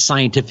the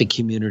scientific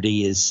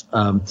community is,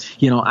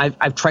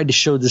 I've tried to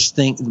show this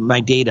thing,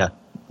 my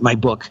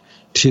book,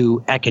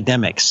 to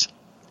academics,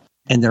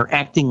 and they're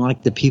acting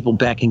like the people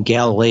back in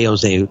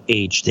Galileo's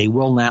age. They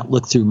will not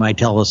look through my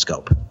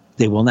telescope.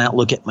 They will not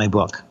look at my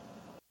book.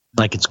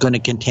 Like it's going to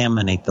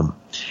contaminate them.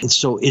 And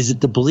so is it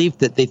the belief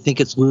that they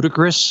think it's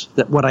ludicrous,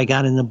 that what I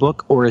got in the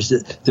book, or is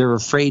it they're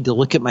afraid to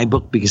look at my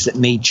book because it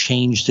may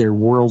change their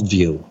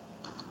worldview?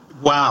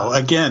 Wow.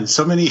 Again,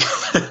 so many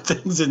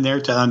things in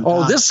there to unpack.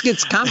 Oh, this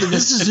gets complicated.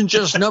 This isn't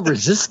just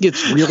numbers. This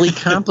gets really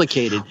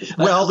complicated.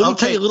 Well, let me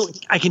tell you a little.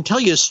 I can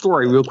tell you a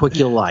story real quick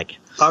you'll like.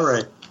 All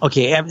right.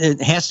 Okay.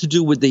 It has to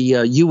do with the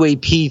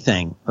UAP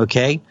thing,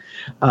 okay?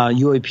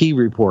 UAP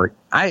report.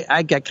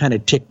 I got kind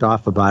of ticked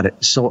off about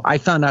it. So I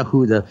found out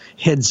who the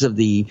heads of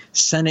the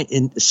Senate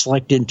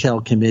Select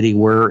Intel Committee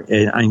were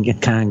in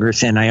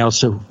Congress, and I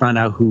also found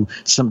out who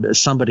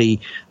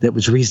somebody that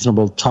was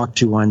reasonable to talk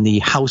to on the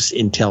House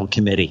Intel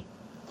Committee.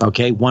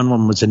 Okay, one of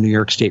them was a New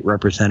York State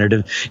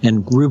representative,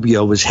 and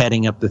Rubio was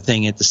heading up the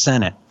thing at the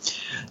Senate.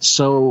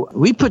 So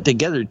we put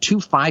together 2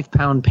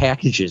 5-pound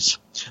packages.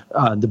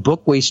 The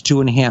book weighs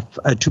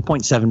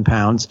 2.7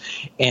 pounds,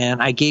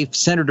 and I gave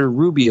Senator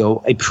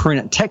Rubio a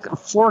print.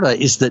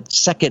 Florida is the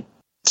second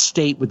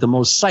state with the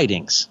most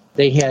sightings.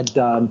 They had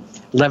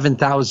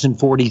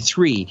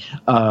 11,043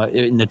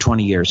 in the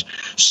 20 years.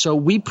 So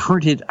we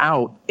printed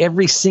out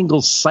every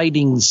single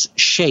sightings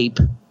shape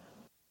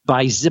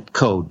by zip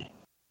code.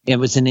 It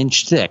was an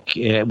inch thick.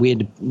 We had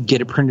to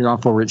get it printed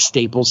off over at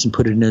Staples and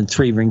put it in a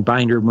 3-ring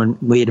binder when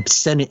we had to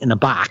send it in a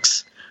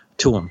box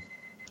to them.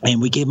 And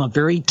we gave them a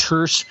very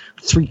terse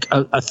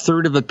a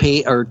third of a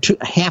page or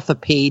half a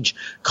page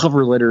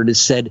cover letter that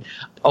said,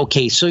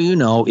 okay, so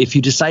if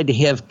you decide to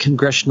have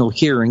congressional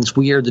hearings,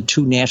 we are the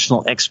 2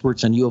 national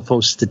experts on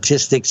UFO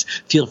statistics.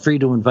 Feel free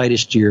to invite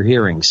us to your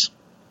hearings.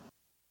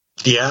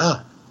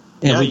 Yeah.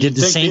 And we did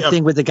the same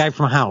thing with the guy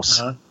from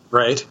House.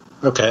 Right.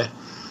 Okay.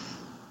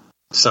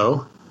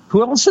 So?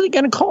 Who else are they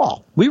going to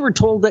call? We were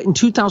told that in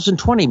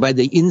 2020 by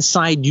the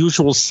inside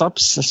usual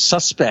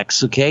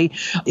suspects, okay?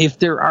 If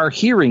there are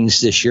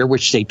hearings this year,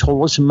 which they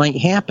told us might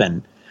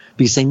happen,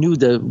 because they knew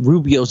the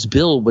Rubio's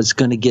bill was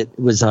going to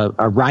was a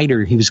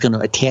rider he was going to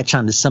attach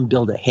onto some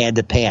bill that had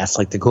to pass,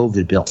 like the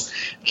COVID bill,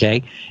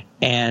 okay?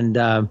 And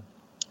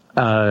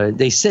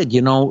they said,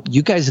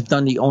 you guys have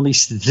done the only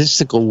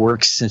statistical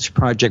work since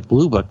Project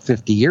Blue Book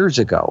 50 years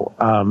ago.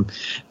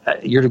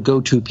 You're the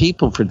go-to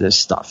people for this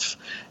stuff.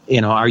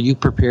 Are you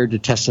prepared to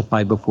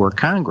testify before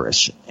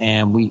Congress?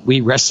 And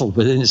we wrestled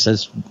with it and it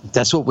says,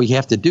 that's what we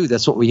have to do.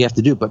 That's what we have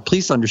to do. But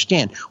please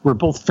understand, we're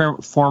both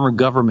former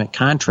government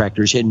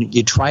contractors, and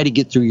you try to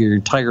get through your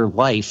entire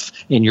life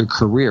and your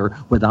career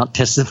without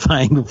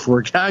testifying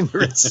before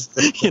Congress,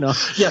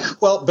 Yeah,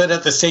 well, but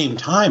at the same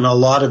time, a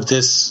lot of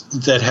this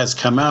that has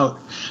come out,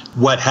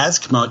 what has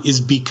come out is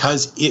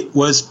because it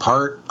was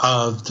part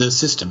of the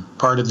system,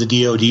 part of the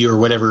DOD or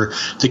whatever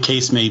the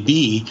case may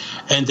be,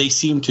 and they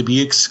seem to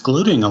be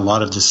excluding a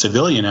lot of the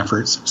civilian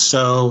efforts.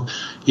 So,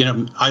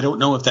 I don't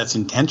know if that's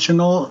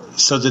intentional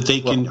so that they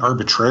can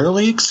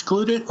arbitrarily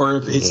exclude it, or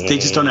if they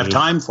just don't have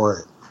time for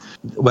it.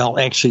 Well,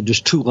 actually,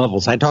 there's 2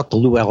 levels. I talked to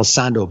Lou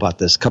Elizondo about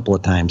this a couple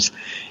of times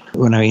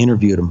when I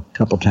interviewed him a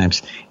couple of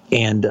times.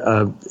 And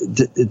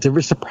there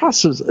was a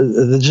process,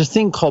 there's a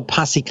thing called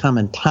posse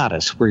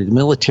comitatus, where the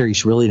military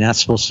is really not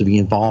supposed to be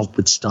involved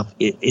with stuff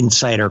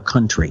inside our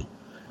country.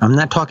 I'm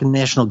not talking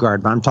National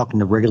Guard, but I'm talking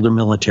the regular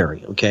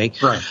military, okay?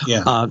 Right,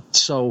 yeah.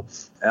 So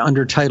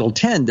under Title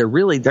 10, they're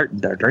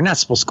not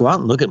supposed to go out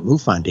and look at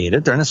MUFON data.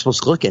 They're not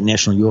supposed to look at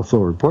National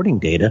UFO reporting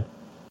data.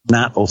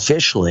 Not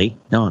officially.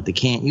 No, they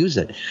can't use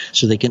it.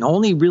 So they can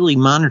only really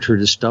monitor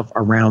the stuff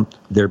around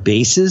their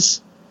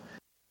bases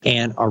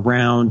and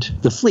around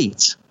the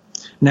fleets.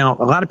 Now,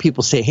 a lot of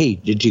people say, hey,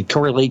 did you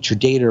correlate your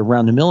data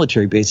around the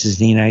military bases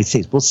in the United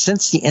States? Well,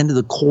 since the end of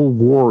the Cold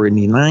War in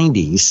the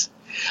 90s,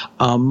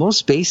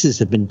 most bases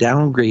have been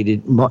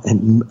downgraded.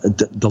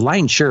 The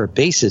lion's share of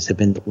bases have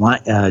been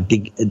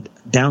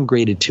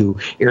downgraded to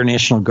Air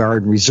National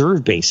Guard and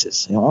reserve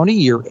bases.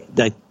 Only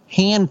the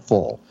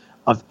handful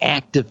of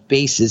active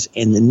bases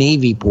in the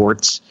Navy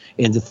ports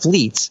and the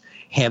fleets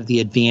have the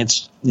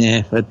advanced,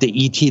 but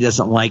the ET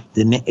doesn't like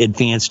the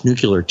advanced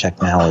nuclear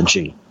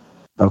technology.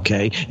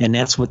 Okay, and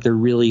that's what they're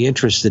really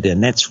interested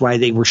in. That's why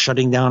they were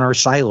shutting down our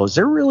silos.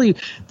 They really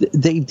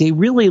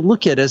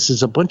look at us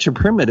as a bunch of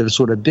primitives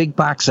with a big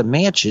box of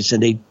matches,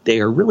 and they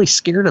are really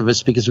scared of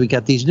us because we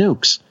got these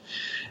nukes.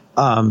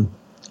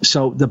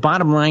 So the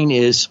bottom line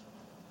is,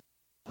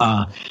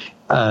 I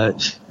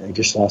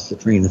just lost the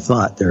train of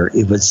thought there.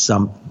 It was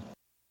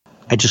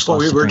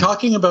we were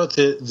talking about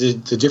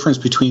the difference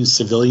between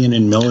civilian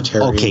and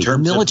military. Okay, in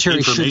terms military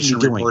of information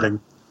shouldn't be doing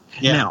reporting.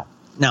 It. Yeah.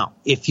 Now,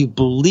 if you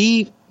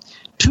believe.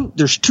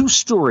 There's 2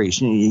 stories.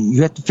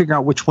 You have to figure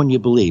out which one you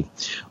believe.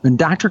 When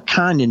Dr.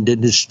 Condon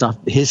did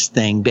his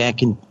thing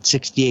back in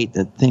 '68,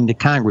 the thing to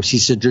Congress, he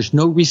said there's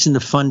no reason to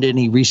fund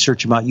any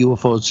research about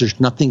UFOs. There's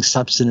nothing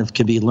substantive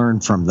can be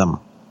learned from them.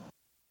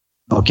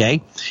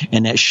 Okay?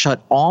 And that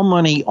shut all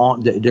money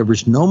on. There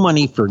was no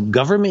money for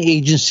government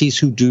agencies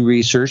who do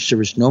research. There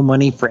was no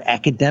money for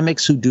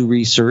academics who do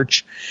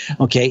research.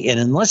 Okay? And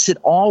unless it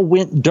all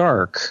went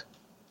dark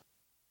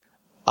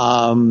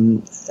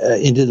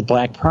into the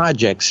black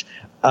projects,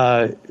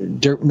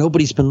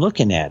 nobody's been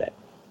looking at it,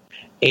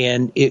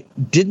 and it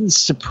didn't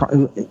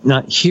surprise.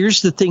 Now,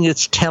 here's the thing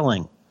that's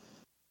telling: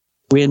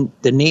 when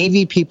the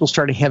Navy people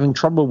started having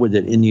trouble with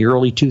it in the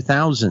early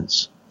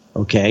 2000s,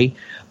 okay,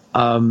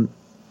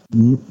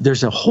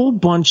 there's a whole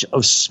bunch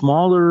of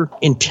smaller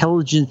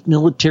intelligence,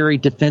 military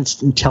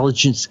defense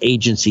intelligence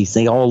agencies.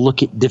 They all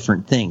look at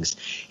different things.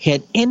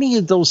 Had any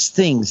of those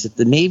things that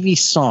the Navy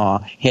saw,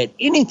 had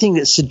anything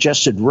that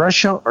suggested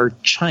Russia or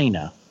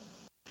China,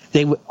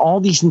 all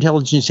these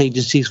intelligence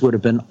agencies would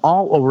have been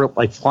all over it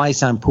like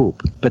flies on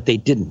poop, but they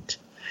didn't.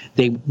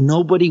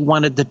 Nobody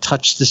wanted to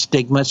touch the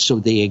stigma, so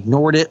they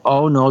ignored it.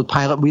 Oh no,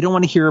 pilot, we don't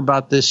want to hear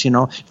about this.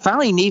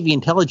 Finally, Navy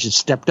intelligence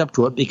stepped up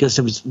to it because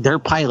it was their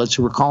pilots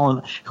who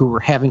were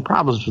having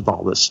problems with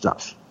all this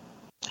stuff.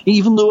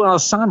 Even Lou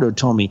Elizondo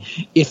told me,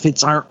 if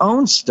it's our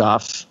own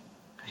stuff,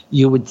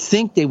 you would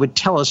think they would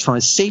tell us from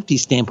a safety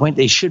standpoint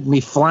they shouldn't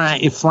be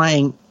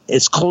flying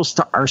as close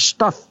to our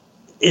stuff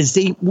as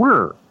they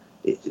were.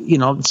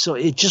 So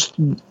it just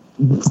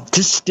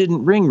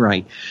didn't ring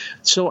right.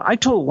 So I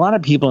told a lot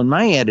of people in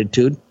my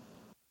attitude,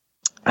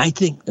 I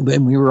think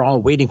when we were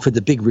all waiting for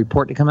the big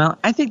report to come out,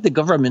 I think the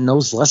government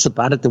knows less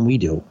about it than we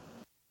do.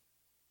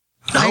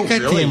 I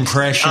got the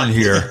impression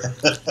here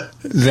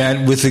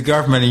that with the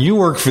government, and you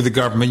work for the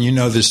government, you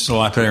know this a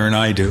lot better than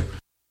I do.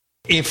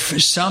 If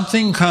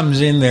something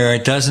comes in there,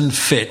 it doesn't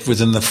fit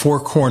within the 4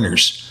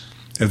 corners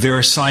of their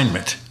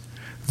assignment,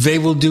 they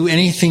will do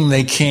anything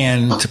they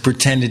can to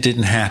pretend it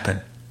didn't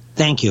happen.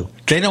 Thank you.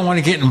 They don't want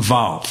to get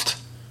involved.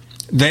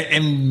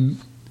 And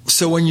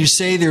so when you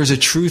say there's a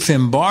truth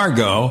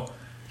embargo,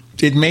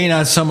 it may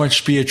not so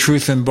much be a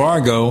truth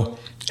embargo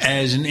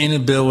as an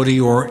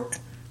inability or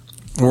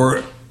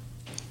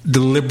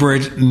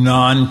deliberate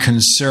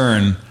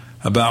non-concern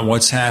about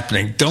what's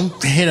happening.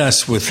 Don't hit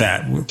us with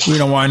that. We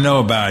don't want to know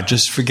about it.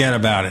 Just forget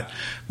about it.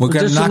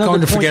 We're not going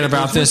to forget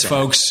about this,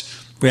 folks.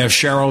 We have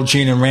Cheryl,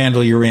 Gene, and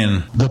Randall. You're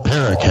in. The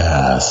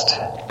Paracast.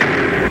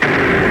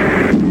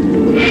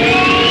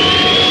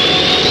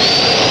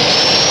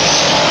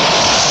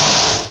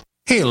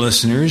 Hey,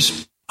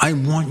 listeners. I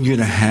want you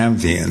to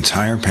have the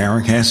entire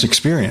Paracast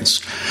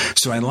experience.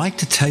 So I'd like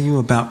to tell you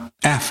about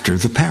After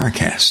the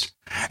Paracast.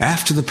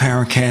 After the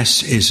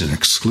Paracast is an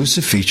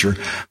exclusive feature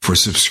for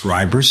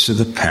subscribers to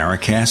the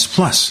Paracast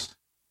Plus.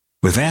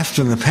 With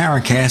After the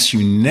Paracast,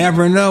 you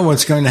never know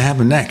what's going to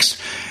happen next.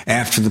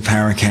 After the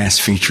Paracast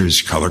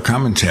features color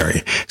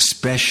commentary,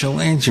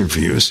 special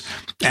interviews,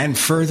 and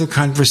further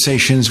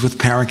conversations with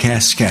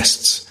Paracast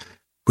guests.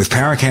 With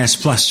Paracast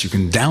Plus, you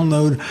can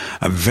download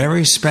a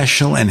very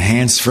special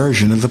enhanced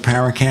version of the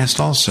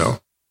Paracast also.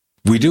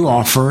 We do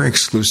offer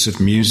exclusive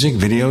music,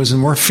 videos, and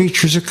more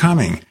features are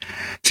coming.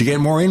 To get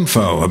more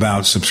info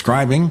about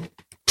subscribing,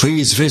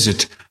 please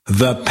visit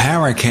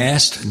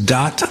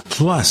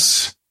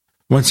theparacast.plus.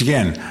 Once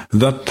again,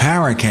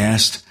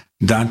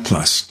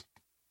 theparacast.plus.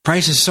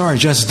 Prices start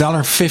just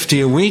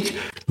 $1.50 a week,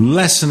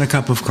 less than a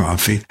cup of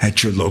coffee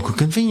at your local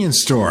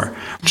convenience store.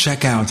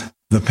 Check out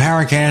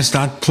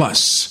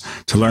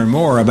theparacast.plus to learn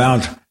more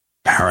about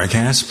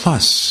Paracast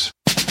Plus.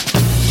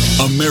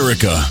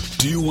 America,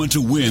 do you want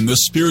to win the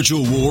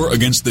spiritual war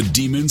against the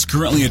demons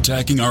currently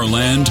attacking our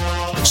land?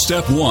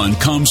 Step 1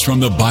 comes from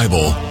the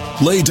Bible.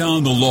 Lay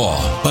down the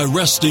law by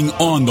resting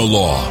on the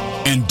law,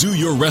 and do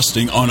your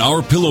resting on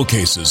our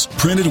pillowcases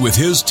printed with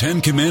His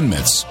 10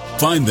 Commandments.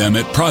 Find them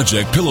at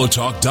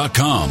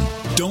ProjectPillowTalk.com.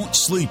 Don't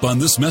sleep on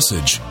this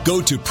message.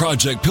 Go to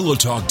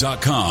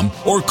ProjectPillowTalk.com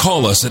or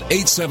call us at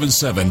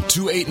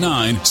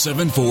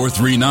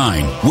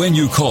 877-289-7439. When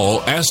you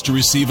call, ask to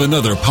receive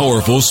another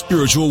powerful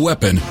spiritual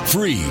weapon,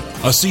 free.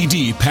 A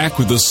CD packed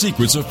with the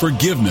secrets of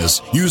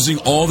forgiveness using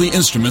all the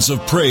instruments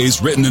of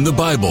praise written in the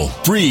Bible.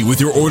 Free with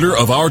your order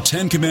of our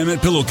 10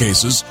 Commandment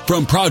pillowcases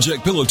from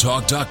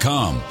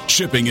ProjectPillowTalk.com.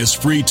 Shipping is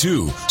free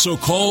too, so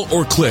call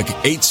or click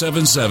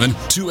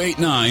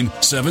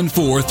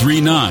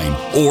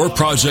 877-289-7439 or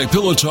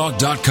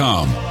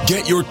ProjectPillowTalk.com.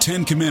 Get your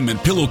 10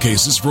 Commandment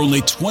pillowcases for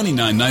only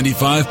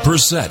 $29.95 per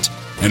set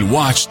and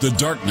watch the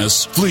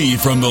darkness flee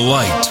from the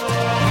light.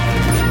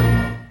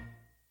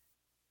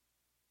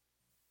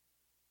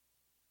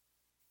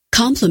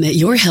 Complement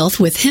your health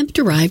with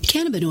hemp-derived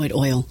cannabinoid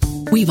oil.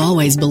 We've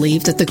always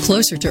believed that the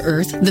closer to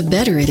Earth, the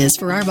better it is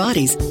for our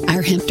bodies.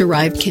 Our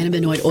hemp-derived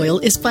cannabinoid oil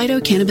is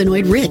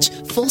phytocannabinoid rich,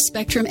 full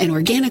spectrum, and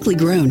organically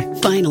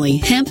grown. Finally,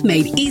 hemp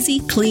made easy,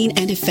 clean,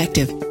 and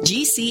effective.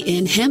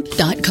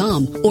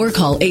 GCNhemp.com or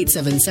call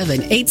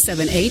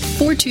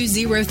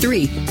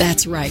 877-878-4203.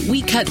 That's right,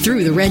 we cut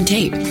through the red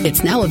tape.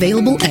 It's now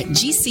available at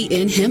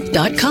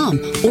GCNhemp.com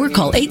or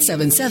call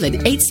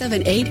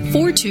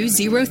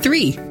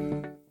 877-878-4203.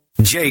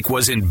 Jake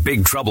was in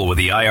big trouble with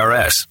the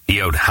IRS.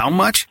 He owed how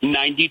much?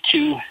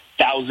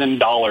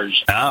 $92,000.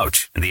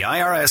 Ouch. And the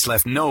IRS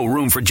left no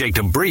room for Jake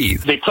to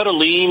breathe. They put a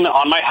lien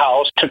on my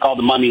house, took all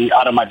the money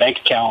out of my bank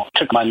account,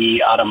 took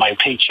money out of my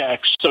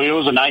paychecks. So it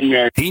was a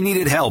nightmare. He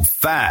needed help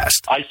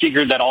fast. I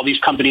figured that all these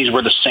companies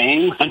were the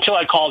same until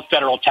I called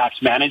Federal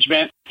Tax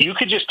Management. You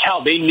could just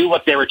tell they knew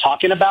what they were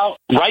talking about.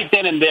 Right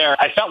then and there,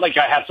 I felt like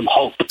I had some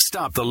hope.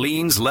 Stop the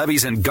liens,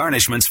 levies, and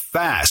garnishments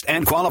fast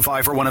and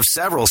qualify for one of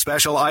several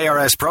special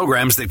IRS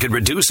programs that could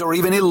reduce or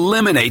even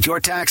eliminate your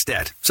tax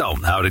debt. So,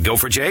 how'd it go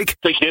for Jake?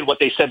 They did what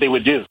they said they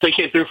would do. They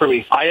came through for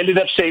me. I ended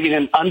up saving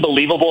an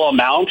unbelievable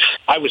amount.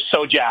 I was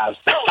so jazzed.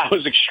 I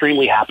was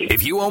extremely happy.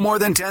 If you owe more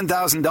than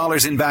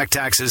 $10,000 in back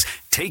taxes,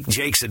 take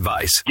Jake's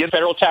advice. Give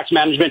Federal Tax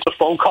Management a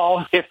phone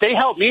call. If they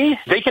help me,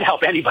 they can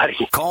help anybody.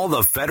 Call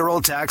the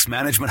Federal Tax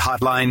Management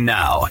Hotline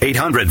now.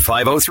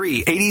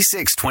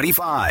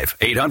 800-503-8625.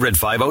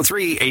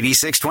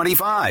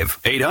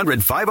 800-503-8625.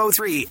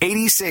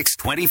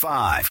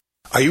 800-503-8625.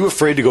 Are you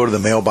afraid to go to the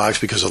mailbox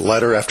because of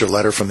letter after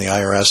letter from the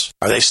IRS?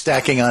 Are they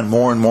stacking on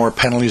more and more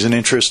penalties and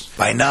interest?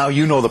 By now,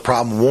 you know the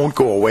problem won't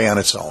go away on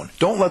its own.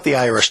 Don't let the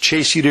IRS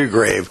chase you to your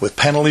grave with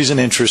penalties and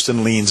interest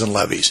and liens and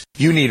levies.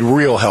 You need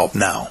real help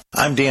now.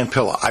 I'm Dan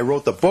Pilla. I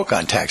wrote the book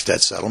on tax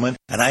debt settlement,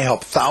 and I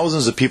help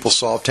thousands of people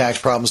solve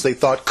tax problems they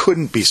thought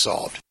couldn't be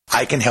solved.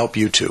 I can help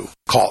you too.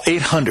 Call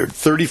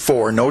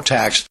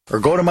 800-34-NO-TAX or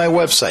go to my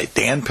website,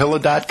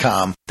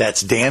 danpilla.com.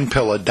 That's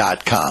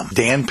danpilla.com.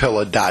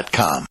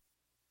 danpilla.com.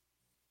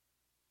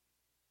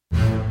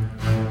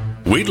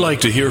 We'd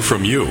like to hear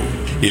from you.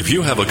 If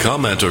you have a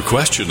comment or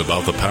question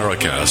about the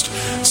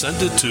Paracast,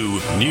 send it to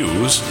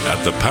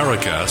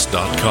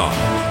news@theparacast.com.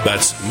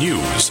 That's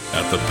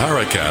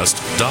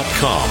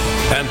news@theparacast.com.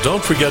 And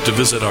don't forget to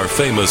visit our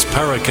famous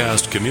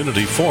Paracast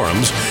community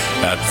forums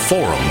at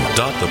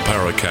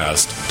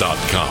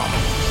forum.theparacast.com.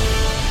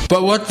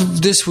 But what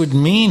this would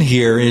mean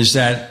here is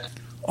that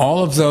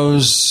all of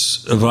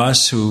those of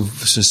us who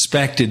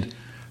suspected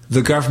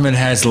the government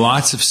has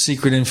lots of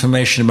secret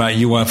information about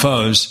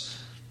UFOs,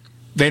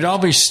 they'd all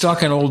be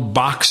stuck in old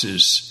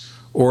boxes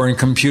or in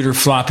computer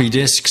floppy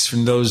disks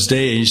from those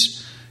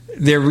days.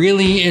 There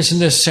really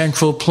isn't a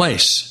central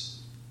place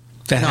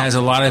that has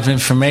a lot of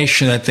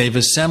information that they've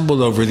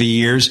assembled over the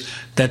years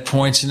that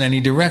points in any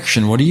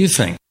direction. What do you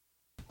think?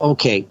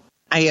 Okay.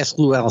 I asked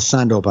Lou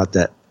Alessandro about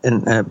that,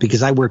 and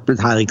because I worked with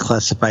highly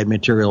classified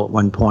material at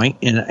one point,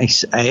 and I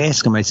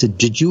asked him, I said,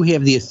 did you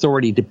have the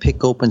authority to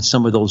pick open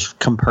some of those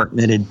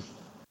compartmented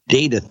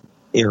data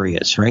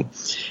areas, right?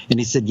 And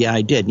he said, yeah,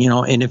 I did. You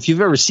know, and if you've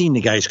ever seen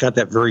the guy, he's got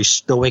that very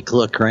stoic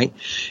look, right?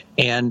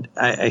 And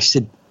I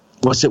said,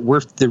 was it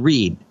worth the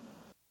read?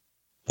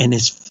 And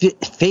his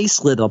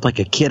face lit up like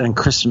a kid on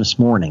Christmas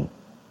morning.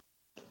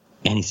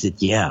 And he said,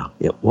 yeah,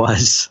 it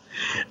was.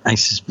 I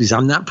said, because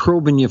I'm not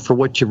probing you for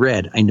what you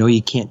read. I know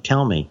you can't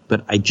tell me,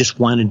 but I just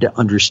wanted to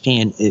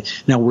understand it.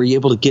 Now, were you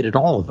able to get at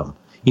all of them?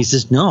 He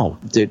says, no,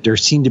 there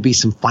seemed to be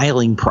some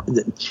filing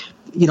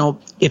you know,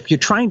 if you're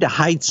trying to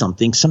hide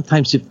something,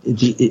 sometimes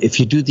if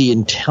you do the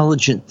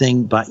intelligent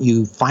thing, but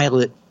you file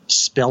it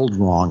spelled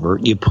wrong or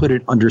you put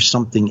it under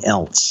something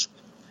else,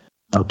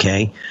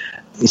 okay?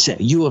 You say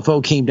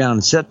UFO came down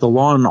and set the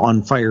lawn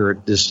on fire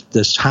at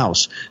this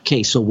house.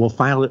 Okay, so we'll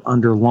file it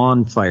under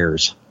lawn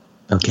fires.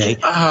 Okay.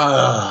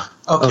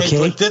 Okay.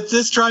 Look,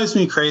 this drives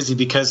me crazy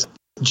because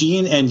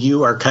Gene and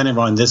you are kind of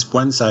on this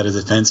one side of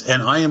the fence,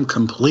 and I am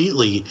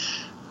completely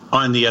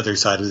on the other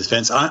side of the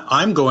fence.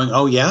 I'm going,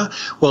 oh, yeah?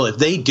 Well, if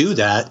they do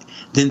that,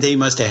 then they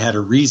must have had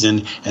a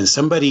reason, and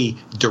somebody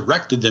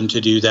directed them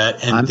to do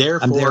that, and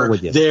therefore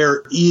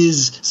there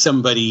is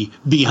somebody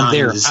behind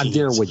the scenes. I'm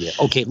there with you.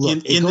 Okay,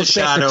 look. In the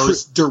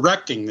shadows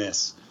directing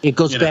this. It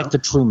goes back to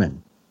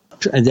Truman.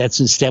 And that's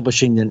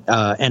establishing the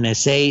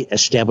NSA,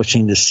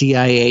 establishing the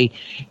CIA,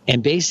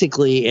 and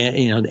basically,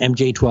 the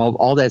MJ-12,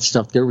 all that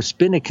stuff. There's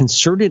been a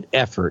concerted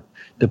effort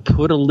to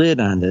put a lid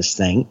on this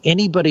thing.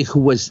 Anybody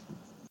who was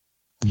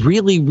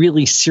really,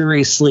 really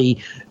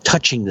seriously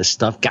touching this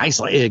stuff, guys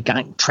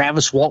like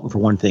Travis Walton, for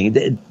one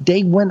thing,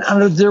 they went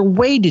out of their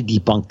way to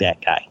debunk that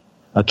guy.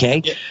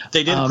 Okay, yeah,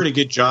 they did a pretty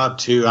good job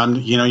too.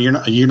 You're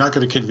not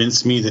going to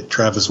convince me that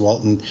Travis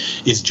Walton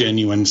is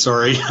genuine.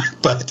 Sorry,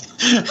 but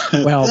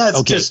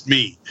that's just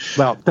me.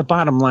 Well, the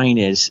bottom line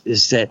is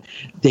that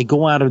they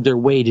go out of their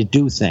way to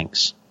do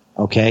things.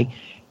 Okay.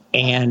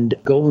 And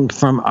going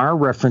from our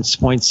reference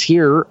points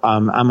here,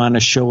 I'm on a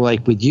show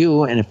like with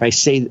you, and if I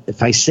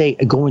say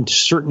go into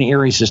certain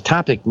areas as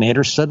topic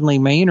matter, suddenly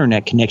my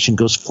internet connection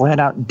goes flat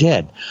out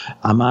dead.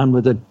 I'm on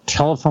with a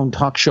telephone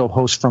talk show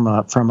host from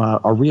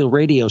a real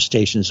radio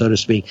station, so to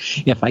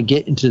speak. If I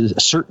get into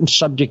a certain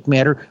subject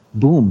matter,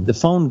 boom, the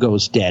phone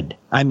goes dead.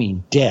 I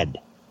mean,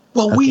 dead.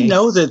 Well, we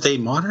know that they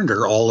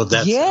monitor all of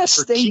that.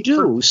 Yes, they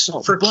do.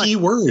 For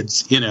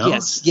keywords,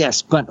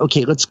 Yes, but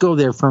okay, let's go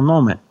there for a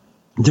moment.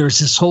 There's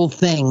this whole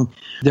thing.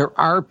 There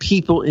are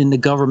people in the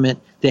government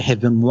that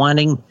have been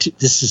wanting to.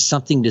 This is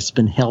something that's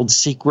been held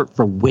secret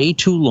for way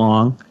too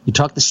long. You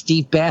talk to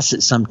Steve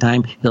Bassett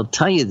sometime, he'll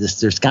tell you this.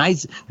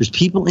 There's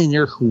people in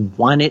there who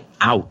want it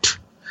out.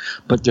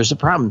 But there's a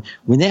problem.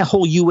 When that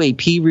whole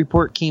UAP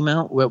report came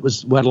out, what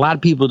a lot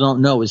of people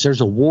don't know is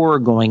there's a war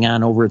going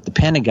on over at the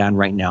Pentagon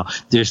right now.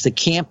 There's the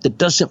camp that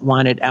doesn't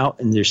want it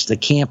out, and there's the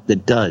camp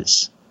that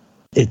does.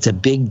 It's a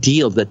big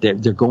deal that they're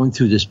going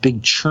through this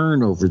big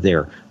churn over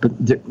there. But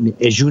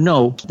as you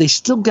know, they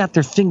still got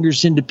their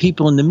fingers into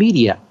people in the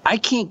media. I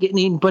can't get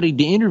anybody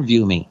to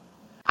interview me.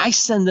 I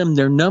send them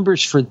their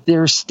numbers for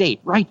their state,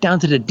 right down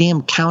to the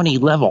damn county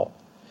level.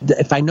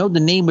 If I know the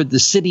name of the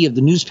city of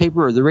the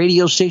newspaper or the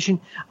radio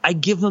station, I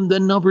give them the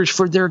numbers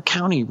for their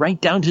county,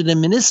 right down to the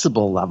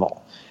municipal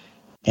level.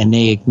 And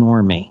they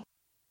ignore me.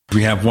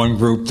 We have one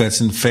group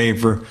that's in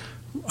favor,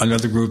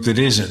 another group that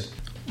isn't.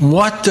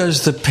 What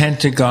does the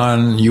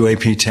Pentagon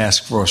UAP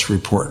Task Force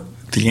report,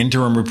 the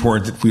interim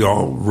report that we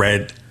all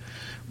read,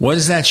 what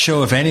does that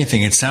show, if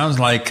anything? It sounds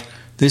like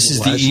this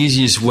is the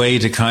easiest way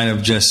to kind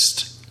of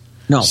just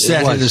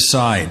set it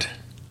aside.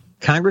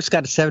 Congress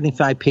got a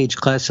 75-page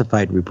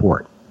classified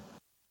report,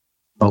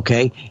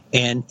 okay?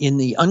 And in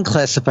the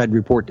unclassified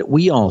report that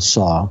we all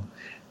saw,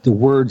 the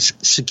words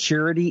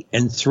security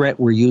and threat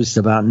were used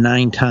about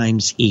 9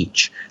 times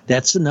each.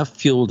 That's enough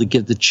fuel to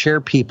give the chair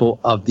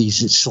people of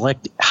these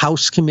select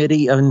House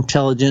Committee on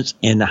Intelligence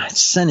and the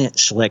Senate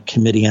Select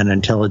Committee on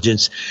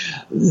Intelligence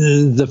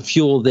the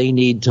fuel they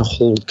need to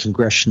hold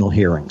congressional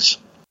hearings.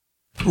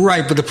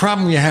 Right, but the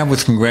problem you have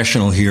with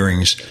congressional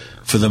hearings,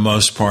 for the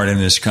most part in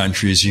this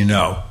country, as you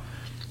know,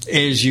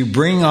 is you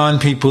bring on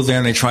people there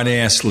and they try to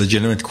ask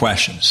legitimate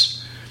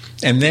questions.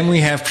 And then we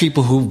have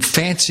people who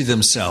fancy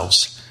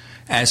themselves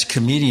as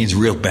comedians,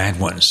 real bad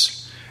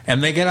ones.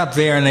 And they get up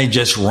there and they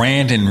just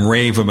rant and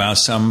rave about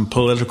some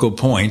political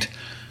point,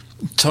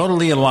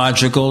 totally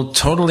illogical,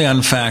 totally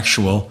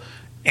unfactual,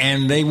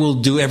 and they will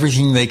do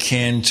everything they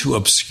can to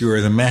obscure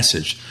the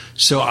message.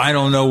 So I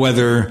don't know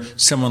whether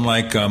someone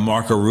like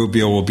Marco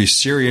Rubio will be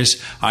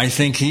serious. I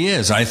think he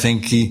is. I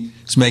think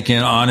he's making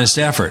an honest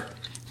effort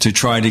to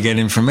try to get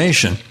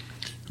information.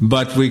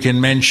 But we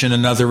can mention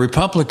another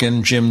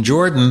Republican, Jim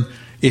Jordan.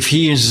 If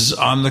he is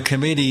on the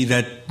committee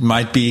that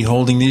might be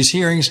holding these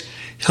hearings,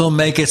 he'll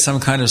make it some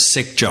kind of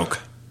sick joke.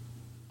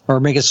 Or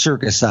make a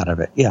circus out of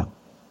it, yeah.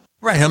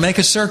 Right, he'll make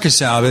a circus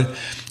out of it.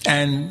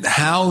 And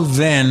how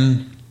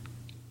then,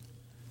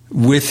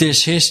 with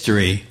this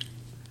history,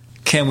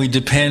 can we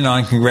depend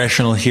on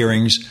congressional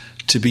hearings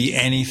to be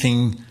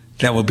anything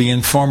that will be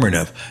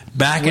informative?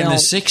 Back in the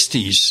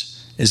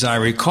 60s, as I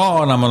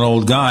recall, and I'm an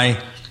old guy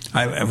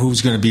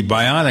who's going to be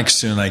bionic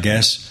soon, I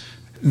guess,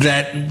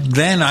 that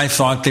then I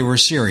thought they were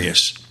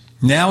serious.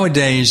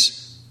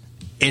 Nowadays,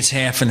 it's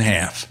half and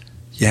half.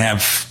 You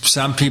have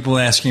some people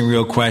asking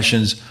real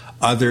questions.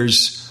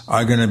 Others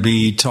are going to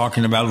be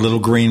talking about little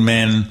green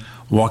men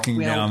walking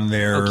down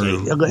their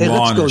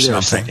lawn or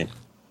something.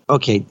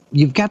 Okay,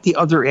 you've got the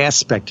other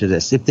aspect to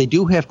this. If they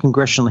do have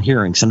congressional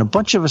hearings, and a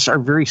bunch of us are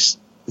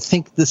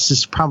think this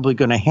is probably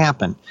going to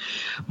happen.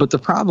 But the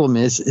problem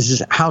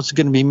is how's it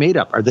going to be made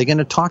up? Are they going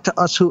to talk to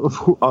us,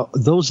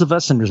 those of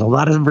us, and there's a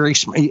lot of very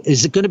smart,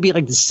 is it going to be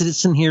like the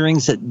citizen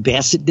hearings that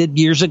Bassett did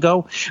years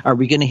ago? Are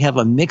we going to have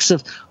a mix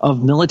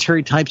of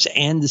military types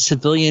and the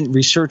civilian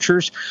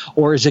researchers?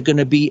 Or is it going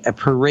to be a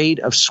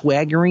parade of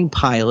swaggering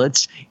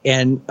pilots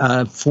and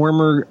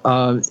former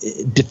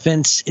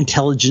defense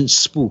intelligence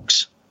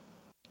spooks?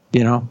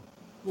 You know?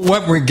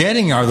 What we're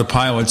getting are the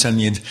pilots and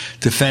the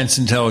defense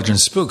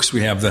intelligence spooks.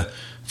 We have the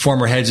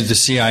former heads of the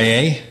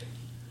CIA.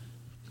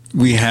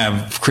 We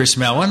have Chris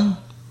Mellon,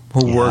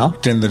 who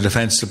worked in the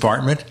Defense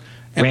Department.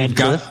 And we've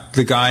got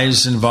the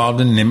guys involved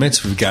in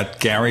Nimitz. We've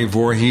got Gary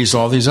Voorhees,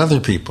 all these other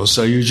people.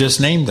 So you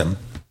just named them.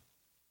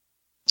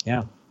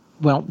 Yeah.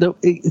 Well,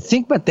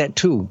 think about that,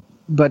 too.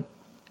 But,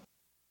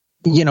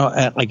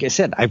 like I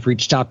said, I've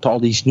reached out to all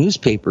these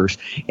newspapers,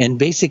 and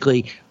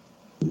basically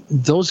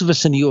those of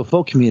us in the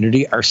UFO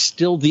community are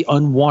still the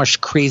unwashed,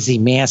 crazy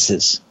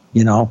masses.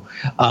 We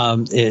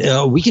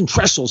can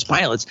trust those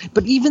pilots,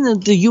 but even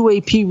the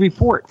UAP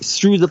report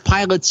threw the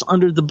pilots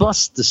under the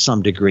bus to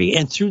some degree,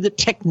 and threw the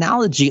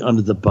technology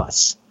under the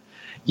bus.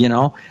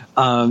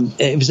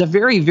 It was a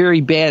very, very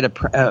bad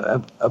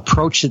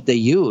approach that they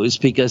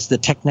used, because the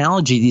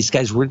technology these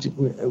guys were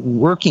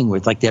working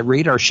with, like that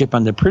radar ship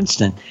on the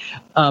Princeton,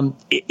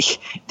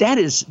 that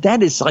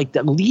is like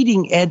the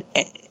leading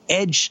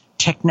edge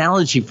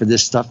technology for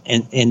this stuff,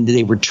 and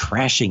they were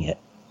trashing it,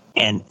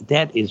 and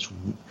that is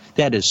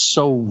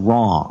so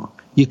wrong.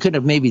 You could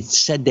have maybe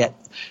said that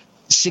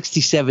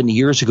 60, 70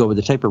 years ago with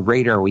the type of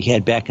radar we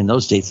had back in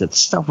those days. That the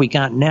stuff we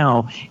got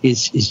now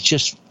is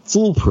just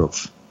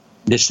foolproof.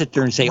 They sit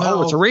there and say,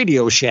 it's a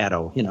radio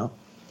shadow,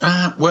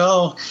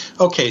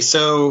 Okay,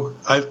 so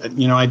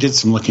I did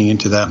some looking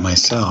into that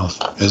myself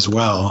as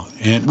well,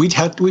 and we've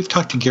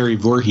talked to Gary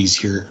Voorhees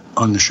here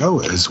on the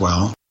show as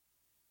well,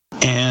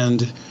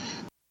 and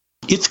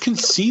it's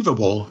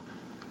conceivable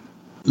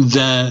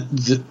that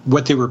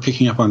what they were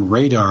picking up on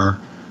radar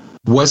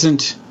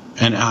wasn't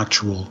an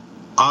actual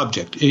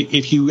object.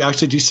 If you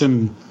actually do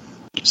some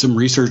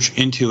research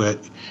into it,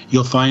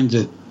 you'll find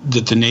that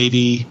the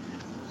Navy,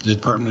 the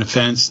Department of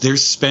Defense, they're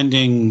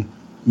spending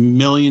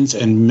millions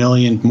and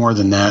millions, more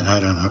than that, I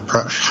don't know,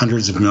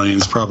 hundreds of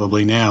millions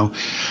probably now,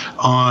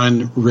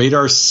 on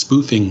radar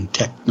spoofing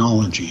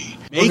technology.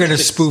 We're going to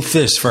spoof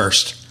this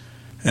first,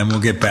 and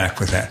we'll get back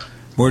with that.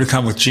 More to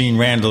come with Gene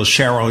Randall.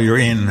 Cheryl, you're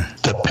in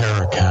the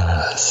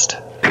Paracast.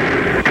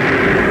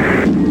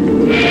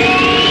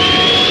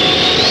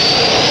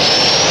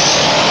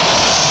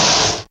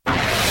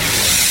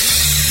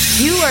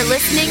 You are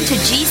listening to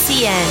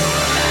GCN.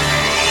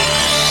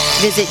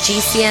 Visit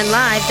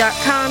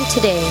GCNlive.com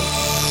today.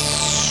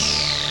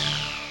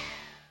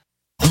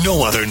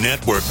 No other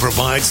network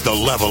provides the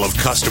level of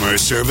customer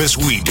service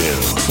we do.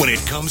 When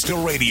it comes to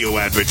radio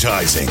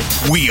advertising,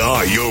 we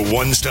are your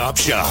one-stop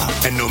shop.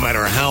 And no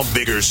matter how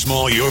big or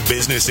small your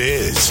business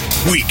is,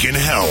 we can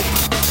help.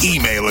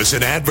 Email us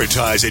at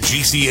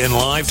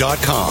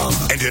advertise@gcnlive.com,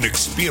 and an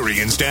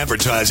experienced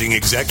advertising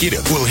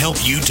executive will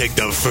help you take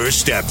the first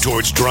step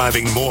towards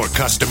driving more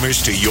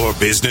customers to your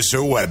business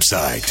or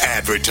website.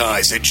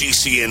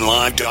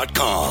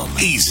 Advertise@gcnlive.com.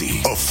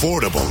 Easy,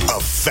 affordable,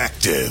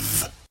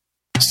 effective.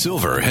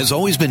 Silver has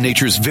always been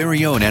nature's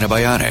very own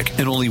antibiotic,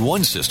 and only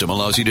one system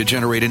allows you to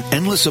generate an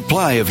endless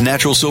supply of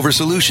natural silver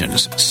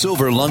solutions.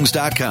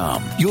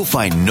 SilverLungs.com. You'll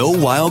find no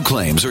wild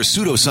claims or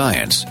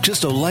pseudoscience,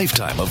 just a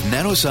lifetime of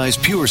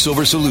nano-sized pure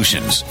silver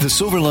solutions. The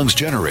Silver Lungs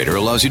generator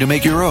allows you to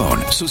make your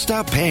own, so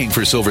stop paying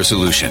for silver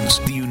solutions.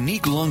 The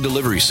unique lung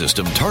delivery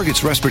system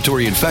targets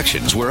respiratory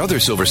infections where other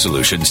silver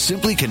solutions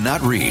simply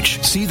cannot reach.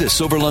 See the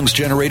Silver Lungs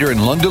generator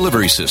and lung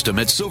delivery system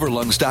at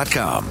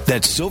SilverLungs.com.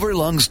 That's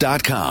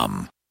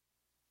SilverLungs.com.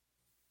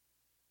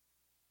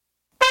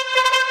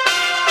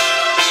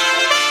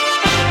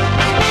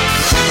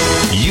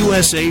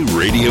 USA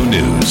Radio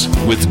News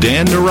with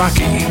Dan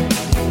Naraki.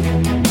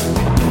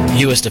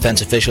 U.S.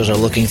 defense officials are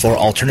looking for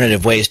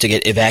alternative ways to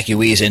get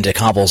evacuees into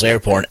Kabul's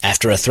airport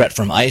after a threat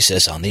from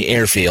ISIS on the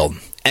airfield.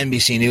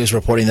 NBC News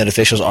reporting that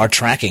officials are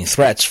tracking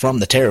threats from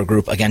the terror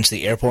group against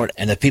the airport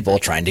and the people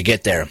trying to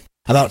get there.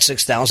 About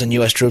 6,000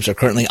 U.S. troops are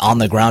currently on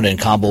the ground in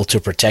Kabul to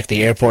protect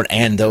the airport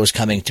and those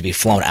coming to be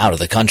flown out of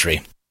the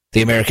country.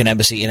 The American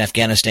embassy in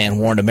Afghanistan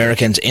warned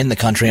Americans in the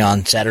country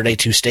on Saturday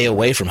to stay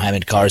away from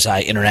Hamid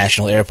Karzai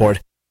International Airport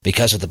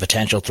because of the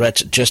potential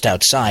threats just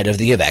outside of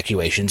the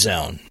evacuation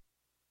zone.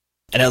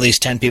 And at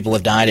least 10 people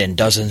have died and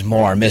dozens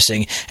more are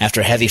missing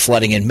after heavy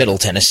flooding in Middle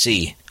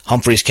Tennessee.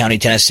 Humphreys County,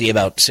 Tennessee,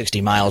 about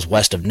 60 miles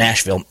west of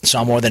Nashville,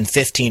 saw more than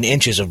 15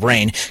 inches of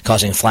rain,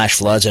 causing flash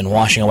floods and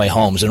washing away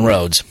homes and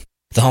roads.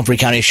 The Humphrey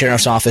County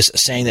Sheriff's Office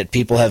saying that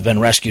people have been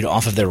rescued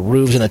off of their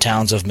roofs in the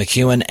towns of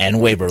McEwen and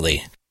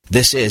Waverly.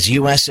 This is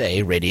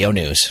USA Radio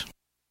News.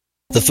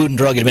 The Food and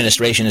Drug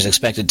Administration is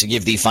expected to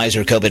give the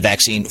Pfizer COVID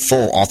vaccine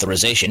full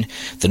authorization.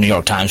 The New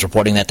York Times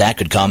reporting that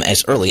could come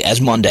as early as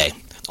Monday.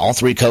 All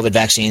 3 COVID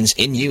vaccines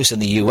in use in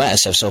the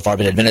U.S. have so far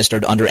been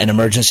administered under an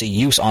emergency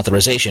use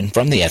authorization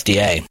from the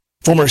FDA.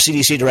 Former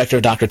CDC Director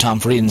Dr. Tom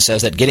Frieden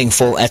says that getting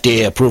full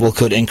FDA approval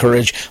could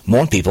encourage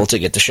more people to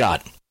get the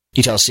shot.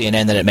 He tells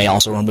CNN that it may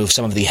also remove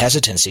some of the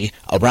hesitancy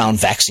around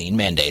vaccine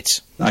mandates.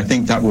 I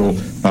think that will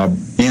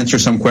answer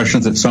some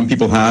questions that some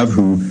people have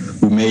who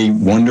may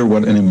wonder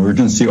what an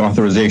emergency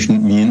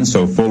authorization means.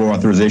 So full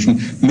authorization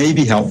may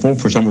be helpful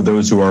for some of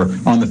those who are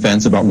on the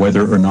fence about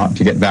whether or not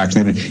to get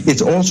vaccinated.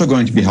 It's also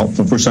going to be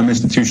helpful for some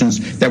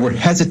institutions that were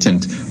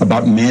hesitant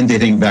about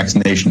mandating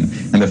vaccination.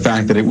 And the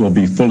fact that it will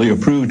be fully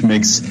approved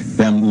makes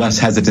them less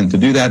hesitant to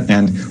do that.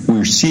 And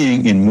we're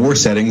seeing in more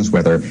settings,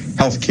 whether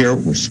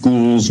healthcare or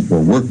schools or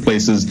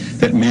workplaces,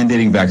 that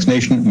mandating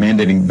vaccination,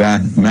 mandating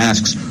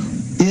masks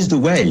is the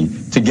way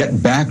to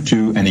get back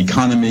to an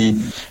economy.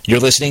 You're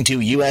listening to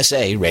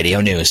USA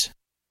Radio News.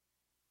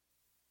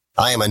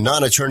 I am a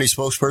non-attorney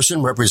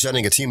spokesperson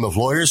representing a team of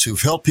lawyers who've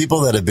helped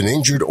people that have been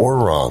injured or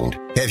wronged.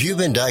 Have you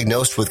been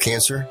diagnosed with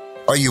cancer?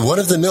 Are you one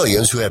of the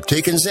millions who have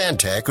taken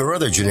Zantac or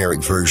other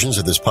generic versions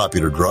of this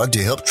popular drug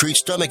to help treat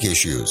stomach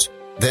issues?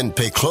 Then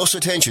pay close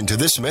attention to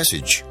this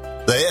message.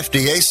 The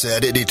FDA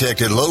said it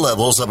detected low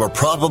levels of a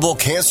probable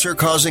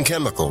cancer-causing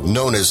chemical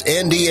known as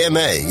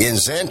NDMA in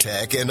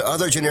Zantac and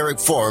other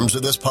generic forms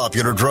of this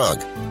popular drug.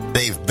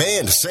 They've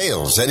banned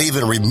sales and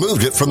even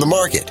removed it from the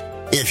market.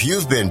 If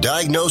you've been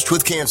diagnosed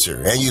with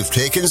cancer and you've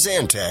taken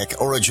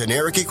Zantac or a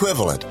generic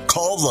equivalent,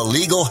 call the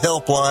legal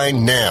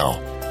helpline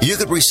now. You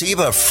could receive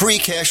a free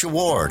cash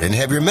award and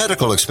have your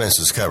medical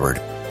expenses covered.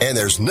 And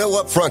there's no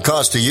upfront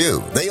cost to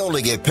you. They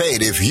only get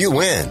paid if you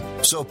win.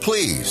 So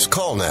please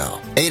call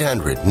now.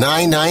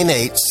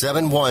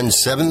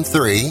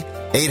 800-998-7173.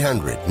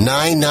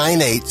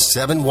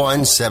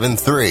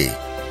 800-998-7173.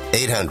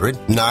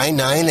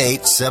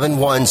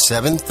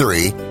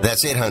 800-998-7173.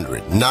 That's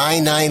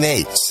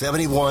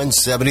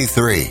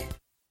 800-998-7173.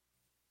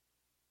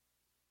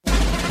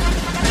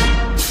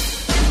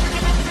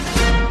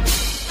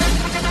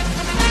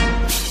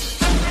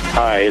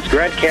 Hi, it's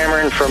Grant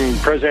Cameron from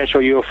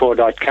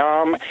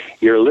presidentialufo.com.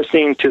 You're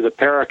listening to the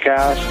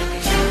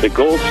Paracast, the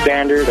gold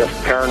standard of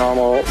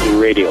paranormal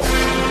radio.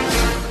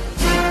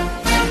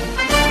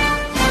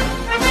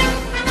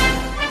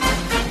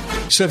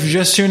 So if you're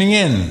just tuning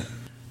in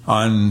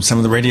on some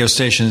of the radio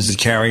stations that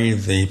carry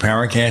the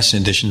Paracast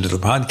in addition to the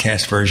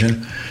podcast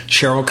version,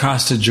 Cheryl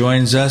Costa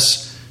joins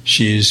us.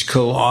 She's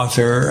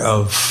co-author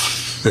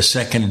of the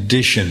second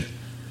edition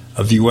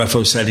of the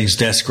UFO Sightings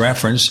Desk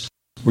Reference.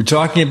 We're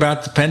talking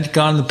about the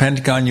Pentagon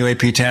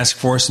UAP Task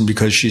Force, and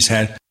because she's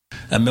had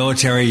a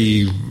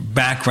military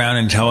background,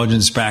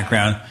 intelligence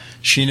background,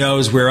 she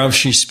knows whereof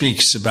she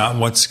speaks about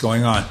what's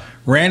going on.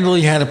 Randall,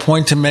 you had a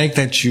point to make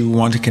that you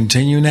want to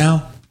continue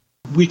now?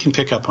 We can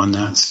pick up on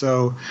that.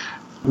 So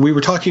we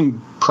were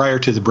talking prior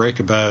to the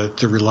break about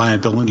the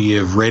reliability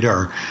of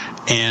radar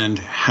and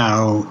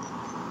how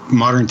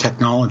modern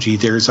technology,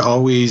 there's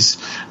always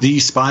the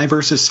spy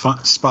versus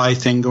spy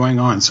thing going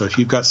on. So if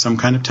you've got some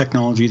kind of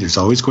technology, there's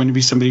always going to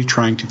be somebody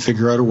trying to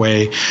figure out a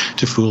way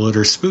to fool it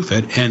or spoof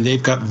it. And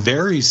they've got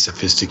very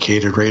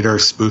sophisticated radar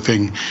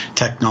spoofing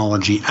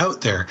technology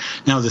out there.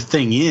 Now, the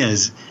thing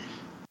is,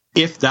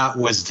 if that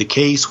was the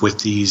case with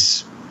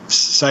these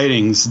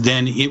sightings,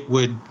 then it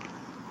would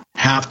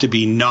have to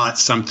be not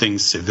something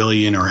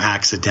civilian or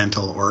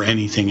accidental or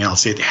anything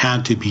else. It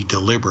had to be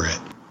deliberate.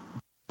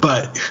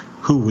 But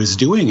who was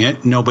doing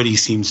it, nobody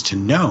seems to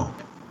know.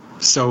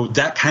 So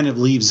that kind of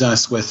leaves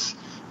us with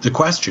the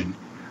question,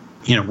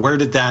 where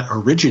did that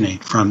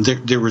originate from?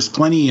 There was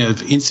plenty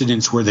of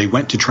incidents where they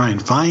went to try and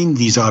find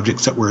these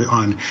objects that were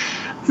on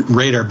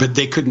radar, but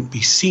they couldn't be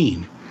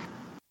seen.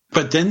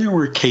 But then there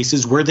were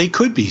cases where they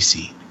could be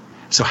seen.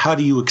 So how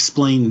do you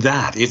explain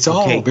that? It's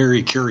all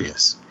very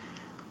curious.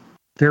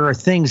 There are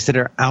things that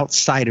are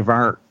outside of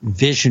our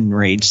vision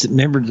range.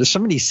 Remember,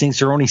 some of these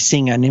things are only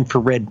seeing on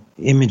infrared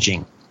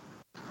imaging.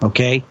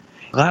 Okay?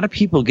 A lot of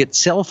people get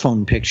cell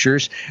phone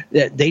pictures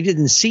that they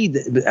didn't see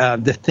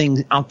the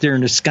thing out there in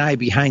the sky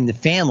behind the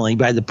family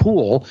by the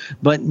pool,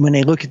 but when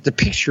they look at the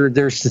picture,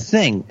 there's the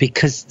thing,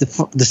 because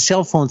the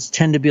cell phones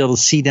tend to be able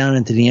to see down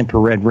into the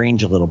infrared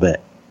range a little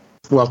bit.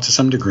 Well, to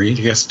some degree, I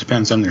guess it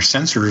depends on their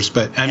sensors,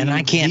 but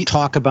I can't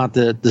talk about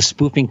the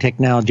spoofing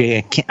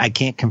technology. I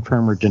can't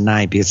confirm or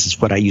deny because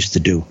it's what I used to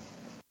do.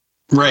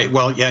 Right.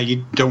 Well, yeah,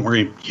 you don't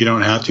worry. You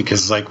don't have to,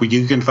 because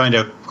you can find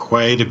out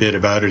quite a bit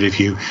about it if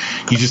you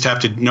just have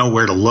to know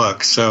where to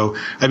look. So,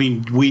 I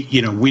mean,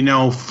 we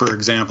know, for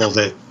example,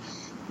 that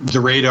the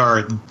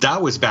radar,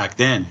 that was back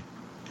then.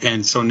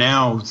 And so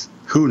now,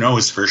 who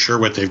knows for sure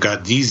what they've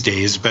got these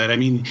days. But I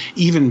mean,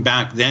 even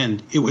back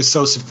then, it was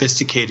so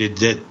sophisticated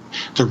that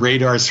the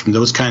radars from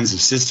those kinds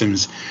of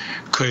systems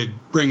could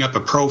bring up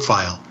a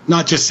profile,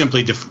 not just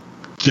simply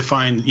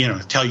define,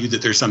 tell you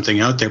that there's something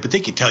out there, but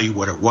they could tell you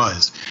what it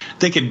was.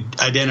 They could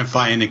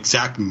identify an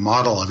exact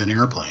model of an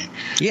airplane.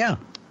 Yeah.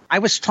 I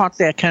was taught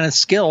that kind of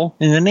skill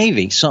in the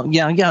Navy. So, they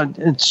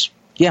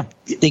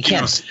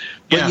can.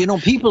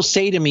 But, people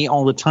say to me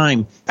all the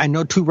time, I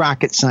know two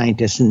rocket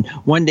scientists, and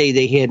one day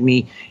they had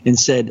me and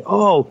said,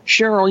 oh,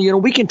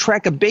 Cheryl, we can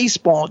track a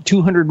baseball at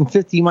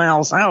 250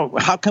 miles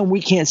out. How come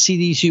we can't see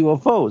these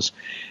UFOs?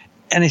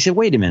 And I said,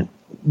 wait a minute.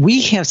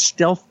 we have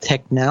stealth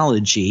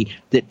technology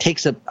that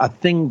takes a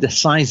thing the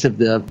size of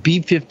the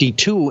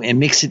B-52 and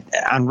makes it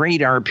on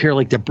radar appear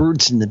like the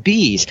birds and the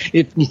bees.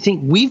 If you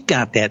think we've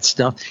got that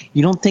stuff,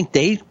 you don't think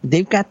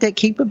they've got that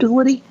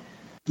capability?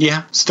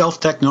 Yeah, stealth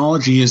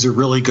technology is a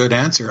really good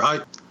answer.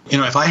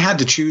 If I had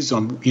to choose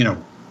on,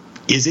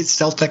 is it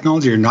stealth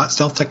technology or not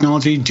stealth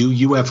technology? Do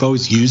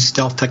UFOs use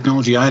stealth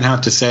technology? I'd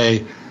have to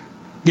say,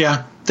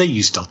 yeah, they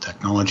use stealth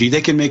technology.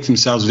 They can make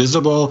themselves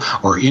visible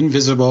or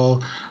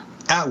invisible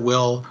at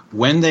will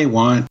when they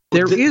want.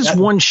 There is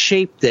one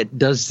shape that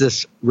does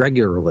this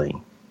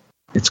regularly.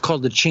 It's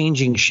called the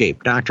changing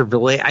shape. Dr.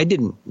 Villay, I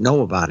didn't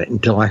know about it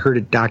until I heard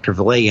it, Dr.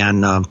 Villay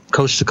on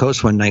Coast to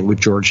Coast one night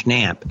with George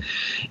Knapp.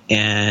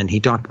 And he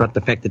talked about the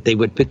fact that they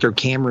would put their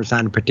cameras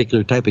on a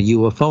particular type of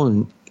UFO,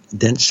 and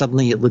then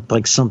suddenly it looked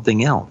like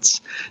something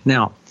else.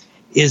 Now,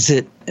 is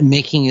it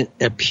making it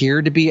appear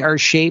to be our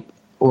shape,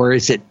 or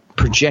is it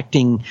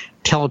projecting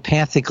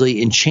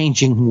telepathically and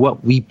changing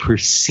what we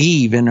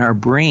perceive in our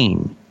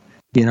brain?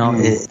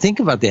 Think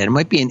about that. It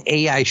might be an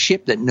AI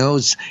ship that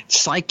knows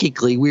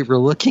psychically we were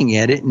looking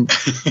at it and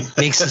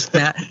makes us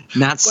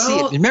not see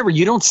it. Remember,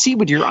 you don't see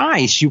with your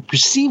eyes. You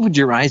perceive with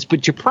your eyes,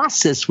 but you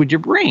process with your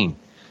brain.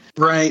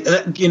 Right.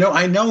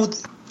 I know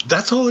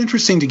that's all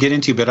interesting to get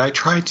into, but I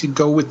try to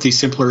go with the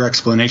simpler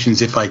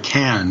explanations if I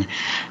can.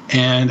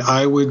 And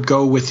I would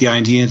go with the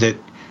idea that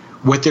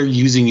what they're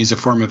using is a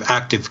form of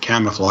active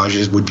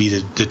camouflage, would be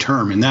the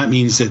term. And that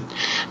means that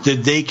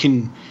they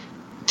can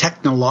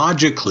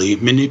technologically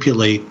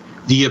manipulate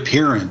the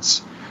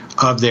appearance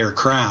of their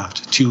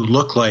craft to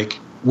look like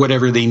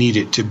whatever they need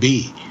it to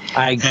be.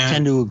 I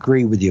tend to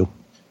agree with you.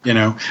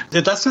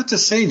 That's not to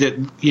say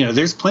that,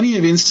 there's plenty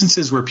of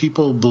instances where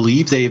people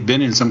believe they have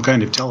been in some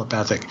kind of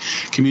telepathic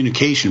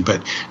communication,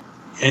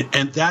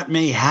 and that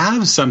may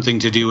have something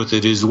to do with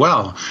it as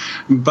well.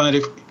 But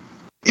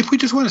if we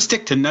just want to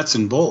stick to nuts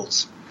and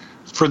bolts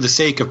for the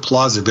sake of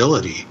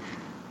plausibility,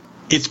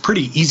 it's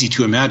pretty easy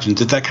to imagine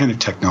that kind of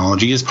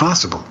technology is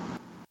possible.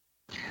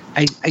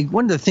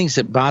 One of the things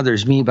that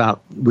bothers me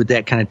with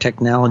that kind of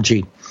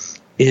technology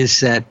is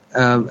that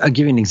I'll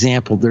give you an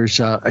example. There's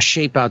a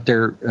shape out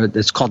there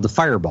that's called the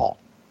fireball,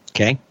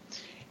 okay?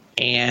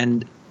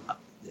 And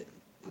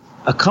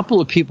a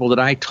couple of people that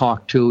I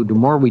talked to, the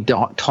more we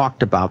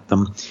talked about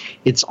them,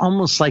 it's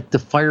almost like the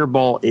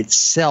fireball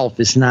itself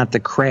is not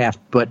the craft,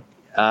 but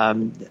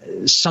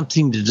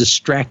something to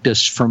distract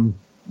us from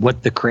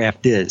what the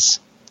craft is.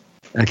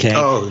 Okay.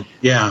 Oh,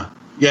 yeah.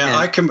 Yeah,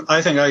 I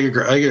think I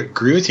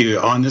agree with you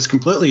on this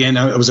completely. And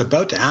I was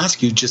about to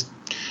ask you just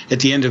at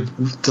the end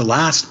of the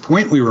last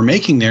point we were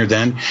making there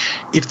then,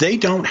 if they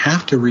don't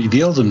have to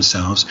reveal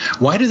themselves,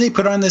 why do they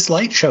put on this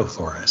light show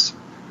for us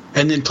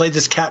and then play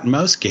this cat and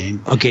mouse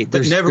game? Okay,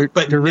 but never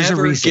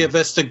give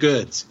us the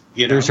goods.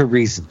 There's a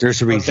reason.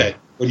 Okay,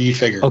 what do you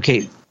figure?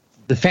 Okay,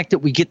 the fact that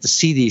we get to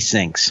see these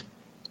things.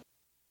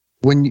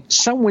 When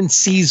someone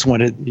sees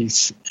one of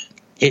these,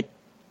 it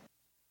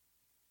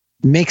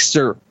makes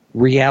their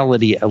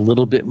reality a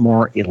little bit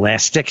more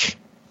elastic.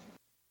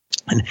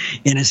 And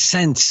in a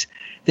sense,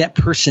 that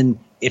person,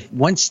 if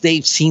once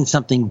they've seen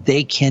something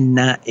they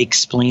cannot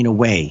explain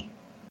away,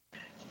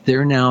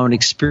 they're now an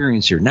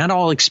experiencer. Not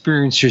all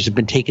experiencers have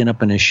been taken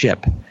up in a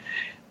ship.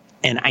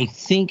 And I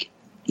think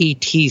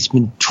ET's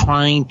been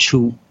trying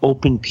to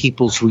open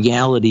people's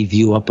reality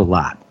view up a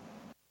lot.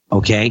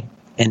 Okay?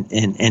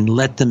 And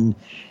let them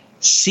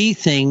see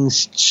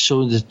things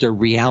so that their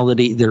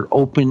reality, they're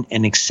open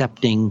and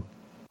accepting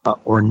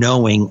or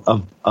knowing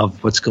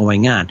of what's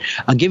going on.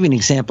 I'll give you an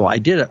example. I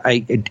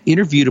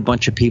interviewed a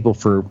bunch of people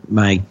for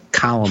my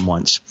column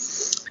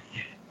once.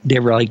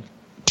 There were like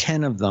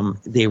 10 of them.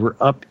 They were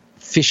up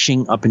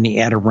fishing up in the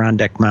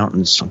Adirondack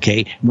Mountains,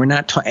 okay? We're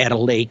not at a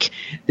lake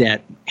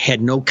that had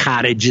no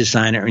cottages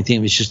on it or anything.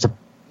 It was just a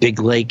big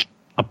lake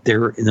up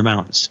there in the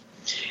mountains.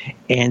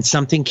 And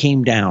something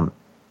came down.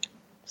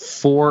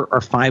 4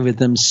 or 5 of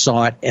them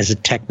saw it as a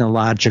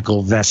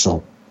technological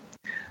vessel.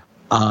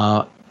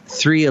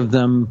 3 of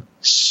them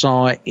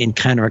saw it in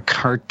kind of a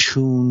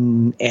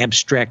cartoon,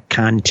 abstract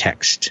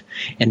context.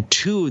 And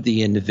 2 of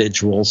the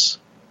individuals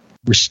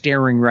were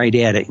staring right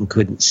at it and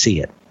couldn't see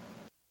it.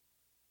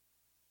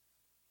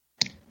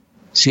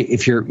 See,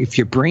 if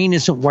your brain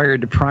isn't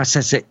wired to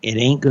process it, it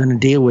ain't going to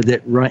deal with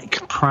it right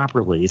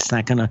properly. It's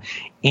not going to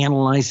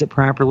analyze it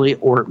properly,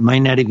 or it might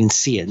not even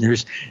see it.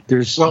 And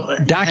there's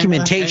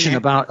documentation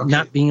about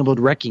not being able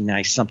to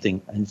recognize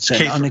something. It's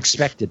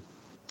unexpected.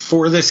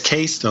 For this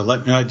case, though,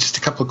 let me just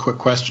a couple of quick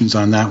questions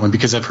on that one,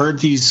 because I've heard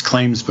these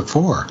claims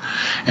before.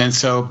 And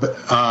so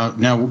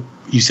now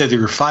you said there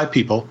were 5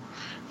 people.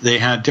 They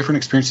had different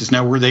experiences.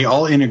 Now, were they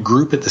all in a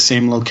group at the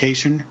same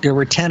location? There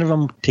were 10 of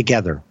them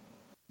together.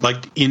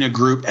 Like in a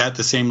group at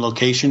the same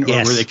location,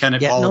 or were they kind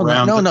of all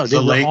around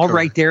the lake? They were all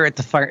right there at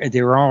the fire.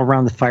 They were all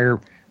around the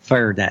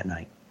fire that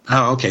night.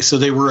 Oh, okay. So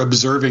they were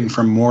observing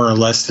from more or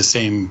less the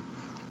same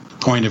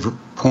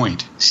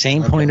point.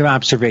 Same point of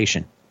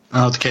observation.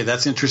 Okay,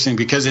 that's interesting,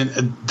 because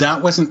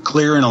that wasn't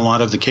clear in a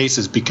lot of the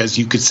cases, because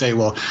you could say,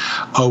 well,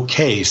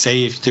 okay,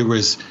 say if there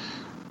was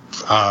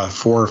 4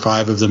 or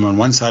 5 of them on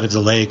one side of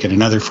the lake and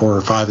another 4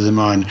 or 5 of them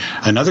on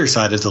another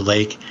side of the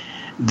lake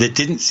that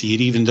didn't see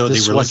it, even though they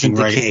were looking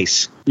right. This wasn't the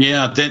case.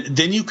 Yeah,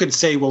 then you could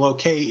say, well,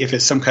 okay, if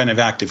it's some kind of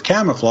active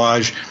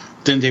camouflage,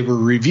 then they were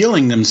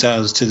revealing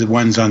themselves to the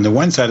ones on the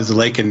one side of the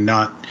lake and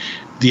not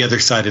the other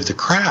side of the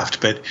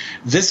craft. But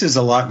this is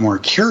a lot more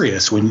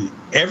curious when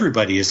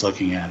everybody is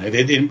looking at it.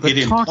 It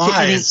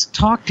implies...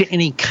 Talk to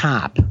any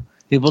cop.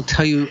 They will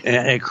tell you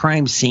at a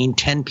crime scene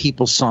 10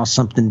 people saw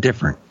something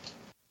different.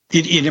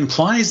 It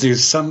implies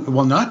there's some,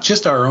 well, not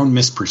just our own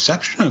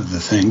misperception of the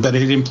thing, but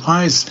it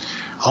implies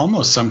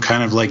almost some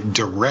kind of like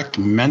direct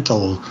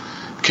mental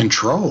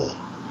control.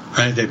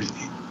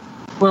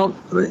 Well,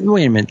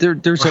 wait a minute.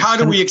 How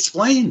do we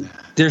explain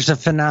that? There's a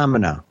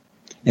phenomena,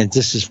 and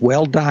this is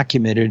well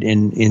documented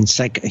in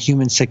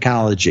human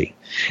psychology.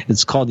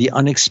 It's called the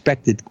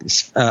unexpected.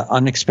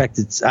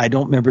 I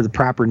don't remember the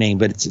proper name,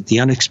 but it's the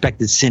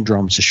unexpected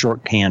syndrome. It's a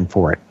shorthand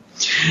for it.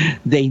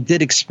 They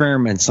did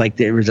experiments, like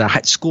there was a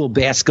high school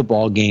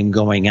basketball game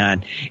going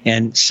on,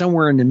 and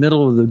somewhere in the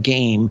middle of the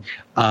game,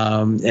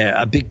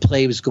 a big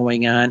play was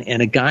going on,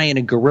 and a guy in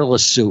a gorilla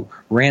suit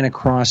ran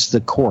across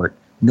the court.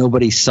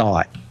 Nobody saw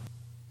it.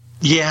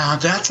 Yeah,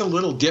 that's a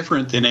little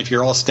different than if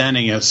you're all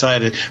standing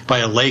outside by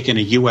a lake and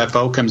a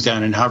UFO comes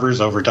down and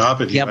hovers over top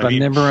of you. Yeah, but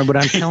remember what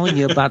I'm telling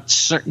you about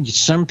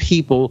some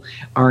people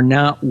are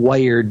not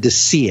wired to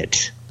see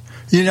it.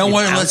 You know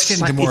what? Let's get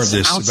into more of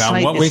this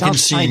about what we can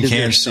see and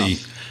can't see.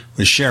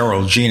 With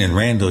Cheryl, Gene, and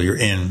Randall, you're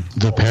in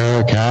the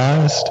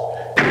Paracast.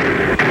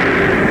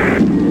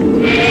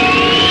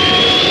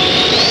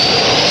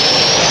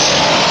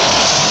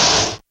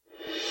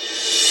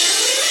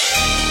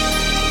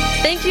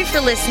 Thank you for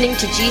listening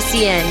to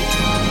GCN.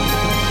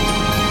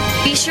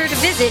 Be sure to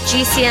visit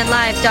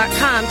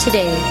GCNlive.com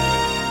today.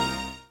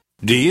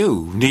 Do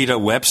you need a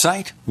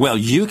website? Well,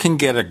 you can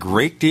get a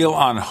great deal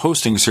on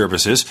hosting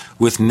services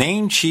with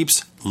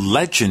Namecheap's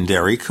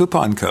legendary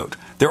coupon code.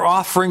 They're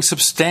offering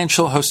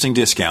substantial hosting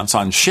discounts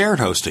on shared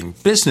hosting,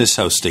 business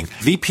hosting,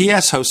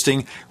 VPS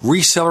hosting,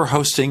 reseller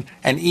hosting,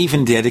 and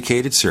even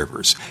dedicated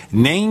servers.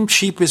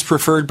 Namecheap is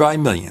preferred by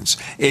millions.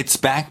 It's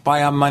backed by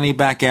a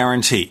money-back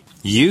guarantee.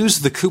 Use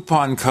the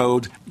coupon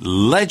code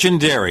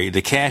LEGENDARY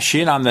to cash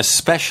in on the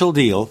special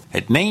deal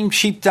at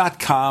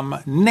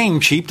Namecheap.com,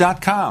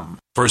 Namecheap.com.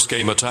 First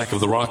came Attack of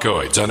the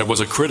Rockoids, and it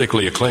was a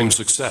critically acclaimed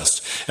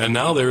success. And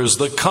now there's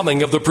The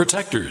Coming of the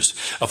Protectors.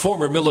 A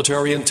former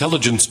military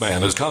intelligence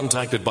man is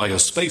contacted by a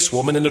space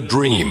woman in a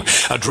dream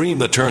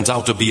that turns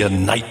out to be a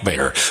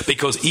nightmare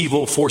because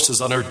evil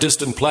forces on her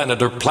distant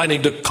planet are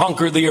planning to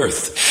conquer the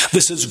Earth.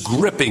 This is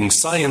gripping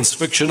science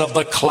fiction of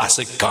the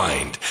classic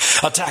kind.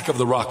 Attack of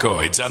the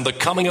Rockoids and The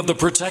Coming of the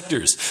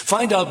Protectors.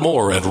 Find out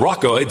more at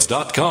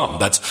rockoids.com.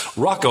 That's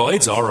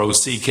Rockoids,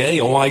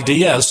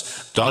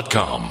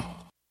 ROCKOIDS.com.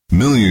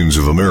 Millions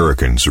of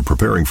Americans are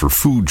preparing for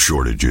food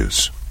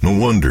shortages. No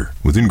wonder.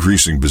 With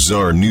increasing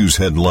bizarre news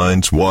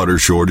headlines, water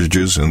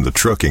shortages, and the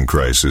trucking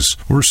crisis,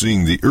 we're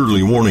seeing the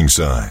early warning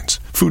signs.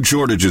 Food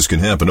shortages can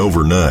happen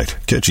overnight,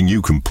 catching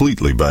you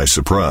completely by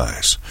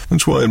surprise.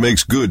 That's why it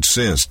makes good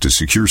sense to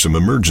secure some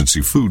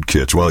emergency food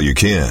kits while you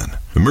can.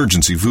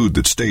 Emergency food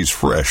that stays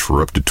fresh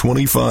for up to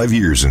 25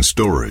 years in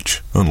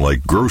storage,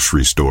 unlike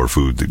grocery store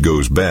food that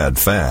goes bad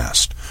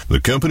fast. The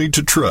company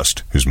to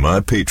trust is My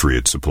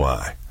Patriot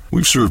Supply.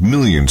 We've served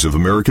millions of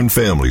American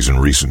families in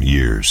recent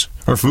years.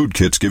 Our food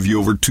kits give you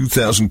over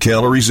 2,000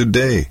 calories a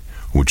day,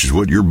 which is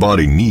what your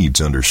body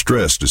needs under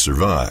stress to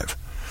survive.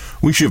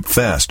 We ship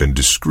fast and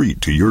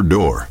discreet to your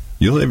door.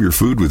 You'll have your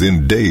food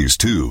within days,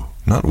 too,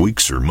 not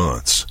weeks or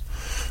months.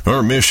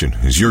 Our mission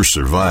is your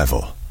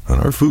survival,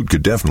 and our food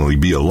could definitely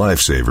be a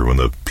lifesaver when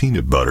the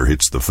peanut butter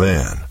hits the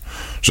fan.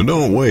 So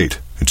don't wait.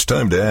 It's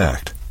time to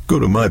act. Go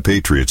to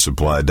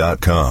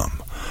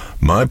MyPatriotSupply.com.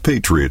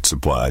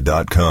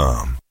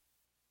 MyPatriotSupply.com.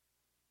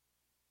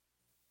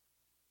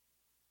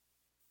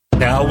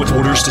 Now with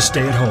orders to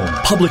stay at home,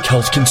 public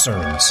health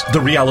concerns, the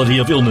reality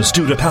of illness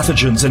due to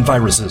pathogens and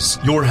viruses,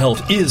 your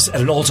health is at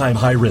an all-time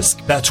high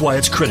risk. That's why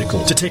it's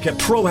critical to take a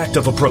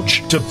proactive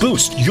approach to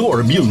boost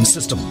your immune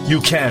system.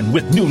 You can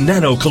with new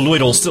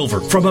nanocolloidal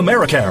silver from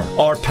Americare.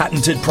 Our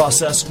patented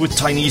process with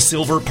tiny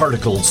silver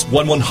particles,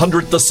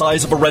 1/100th the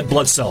size of a red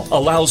blood cell,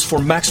 allows for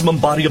maximum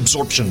body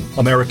absorption.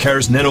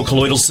 Americare's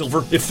nanocolloidal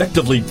silver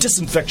effectively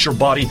disinfects your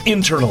body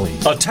internally,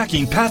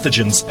 attacking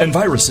pathogens and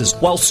viruses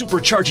while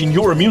supercharging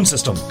your immune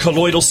system.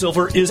 Colloidal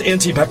silver is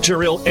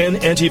antibacterial and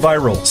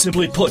antiviral.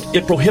 Simply put,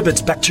 it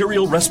prohibits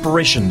bacterial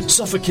respiration,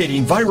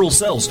 suffocating viral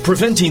cells,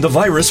 preventing the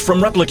virus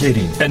from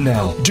replicating. And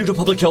now, due to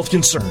public health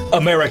concern,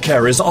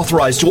 Americare is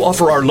authorized to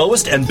offer our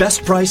lowest and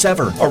best price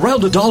ever,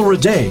 around $1 a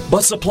day,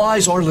 but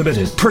supplies are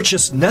limited.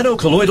 Purchase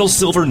nanocolloidal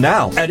silver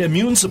now at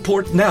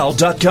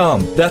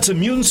immunesupportnow.com. That's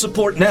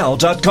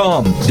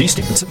immunesupportnow.com. These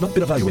statements have not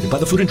been evaluated by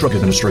the Food and Drug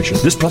Administration.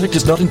 This product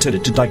is not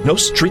intended to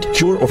diagnose, treat,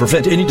 cure, or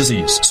prevent any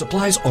disease.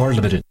 Supplies are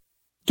limited.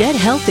 Get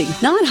healthy,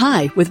 not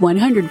high, with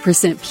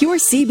 100% pure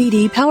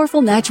CBD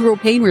powerful natural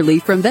pain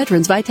relief from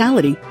Veterans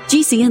Vitality.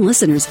 GCN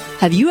listeners,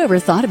 have you ever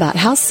thought about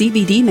how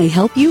CBD may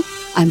help you?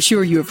 I'm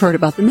sure you have heard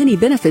about the many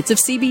benefits of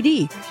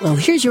CBD. Well,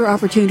 here's your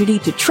opportunity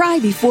to try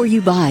before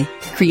you buy.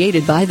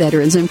 Created by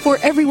veterans and for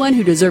everyone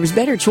who deserves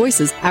better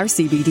choices, our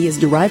CBD is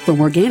derived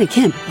from organic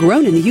hemp,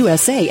 grown in the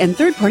USA and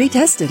third-party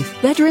tested.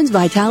 Veterans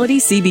Vitality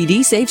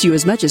CBD saves you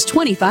as much as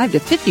 25 to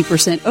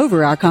 50%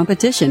 over our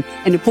competition,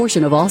 and a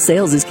portion of all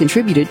sales is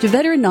contributed to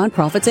veteran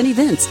nonprofits and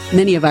events.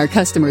 Many of our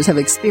customers have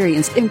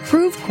experienced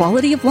improved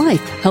quality of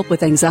life, help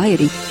with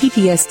anxiety,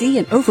 PTSD,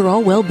 and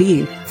overall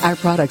well-being. Our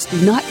products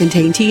do not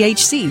contain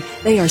THC.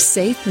 They are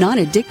safe,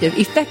 non-addictive,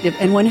 effective,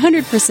 and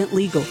 100%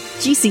 legal.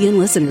 GCN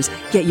listeners,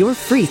 get your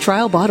free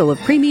trial bottle of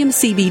premium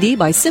CBD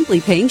by simply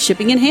paying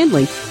shipping and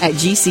handling at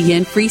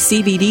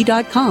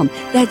GCNFreeCBD.com.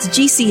 That's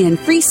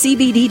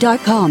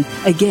GCNFreeCBD.com.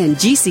 Again,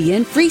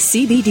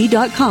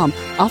 GCNFreeCBD.com.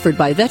 Offered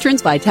by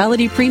Veterans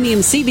Vitality Premium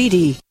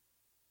CBD.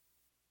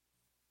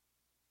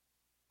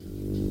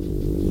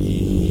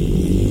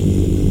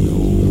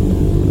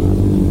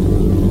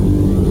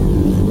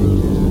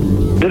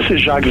 This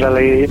is Jacques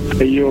Vallée.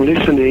 You're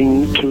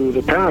listening to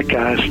the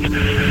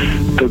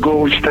Paracast, the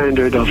gold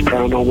standard of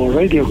paranormal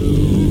radio.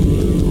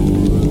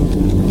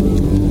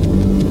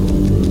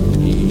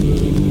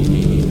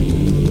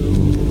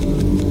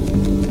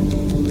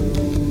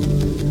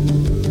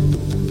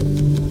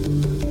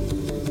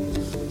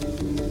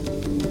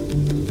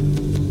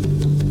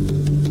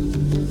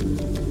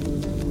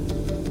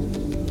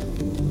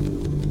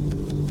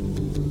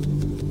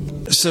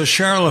 So,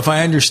 Cheryl, if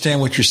I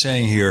understand what you're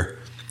saying here,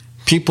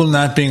 people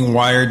not being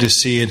wired to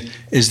see it,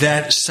 is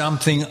that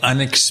something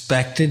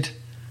unexpected?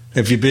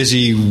 If you're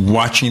busy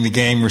watching the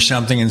game or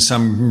something and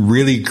some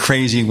really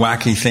crazy,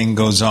 wacky thing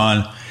goes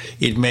on,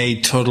 it may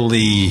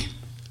totally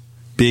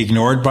be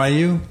ignored by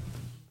you?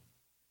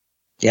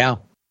 Yeah.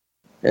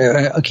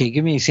 Okay,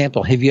 give me an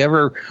example. Have you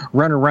ever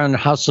run around the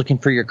house looking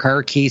for your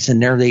car keys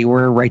and there they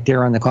were right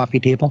there on the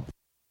coffee table?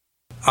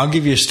 I'll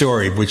give you a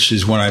story, which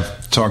is one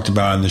I've talked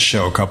about on the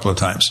show a couple of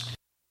times.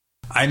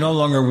 I no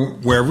longer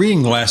wear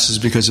reading glasses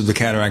because of the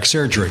cataract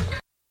surgery.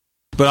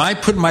 But I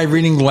put my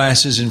reading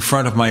glasses in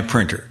front of my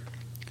printer.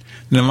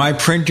 Now, my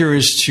printer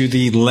is to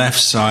the left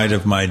side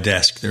of my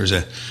desk. There's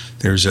a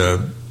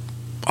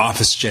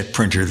OfficeJet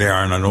printer there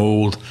on an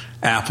old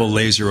Apple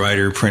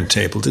LaserWriter print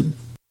table to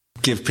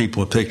give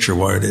people a picture of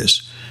what it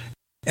is.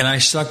 And I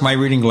stuck my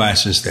reading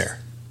glasses there.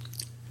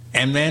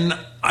 And then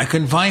I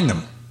couldn't find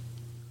them.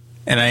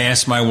 And I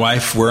asked my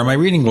wife, where are my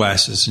reading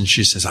glasses? And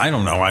she says, I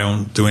don't know. I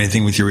don't do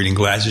anything with your reading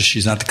glasses.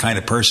 She's not the kind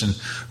of person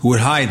who would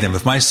hide them.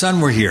 If my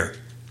son were here,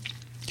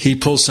 he'd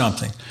pull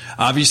something.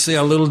 Obviously,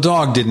 a little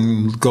dog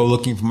didn't go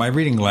looking for my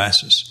reading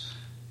glasses.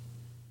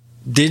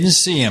 Didn't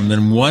see him.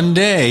 Then one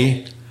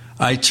day,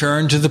 I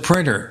turned to the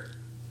printer.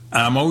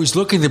 I'm always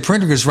looking at the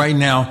printer because right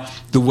now,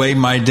 the way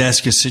my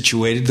desk is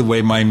situated, the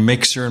way my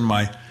mixer and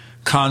my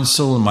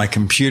console and my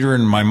computer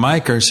and my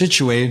mic are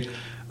situated,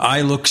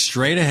 I look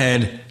straight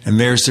ahead, and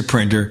there's the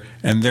printer,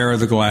 and there are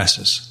the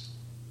glasses.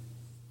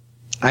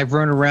 I've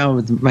run around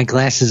with my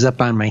glasses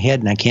up on my head,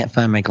 and I can't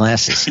find my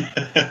glasses.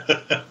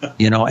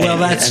 Well,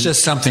 that's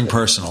just something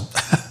personal.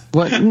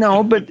 Well,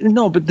 no, but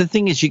the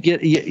thing is,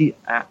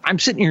 I'm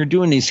sitting here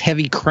doing these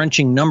heavy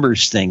crunching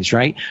numbers things,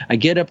 right? I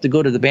get up to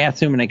go to the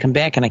bathroom, and I come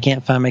back, and I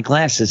can't find my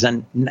glasses,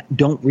 and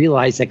don't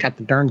realize I got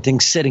the darn thing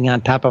sitting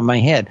on top of my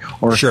head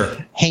or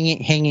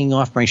hanging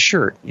off my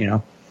shirt,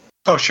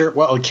 Oh, sure.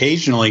 Well,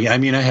 occasionally, I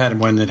had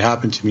one that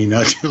happened to me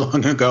not too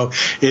long ago,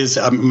 is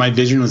my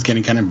vision was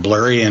getting kind of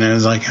blurry, and I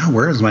was like,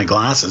 where's my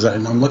glasses?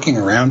 And I'm looking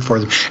around for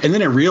them. And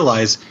then I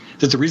realized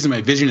that the reason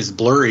my vision is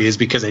blurry is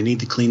because I need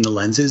to clean the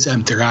lenses,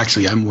 and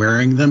I'm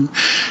wearing them.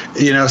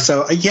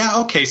 So, yeah,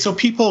 okay. So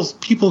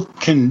people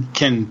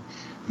can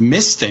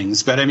miss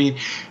things, but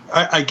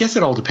I guess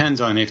it all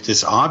depends on if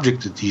this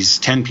object that these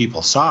 10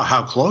 people saw,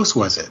 how close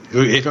was it?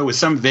 If it was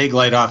some vague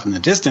light off in the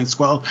distance,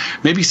 well,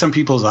 maybe some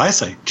people's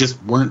eyesight just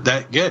weren't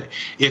that good.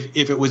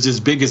 If it was as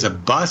big as a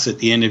bus at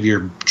the end of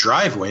your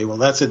driveway, well,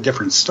 that's a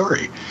different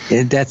story.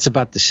 That's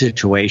about the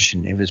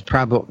situation. It was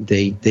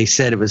probably, they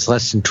said it was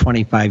less than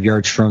 25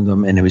 yards from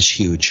them, and it was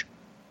huge.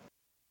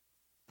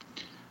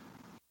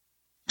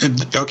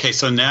 Okay,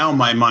 so now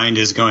my mind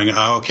is going,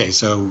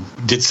 so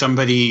did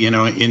somebody, in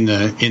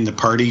the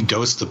party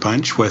dose the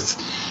punch with,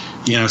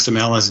 some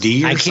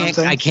LSD or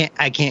something?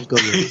 I can't go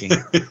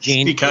there,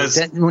 Gene.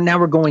 Because now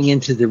we're going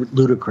into the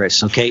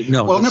ludicrous, okay?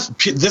 No. Well,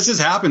 this has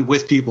happened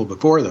with people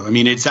before, though.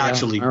 It's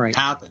actually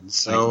happened.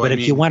 So, but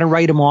if you want to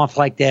write them off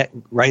like that,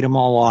 write them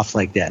all off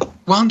like that.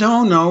 Well,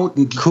 no.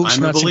 Kooks,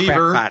 I'm a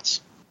believer.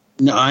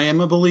 No, I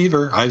am a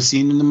believer. I've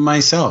seen them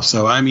myself.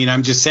 So,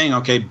 I'm just saying,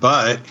 okay,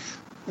 but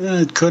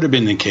it could have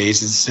been the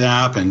case. It's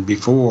happened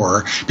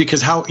before.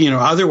 Because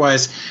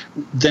otherwise,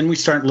 then we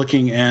start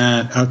looking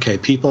at,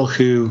 people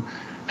who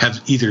have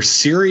either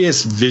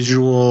serious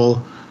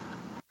visual,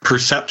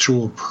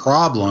 perceptual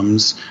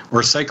problems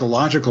or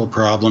psychological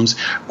problems,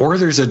 or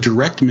there's a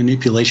direct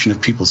manipulation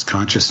of people's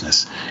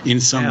consciousness in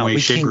some way,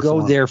 shape, or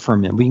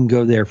form. We can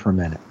go there for a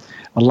minute.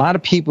 a lot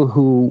of people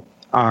who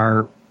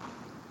are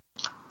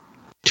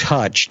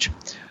touched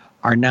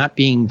are not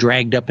being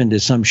dragged up into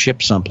some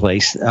ship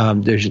someplace.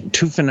 There's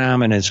two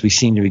phenomena we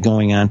seem to be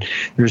going on.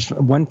 There's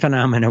one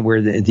phenomena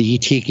where the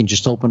ET can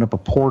just open up a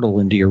portal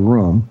into your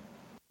room,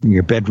 in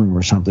your bedroom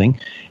or something,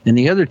 and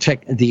the other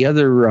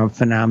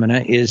phenomena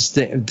is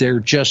that they're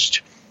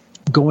just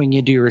going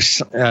into your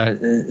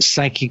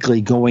psychically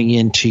going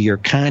into your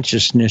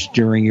consciousness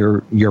during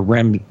your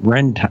REM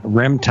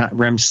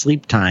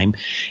sleep time,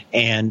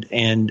 and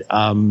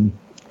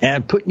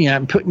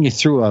putting you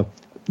through a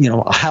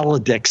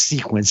holodeck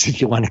sequence,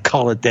 if you want to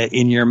call it that,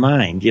 in your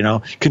mind,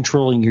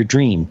 controlling your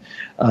dream.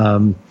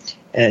 And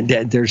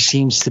there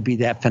seems to be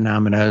that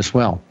phenomena as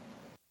well.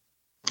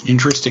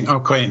 Interesting.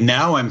 Okay,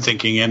 now I'm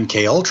thinking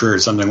MK Ultra or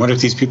something. What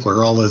if these people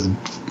are all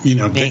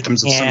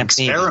victims of some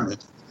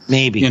experiment?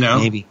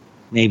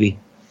 Maybe.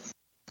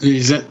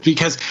 Is that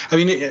because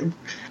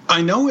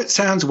I know it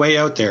sounds way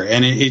out there,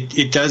 and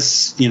it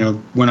does,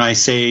 when I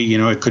say,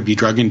 it could be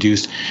drug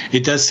induced,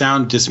 it does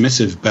sound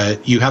dismissive,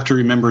 but you have to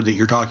remember that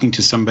you're talking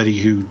to somebody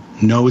who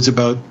knows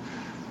about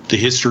the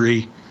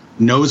history,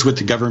 knows what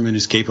the government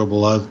is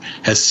capable of,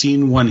 has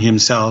seen one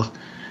himself,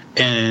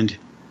 and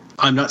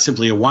I'm not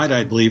simply a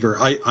wide-eyed believer.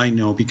 I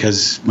know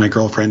because my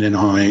girlfriend and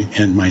I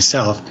and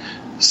myself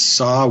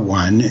saw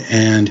one,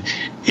 and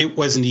it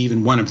wasn't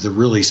even one of the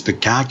really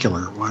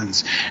spectacular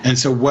ones. And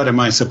so what am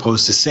I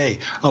supposed to say?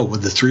 Oh, well,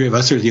 the three of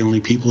us are the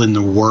only people in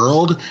the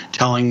world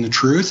telling the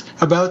truth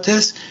about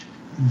this?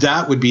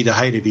 That would be the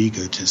height of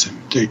egotism.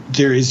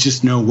 There is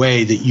just no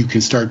way that you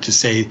can start to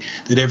say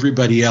that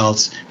everybody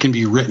else can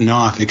be written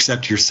off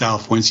except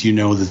yourself once you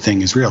know the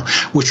thing is real.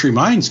 Which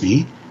reminds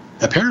me,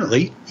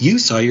 apparently, you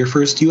saw your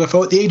first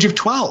UFO at the age of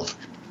 12.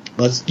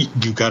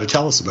 You've got to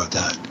tell us about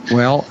that.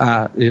 Well,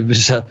 it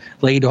was a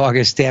late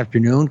August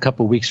afternoon, a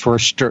couple of weeks before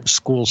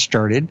school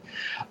started.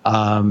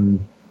 Been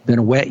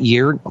a wet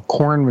year.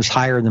 Corn was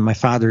higher than my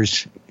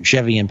father's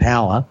Chevy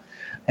Impala,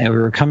 and we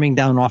were coming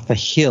down off a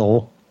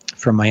hill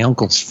from my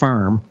uncle's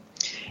farm,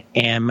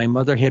 and my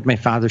mother had my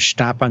father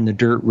stop on the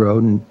dirt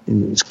road, and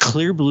it was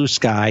clear blue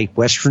sky,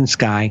 western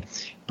sky,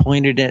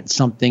 pointed at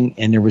something,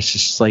 and there was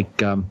this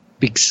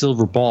big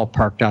silver ball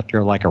parked out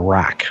there like a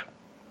rock.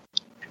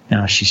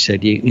 She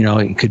said,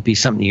 it could be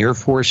something the Air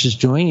Force is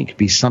doing. It could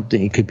be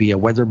something. It could be a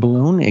weather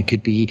balloon. It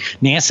could be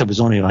NASA was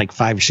only like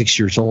 5 or 6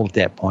 years old at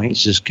that point.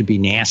 So this could be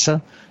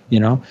NASA,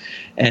 And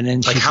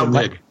then she how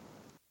said,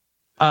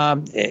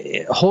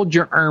 big? Hold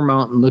your arm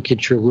out and look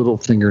at your little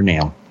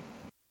fingernail.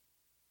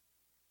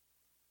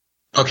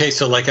 Okay,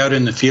 so like out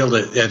in the field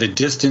at a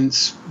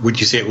distance,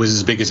 would you say it was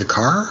as big as a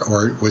car,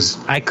 or it was?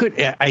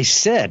 I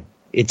said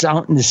it's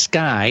out in the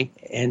sky,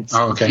 and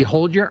if you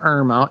hold your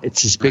arm out,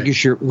 it's as big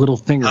as your little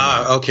finger.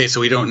 Okay,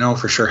 so we don't know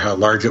for sure how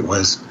large it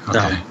was. Okay.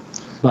 No.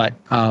 But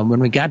when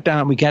we got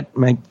down,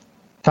 my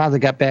father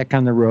got back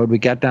on the road. We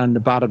got down the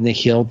bottom of the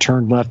hill,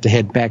 turned left to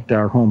head back to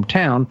our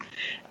hometown.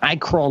 I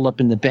crawled up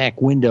in the back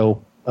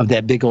window of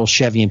that big old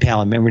Chevy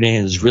Impala. Remember, they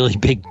had those really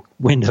big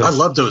windows. I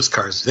love those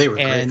cars. They were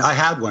great. I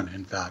had one,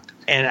 in fact.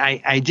 And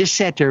I just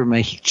sat there with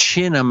my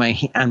chin on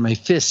my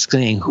fist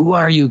saying, "Who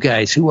are you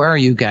guys? Who are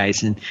you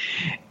guys?"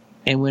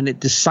 And when it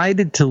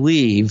decided to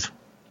leave,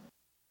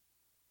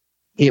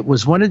 it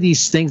was one of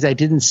these things. I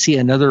didn't see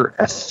another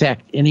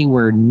effect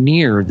anywhere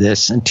near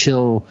this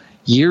until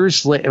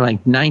years later, like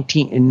in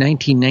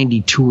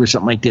 1992 or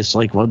something like this,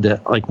 like one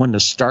of the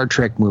Star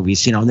Trek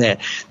movies,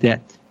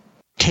 that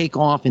take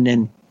off and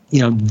then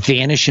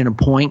vanish in a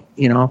point,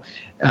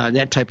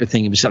 that type of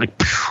thing. It was like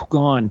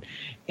gone,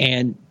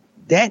 and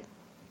that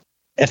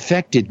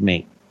affected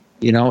me.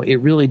 It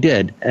really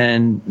did.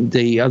 And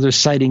the other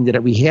sighting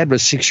that we had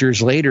was 6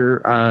 years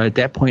later. At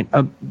that point,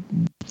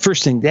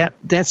 first thing,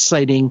 that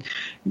sighting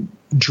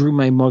drew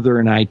my mother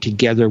and I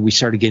together. We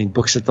started getting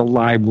books at the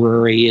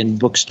library and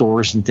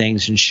bookstores and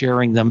things and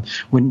sharing them.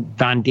 When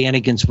Von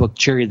Daniken's book,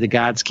 Cherry of the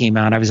Gods, came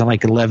out, I was in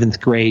like 11th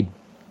grade.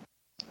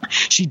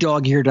 She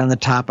dog-eared on the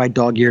top. I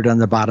dog-eared on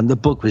the bottom. The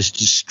book was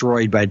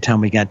destroyed by the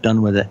time we got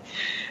done with it.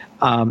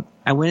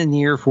 I went in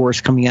the Air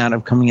Force coming out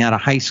of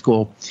high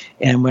school,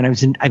 and when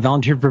I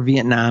volunteered for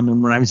Vietnam.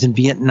 And when I was in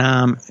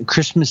Vietnam,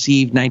 Christmas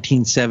Eve,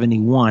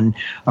 1971,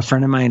 a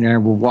friend of mine and I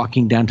were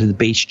walking down to the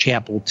base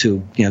chapel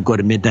to go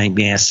to midnight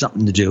mass,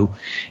 something to do,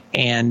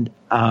 and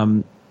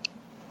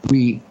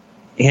we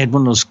had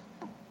one of those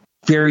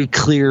very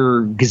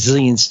clear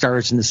gazillion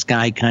stars in the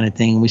sky kind of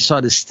thing. We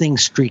saw this thing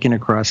streaking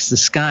across the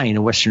sky in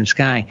the western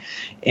sky,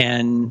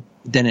 and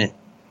then it.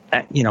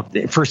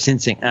 The first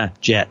instinct,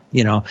 jet,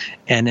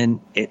 and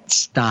then it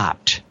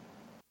stopped.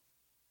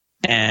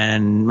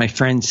 And my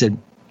friend said,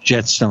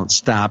 jets don't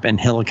stop and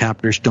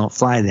helicopters don't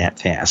fly that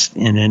fast.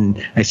 And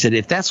then I said,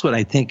 if that's what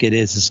I think it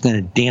is, it's going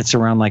to dance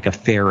around like a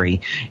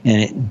fairy.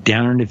 And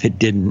darned if it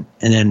didn't.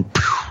 And then,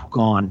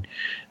 gone.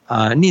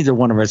 Neither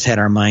one of us had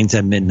our minds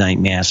at midnight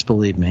mass,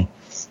 believe me.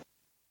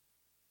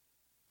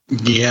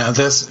 Yeah,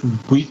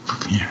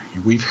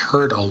 we've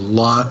heard a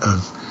lot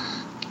of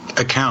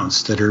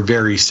accounts that are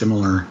very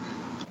similar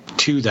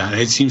to that.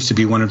 It seems to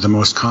be one of the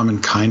most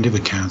common kind of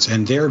accounts,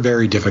 and they're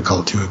very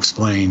difficult to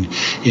explain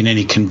in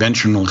any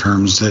conventional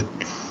terms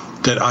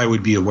that I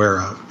would be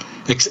aware of.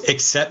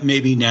 Except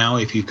maybe now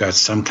if you've got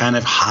some kind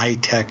of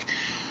high-tech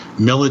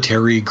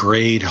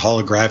military-grade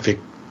holographic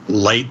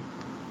light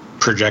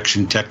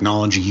projection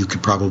technology, you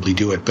could probably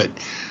do it. But,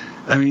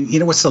 I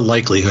mean, what's the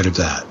likelihood of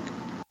that?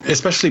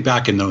 Especially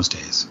back in those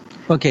days.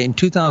 Okay, in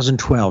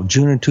 2012,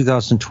 June of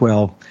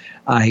 2012,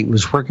 I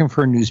was working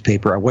for a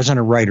newspaper. I wasn't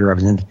a writer. I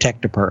was in the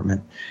tech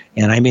department,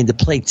 and I made the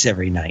plates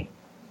every night.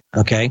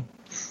 Okay?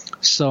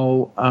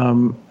 So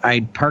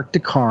I parked the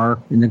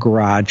car in the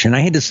garage, and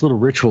I had this little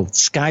ritual. The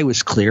sky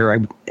was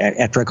clear.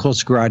 After I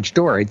closed the garage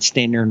door, I'd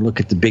stand there and look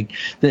at the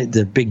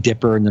Big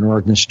Dipper and the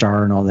Northern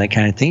Star and all that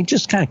kind of thing.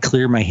 Just kind of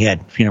clear my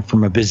head,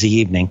 from a busy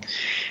evening.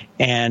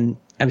 And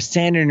I was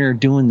standing there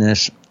doing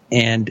this,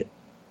 and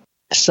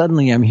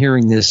suddenly I'm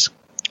hearing this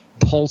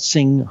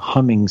pulsing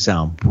humming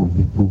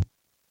sound.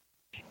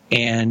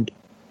 And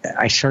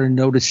I started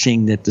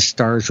noticing that the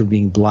stars were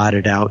being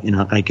blotted out in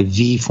like a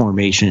V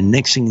formation. And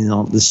next thing you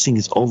know, this thing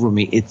is over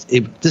me.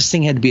 This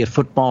thing had to be a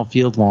football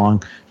field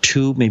long,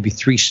 2, maybe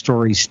 3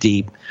 stories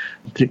deep.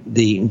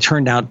 It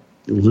turned out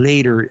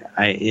later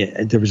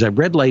there was a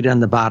red light on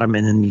the bottom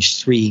and then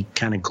these 3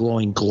 kind of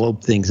glowing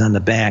globe things on the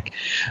back.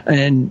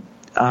 And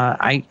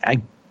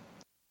I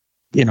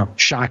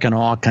shock and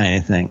awe kind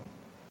of thing.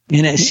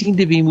 And it seemed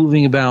to be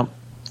moving about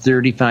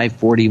 35,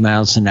 40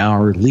 miles an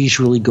hour,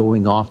 leisurely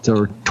going off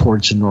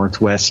towards the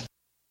northwest.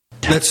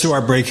 Let's do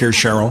our break here,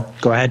 Cheryl.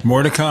 Go ahead.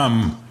 More to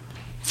come.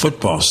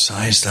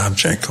 Football-sized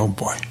object. Oh,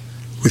 boy.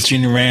 With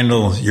Gene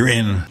Randall, you're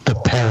in the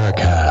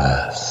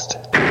Paracast.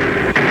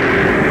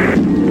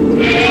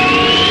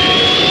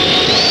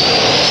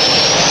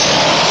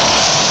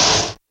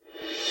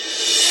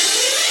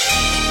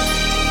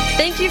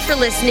 Thank you for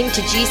listening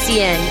to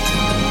GCN.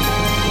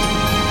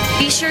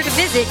 Be sure to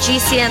visit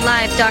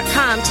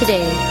GCNlive.com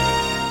today.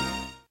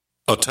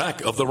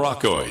 Attack of the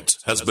Rockoids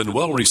has been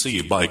well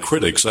received by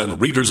critics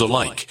and readers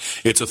alike.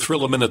 It's a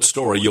thrill-a-minute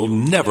story you'll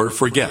never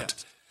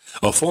forget.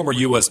 A former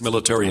U.S.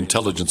 military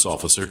intelligence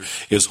officer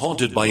is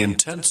haunted by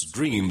intense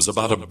dreams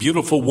about a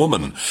beautiful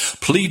woman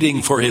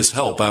pleading for his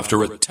help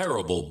after a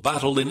terrible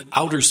battle in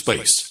outer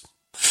space.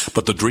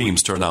 But the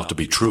dreams turn out to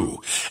be true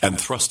and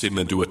thrust him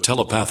into a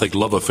telepathic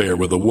love affair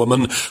with a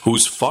woman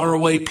whose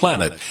faraway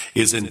planet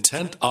is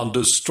intent on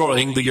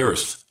destroying the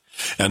Earth.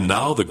 And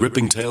now the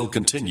gripping tale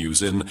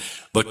continues in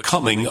The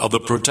Coming of the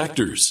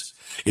Protectors.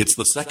 It's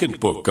the second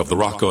book of the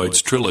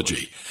Rockoids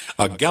trilogy,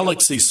 a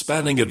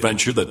galaxy-spanning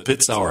adventure that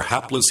pits our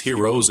hapless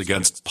heroes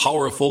against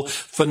powerful,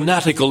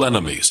 fanatical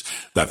enemies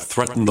that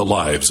threaten the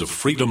lives of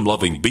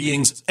freedom-loving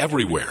beings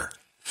everywhere.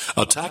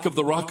 Attack of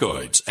the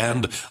Rockoids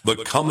and The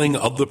Coming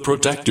of the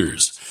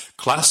Protectors.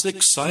 Classic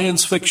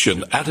science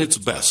fiction at its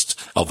best,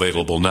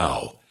 available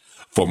now.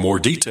 For more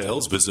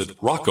details, visit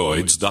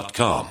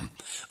rockoids.com.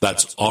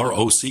 That's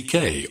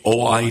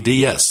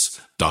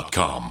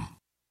ROCKOIDS.com.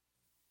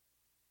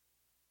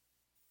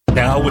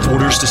 Now with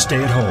orders to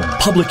stay at home,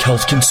 public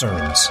health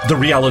concerns, the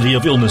reality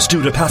of illness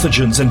due to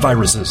pathogens and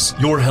viruses.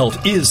 Your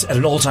health is at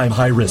an all-time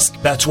high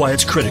risk. That's why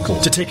it's critical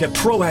to take a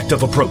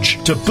proactive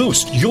approach to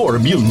boost your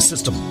immune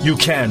system. You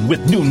can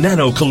with new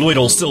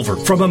nano-colloidal silver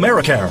from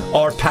Americare.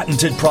 Our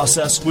patented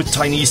process with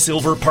tiny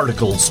silver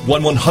particles,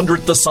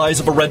 1/100th the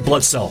size of a red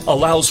blood cell,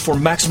 allows for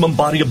maximum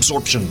body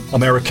absorption.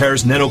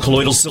 Americare's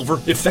nano-colloidal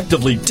silver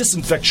effectively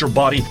disinfects your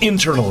body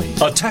internally,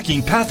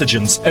 attacking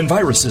pathogens and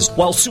viruses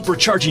while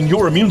supercharging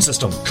your immune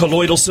system.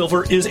 Colloidal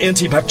silver is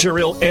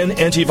antibacterial and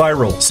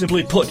antiviral.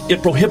 Simply put,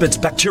 it prohibits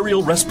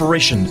bacterial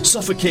respiration,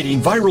 suffocating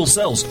viral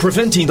cells,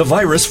 preventing the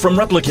virus from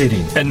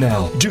replicating. And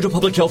now, due to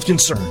public health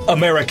concern,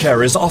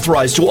 Americare is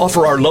authorized to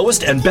offer our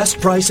lowest and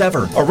best price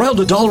ever, around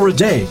 $1 a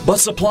day, but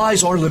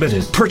supplies are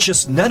limited.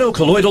 Purchase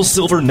nano-colloidal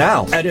silver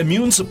now at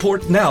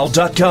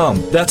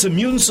immunesupportnow.com. That's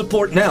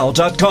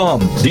immunesupportnow.com.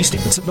 These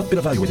statements have not been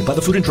evaluated by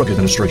the Food and Drug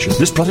Administration.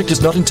 This product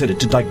is not intended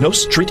to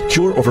diagnose, treat,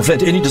 cure, or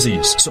prevent any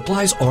disease.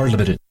 Supplies are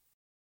limited.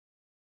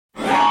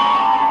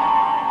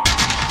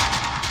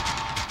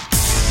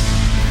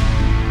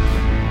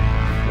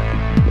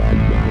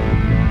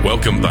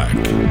 Welcome back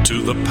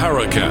to the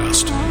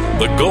Paracast,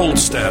 the gold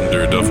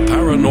standard of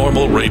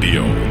paranormal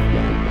radio.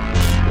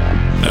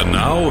 And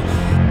now,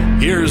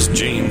 here's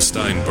Gene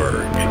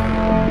Steinberg.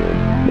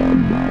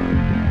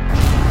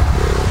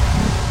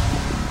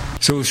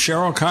 So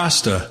Cheryl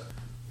Costa,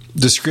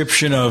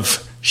 description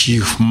of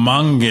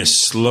humongous,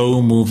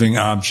 slow-moving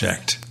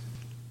object.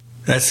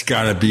 That's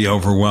got to be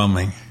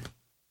overwhelming.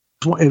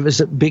 It was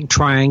a big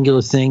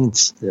triangular thing.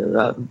 It's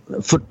a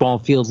football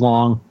field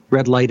long,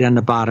 red light on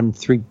the bottom,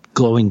 3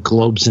 glowing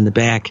globes in the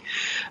back.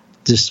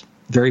 This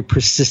very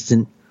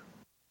persistent,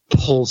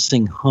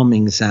 pulsing,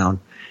 humming sound.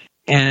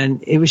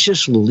 And it was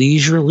just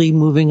leisurely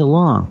moving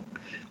along.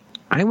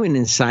 I went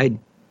inside,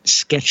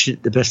 sketched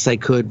it the best I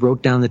could,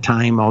 wrote down the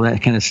time, all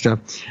that kind of stuff.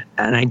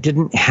 And I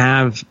didn't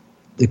have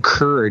the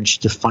courage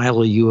to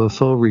file a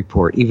UFO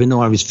report, even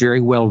though I was very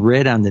well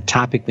read on the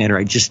topic matter.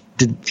 I just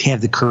didn't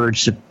have the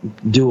courage to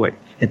do it.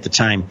 at the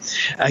time.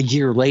 A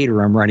year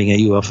later, I'm writing a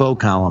UFO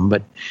column,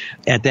 but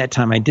at that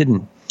time I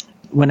didn't.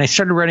 When I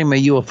started writing my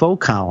UFO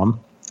column,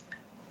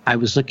 I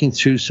was looking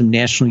through some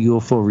National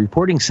UFO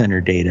Reporting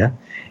Center data,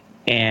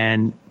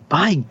 and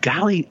by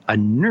golly, a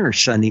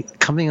nurse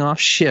coming off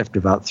shift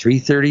about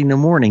 3:30 in the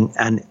morning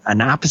on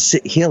an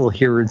opposite hill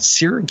here in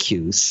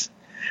Syracuse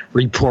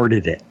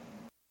reported it.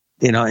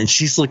 And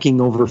she's looking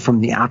over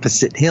from the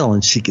opposite hill,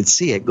 and she could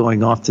see it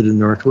going off to the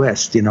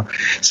northwest.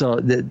 So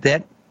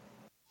that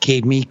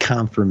gave me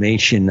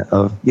confirmation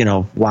of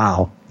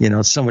wow,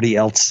 somebody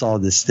else saw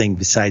this thing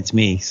besides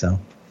me. So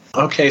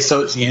okay,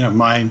 so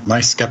my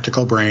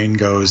skeptical brain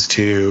goes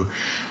to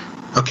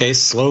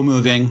slow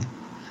moving,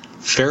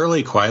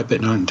 fairly quiet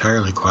but not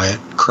entirely quiet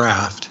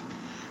craft,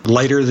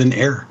 lighter than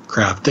air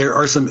craft. There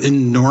are some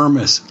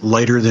enormous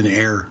lighter than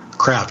air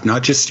craft,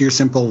 not just your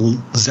simple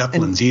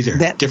Zeppelins either.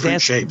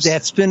 Different shapes.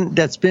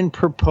 That's been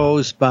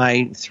proposed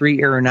by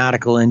 3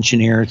 aeronautical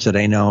engineers that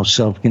I know.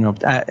 So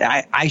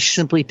I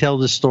simply tell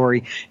the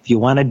story. If you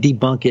want to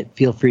debunk it,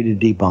 feel free to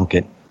debunk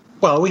it.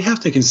 Well, we have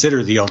to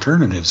consider the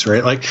alternatives,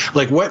 right?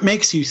 Like what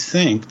makes you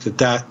think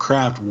that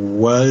craft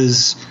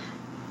was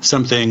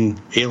something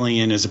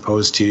alien as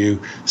opposed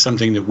to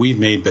something that we've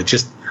made, but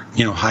just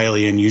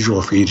highly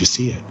unusual for you to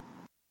see it?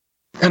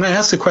 And I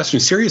ask the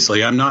question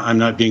seriously. I'm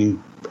not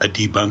being a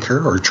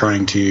debunker or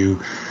trying to.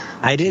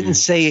 I didn't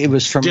say it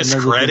was from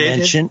another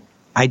dimension.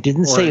 I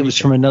didn't say it was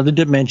from another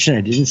dimension.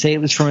 I didn't say it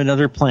was from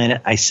another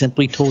planet. I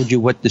simply told you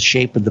what the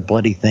shape of the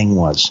bloody thing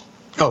was.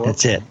 Oh,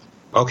 that's it.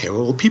 Okay.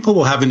 Well, people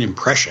will have an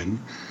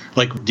impression.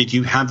 Like, did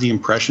you have the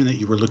impression that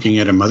you were looking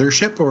at a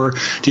mothership, or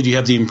did you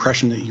have the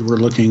impression that you were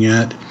looking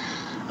at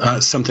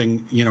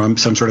something,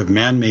 some sort of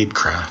man-made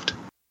craft?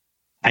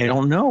 I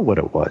don't know what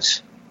it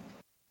was.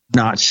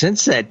 Not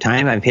since that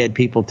time. I've had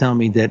people tell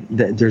me that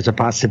there's a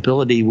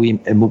possibility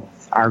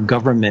our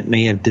government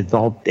may have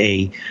developed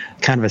a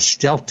kind of a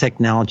stealth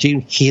technology,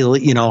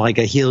 like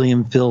a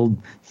helium-filled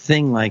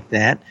thing like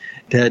that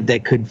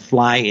could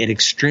fly at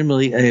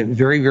extremely,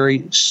 very,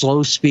 very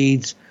slow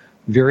speeds,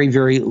 very,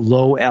 very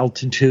low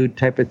altitude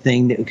type of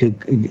thing that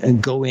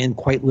could go in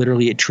quite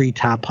literally at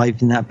treetop height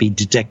and not be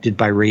detected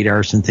by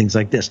radars and things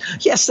like this.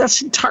 Yes,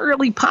 that's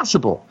entirely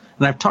possible.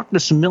 And I've talked to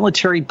some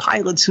military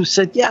pilots who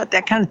said, yeah,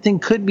 that kind of thing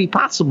could be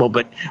possible,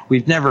 but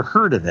we've never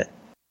heard of it.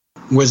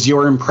 Was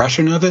your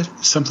impression of it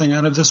something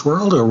out of this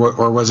world,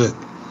 or was it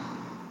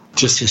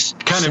just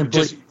kind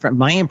simply, of just?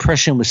 My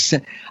impression was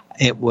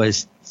it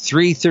was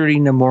 3:30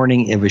 in the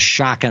morning. It was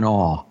shock and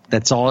awe.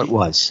 That's all it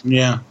was.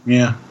 Yeah.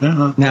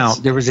 Now,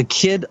 there was a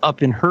kid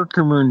up in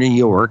Herkimer, New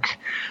York,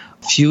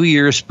 a few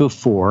years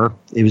before.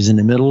 It was in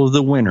the middle of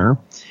the winter.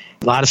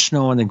 A lot of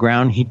snow on the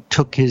ground. He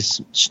took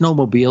his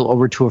snowmobile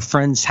over to a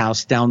friend's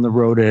house down the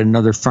road at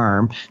another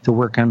farm to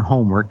work on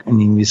homework. And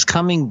he was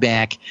coming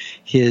back.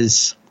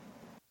 His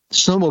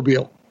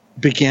snowmobile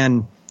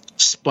began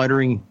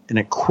sputtering and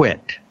it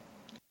quit.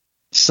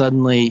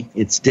 Suddenly,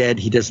 it's dead.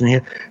 He doesn't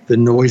hear the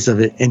noise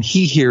of it. And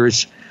he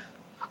hears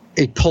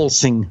a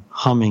pulsing,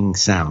 humming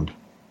sound.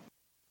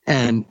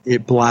 And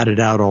it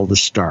blotted out all the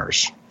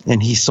stars.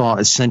 And he saw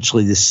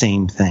essentially the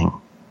same thing.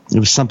 It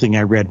was something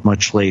I read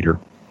much later.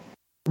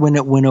 When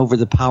it went over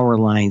the power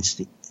lines,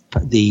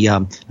 the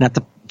not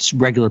the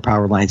regular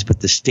power lines, but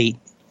the state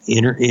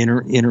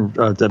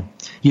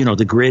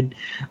the grid,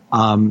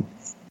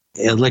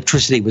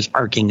 electricity was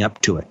arcing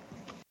up to it.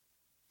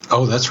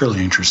 Oh, that's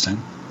really interesting.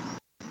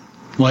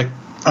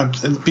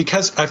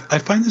 Because I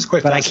find this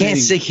quite fascinating. But I can't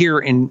sit here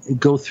and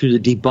go through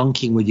the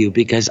debunking with you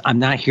because I'm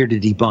not here to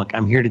debunk.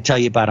 I'm here to tell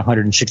you about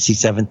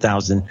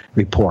 167,000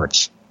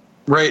 reports.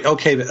 Right.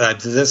 Okay.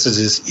 This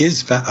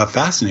is a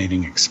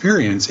fascinating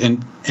experience,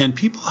 and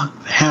people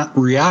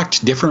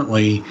react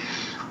differently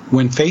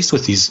when faced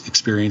with these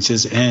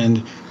experiences.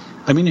 And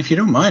I mean, if you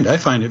don't mind, I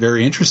find it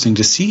very interesting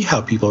to see how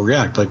people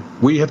react. Like,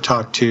 we have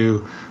talked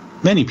to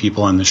many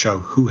people on the show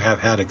who have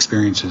had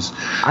experiences.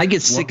 I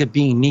get sick of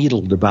being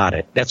needled about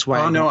it. That's why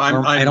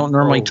I don't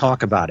normally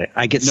talk about it.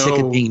 I get sick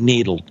of being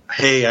needled.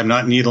 Hey, I'm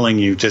not needling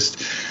you. Just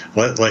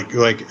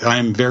like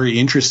I'm very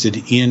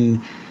interested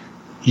in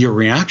your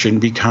reaction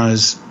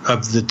because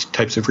of the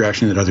types of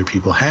reaction that other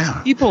people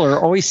have. People are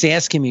always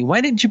asking me, why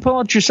didn't you pull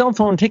out your cell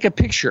phone and take a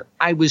picture?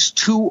 I was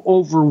too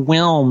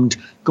overwhelmed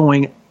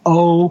going,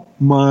 oh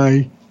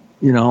my,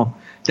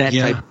 that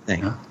type of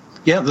thing.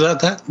 Yeah,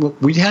 that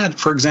we had,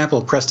 for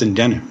example, Preston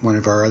Dennett, one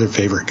of our other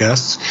favorite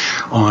guests,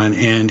 on,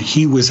 and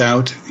he was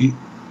out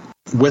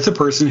with a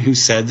person who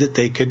said that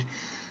they could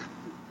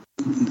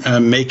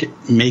make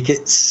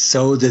it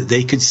so that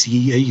they could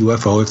see a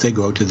UFO if they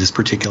go to this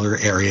particular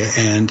area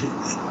and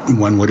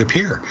one would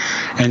appear.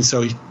 And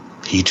so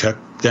he took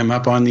them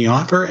up on the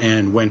offer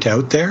and went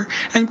out there.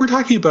 And we're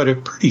talking about a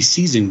pretty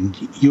seasoned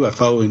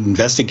UFO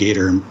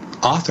investigator and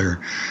author.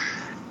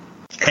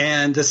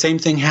 And the same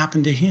thing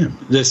happened to him.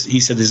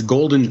 He said this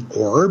golden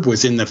orb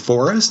was in the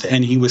forest,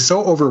 and he was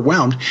so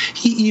overwhelmed,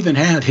 he even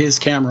had his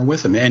camera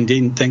with him and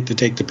didn't think to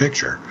take the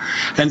picture.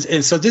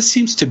 And so this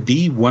seems to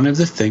be one of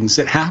the things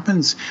that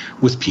happens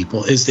with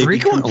people is they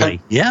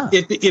frequently,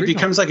 it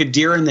becomes like a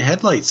deer in the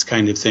headlights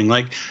kind of thing.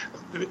 Like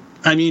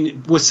I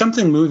mean, with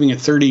something moving at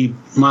 30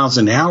 miles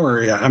an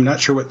hour, I'm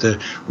not sure what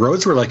the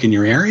roads were like in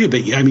your area,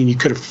 but I mean, you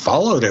could have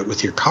followed it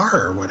with your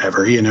car or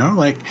whatever,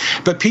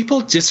 but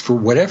people just, for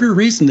whatever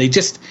reason, they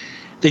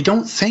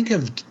don't think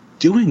of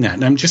doing that.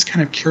 And I'm just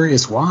kind of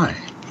curious why,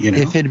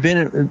 If it had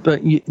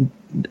been,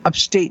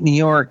 upstate New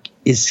York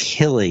is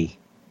hilly.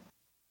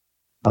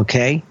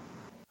 Okay.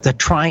 To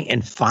try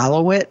and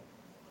follow it,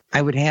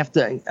 I would have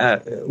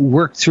to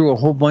work through a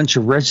whole bunch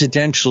of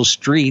residential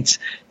streets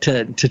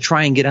to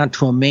try and get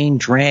onto a main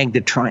drag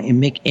to try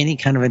and make any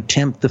kind of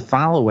attempt to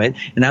follow it.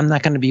 And I'm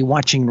not going to be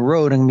watching the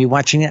road. I'm going to be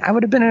watching it. I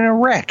would have been in a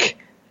wreck.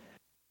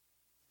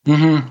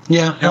 Mm-hmm.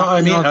 Yeah.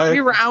 If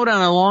we were out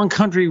on a long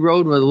country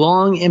road with a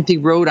long empty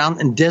road out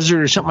in the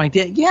desert or something like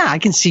that, yeah, I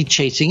can see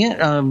chasing it.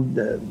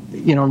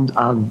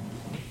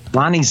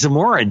 Lonnie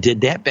Zamora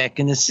did that back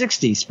in the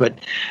 60s, but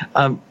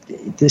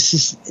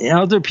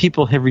other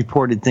people have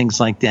reported things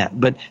like that.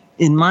 But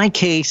in my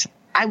case,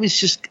 I was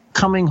just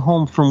coming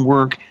home from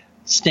work,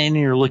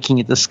 standing there looking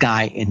at the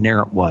sky, and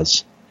there it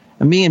was.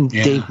 And me and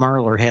Dave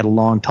Marler had a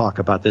long talk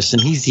about this,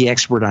 and he's the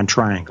expert on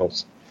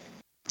triangles.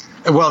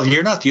 Well,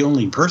 you're not the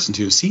only person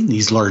to have seen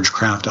these large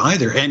craft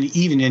either, and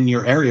even in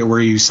your area where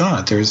you saw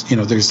it, there's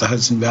the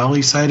Hudson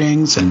Valley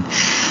sightings and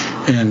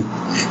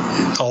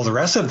all the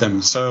rest of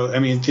them. So, I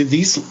mean,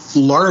 these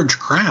large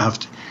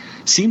craft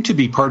seem to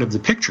be part of the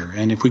picture.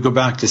 And if we go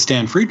back to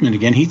Stan Friedman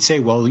again, he'd say,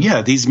 well,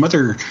 yeah, these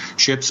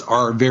motherships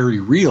are very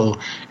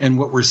real, and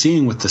what we're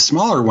seeing with the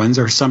smaller ones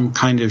are some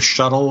kind of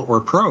shuttle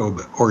or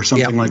probe or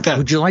something like that.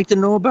 Would you like to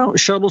know about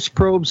shuttles,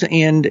 probes,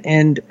 and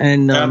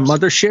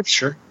motherships?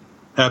 Sure,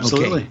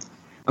 absolutely. Okay.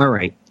 All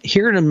right.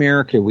 Here in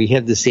America, we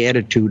have this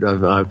attitude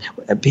of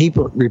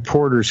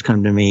reporters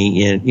come to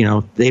me,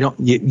 they don't,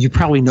 you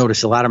probably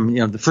notice a lot of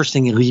them, the first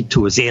thing you lead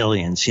to is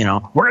aliens,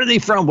 where are they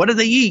from? What do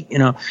they eat?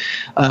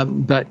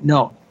 But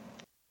no,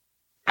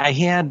 I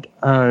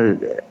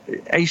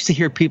used to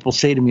hear people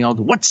say to me all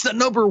the, what's the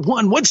number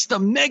one? What's the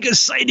mega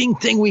sighting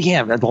thing we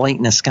have? The light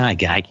in the sky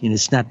guy.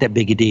 It's not that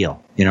big a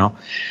deal,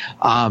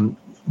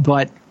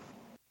 but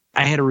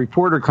I had a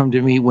reporter come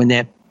to me when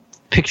that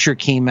picture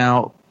came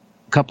out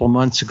couple of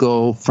months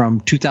ago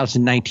from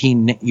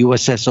 2019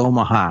 USS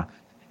Omaha,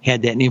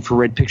 had that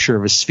infrared picture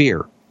of a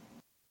sphere.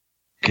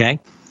 Okay?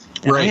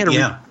 And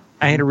right,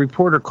 I had a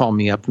reporter call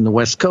me up from the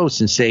West Coast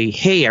and say,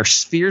 hey, are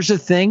spheres a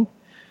thing?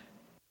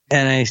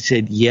 And I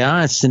said,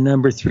 yeah, it's the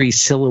number 3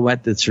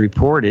 silhouette that's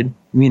reported.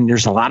 I mean,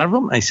 there's a lot of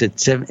them. I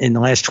said, in the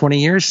last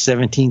 20 years,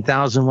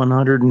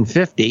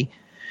 17,150.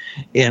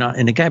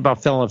 And the guy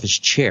about fell off his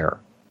chair.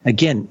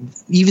 Again,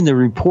 even the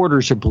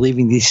reporters are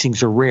believing these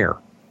things are rare.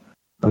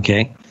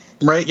 Okay?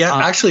 Right. Yeah.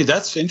 Actually,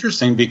 that's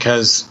interesting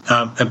because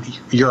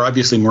you're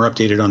obviously more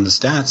updated on the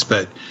stats.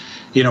 But,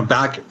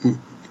 back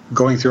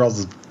going through all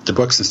the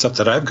books and stuff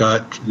that I've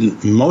got,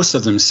 most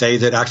of them say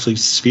that actually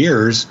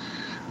spheres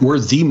were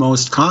the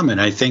most common,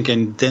 I think.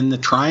 And then the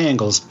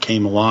triangles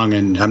came along,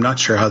 and I'm not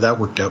sure how that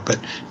worked out.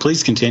 But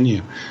please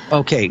continue.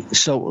 Okay.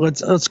 So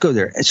let's go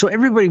there. So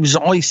everybody was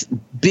always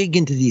big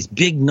into these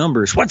big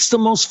numbers. What's the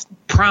most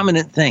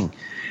prominent thing?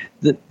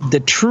 The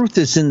truth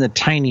is in the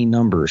tiny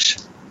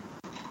numbers.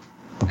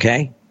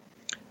 Okay,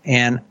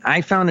 and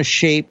I found a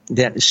shape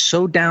that is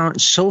so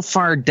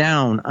far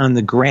down on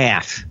the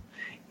graph,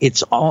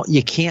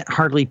 you can't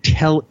hardly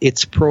tell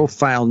its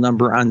profile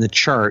number on the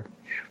chart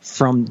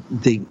from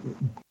the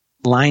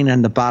line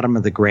on the bottom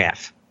of the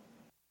graph.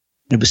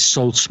 It was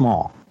so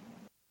small.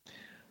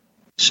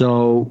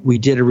 So we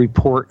did a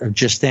report of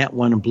just that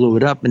one and blew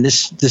it up. And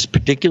this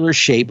particular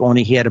shape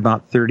only had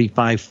about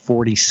 35,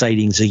 40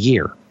 sightings a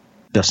year.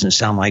 Doesn't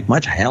sound like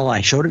much. Hell,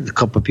 I showed it to a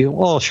couple of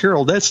people. Oh,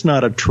 Cheryl, that's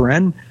not a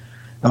trend.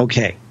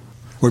 Okay.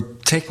 We're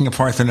taking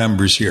apart the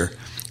numbers here,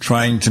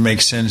 trying to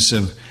make sense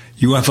of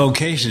UFO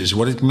cases,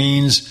 what it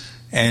means,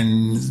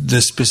 and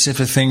the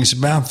specific things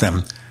about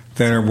them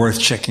that are worth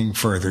checking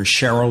further.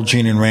 Cheryl,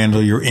 Gene, and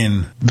Randall, you're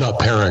in the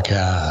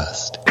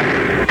Paracast.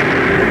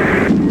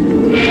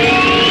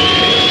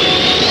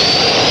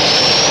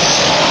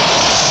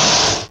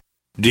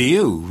 Do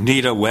you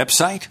need a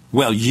website?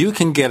 Well, you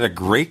can get a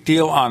great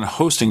deal on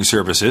hosting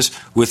services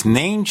with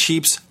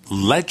Namecheap's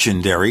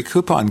legendary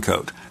coupon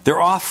code.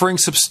 They're offering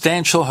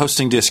substantial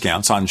hosting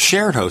discounts on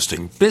shared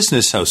hosting,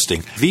 business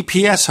hosting,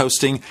 VPS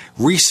hosting,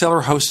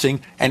 reseller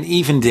hosting, and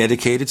even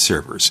dedicated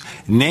servers.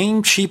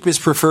 Namecheap is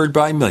preferred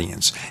by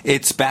millions.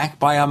 It's backed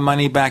by a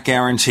money-back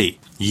guarantee.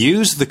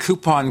 Use the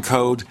coupon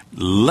code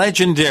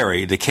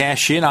LEGENDARY to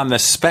cash in on the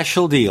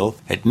special deal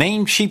at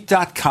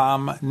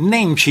Namecheap.com,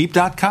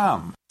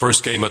 Namecheap.com.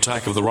 First came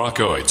Attack of the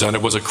Rockoids, and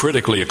it was a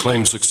critically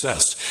acclaimed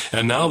success.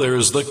 And now there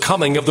is The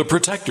Coming of the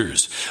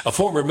Protectors. A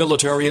former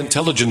military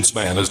intelligence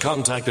man is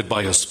contacted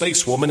by a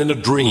space woman in a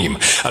dream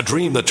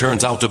that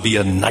turns out to be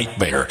a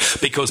nightmare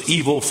because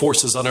evil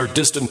forces on her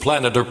distant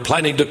planet are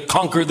planning to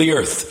conquer the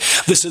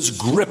Earth. This is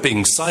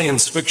gripping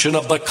science fiction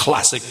of the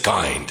classic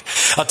kind.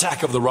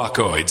 Attack of the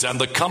Rockoids and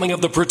The Coming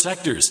of the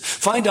Protectors.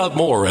 Find out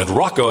more at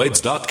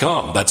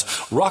rockoids.com. That's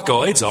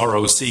Rockoids,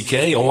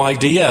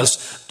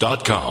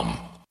 ROCKOIDS.com.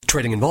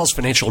 Trading involves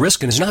financial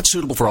risk and is not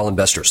suitable for all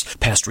investors.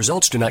 Past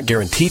results do not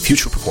guarantee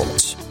future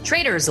performance.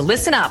 Traders,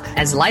 listen up.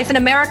 As life in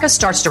America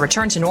starts to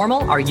return to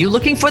normal, are you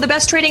looking for the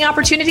best trading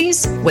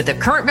opportunities? With the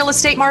current real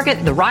estate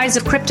market, the rise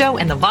of crypto,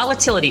 and the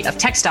volatility of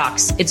tech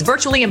stocks, it's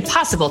virtually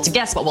impossible to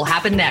guess what will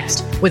happen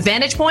next. With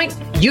Vantage Point,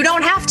 you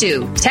don't have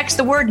to. Text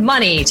the word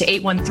money to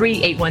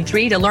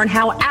 813-813 to learn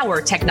how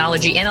our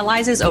technology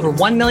analyzes over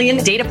 1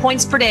 million data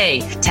points per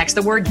day. Text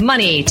the word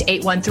money to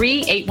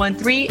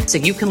 813-813 so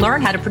you can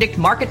learn how to predict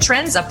market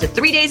trends up to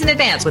 3 days in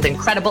advance with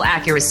incredible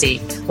accuracy.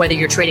 Whether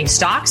you're trading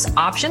stocks,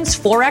 options,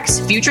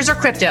 forex, futures, or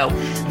crypto,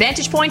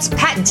 Vantage Point's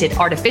patented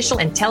artificial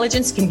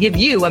intelligence can give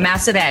you a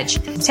massive edge.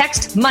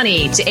 Text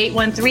money to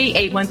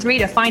 813-813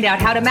 to find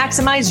out how to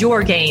maximize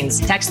your gains.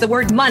 Text the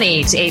word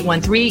money to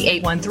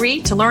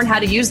 813-813 to learn how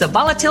to use the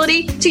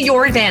volatility to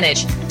your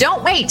advantage.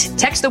 Don't wait.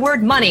 Text the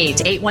word money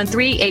to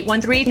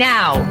 813-813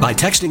 now. By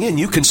texting in,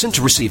 you consent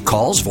to receive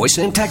calls, voice,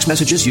 and text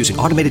messages using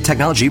automated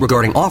technology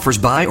regarding offers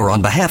by or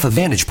on behalf of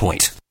Vantage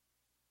Point.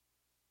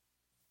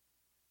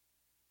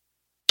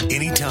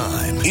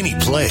 Anytime, any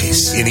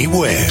place,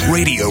 anywhere.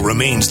 Radio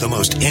remains the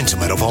most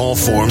intimate of all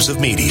forms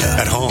of media.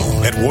 At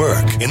home, at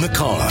work, in the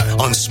car,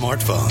 on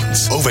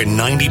smartphones. Over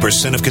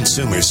 90% of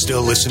consumers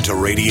still listen to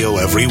radio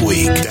every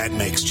week. That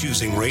makes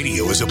choosing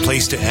radio as a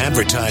place to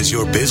advertise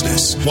your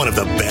business one of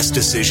the best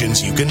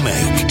decisions you can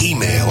make.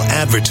 Email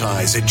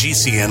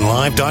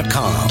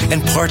advertise@gcnlive.com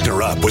and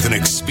partner up with an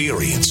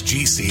experienced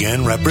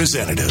GCN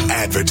representative.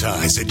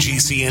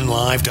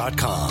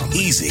 Advertise@gcnlive.com.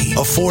 Easy,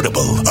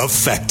 affordable,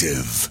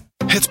 effective.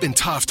 It's been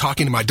tough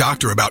talking to my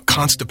doctor about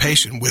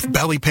constipation with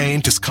belly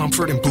pain,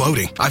 discomfort, and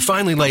bloating. I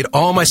finally laid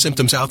all my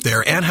symptoms out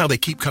there and how they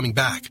keep coming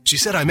back. She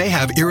said I may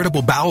have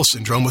irritable bowel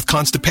syndrome with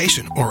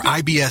constipation, or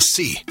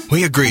IBS-C.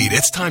 We agreed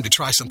it's time to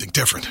try something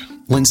different.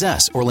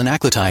 Linzess, or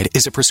linaclotide,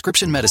 is a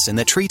prescription medicine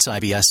that treats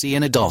IBS-C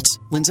in adults.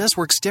 Linzess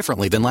works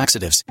differently than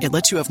laxatives. It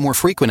lets you have more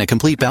frequent and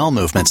complete bowel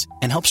movements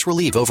and helps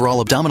relieve overall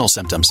abdominal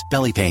symptoms,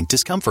 belly pain,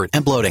 discomfort,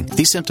 and bloating.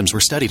 These symptoms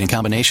were studied in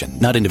combination,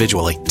 not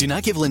individually. Do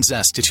not give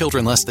Linzess to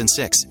children less than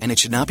 6, and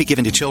it should not be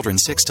given to children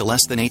 6 to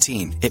less than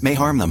 18. It may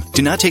harm them.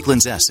 Do not take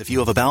Linzess if you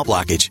have a bowel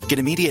blockage. Get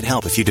immediate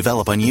help if you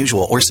develop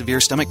unusual or severe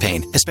stomach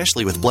pain,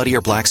 especially with bloody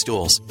or black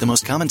stools. The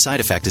most common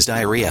side effect is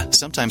diarrhea,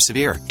 sometimes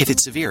severe. If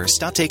it's severe,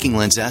 stop taking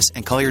Linzess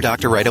and call your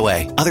doctor right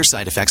away. Other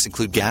side effects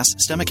include gas,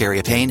 stomach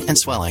area pain, and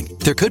swelling.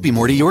 There could be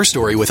more to your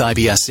story with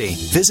IBS-C.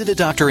 Visit a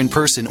doctor in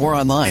person or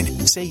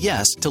online. Say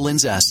yes to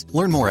Linzess.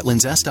 Learn more at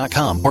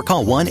linzess.com or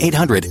call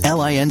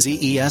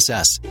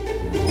 1-800-LINZESS.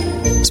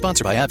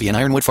 Sponsored by AbbVie and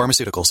Ironwood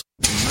Pharmaceuticals.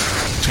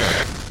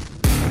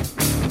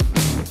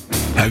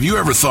 Have you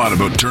ever thought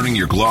about turning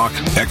your Glock,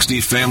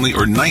 XD Family,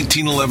 or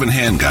 1911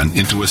 handgun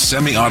into a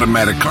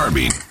semi-automatic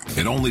carbine?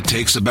 It only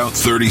takes about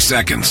 30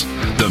 seconds.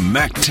 The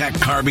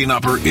MacTech Carbine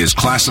Upper is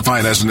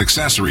classified as an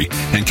accessory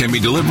and can be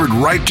delivered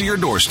right to your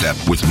doorstep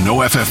with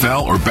no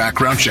FFL or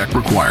background check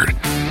required.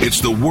 It's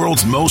the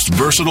world's most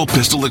versatile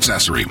pistol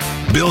accessory.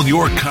 Build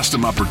your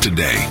custom upper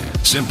today.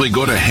 Simply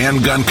go to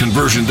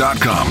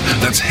handgunconversion.com.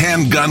 That's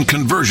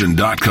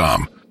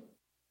handgunconversion.com.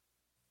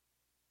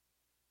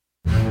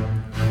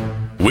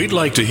 We'd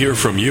like to hear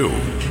from you.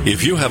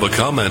 If you have a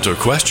comment or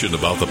question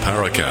about the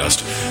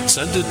Paracast,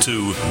 send it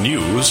to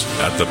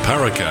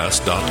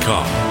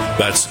news@theparacast.com.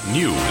 That's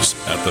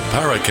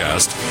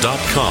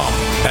news@theparacast.com.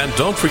 And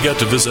don't forget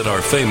to visit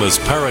our famous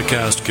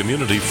Paracast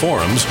community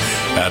forums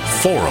at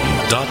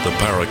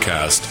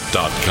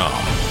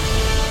forum.theparacast.com.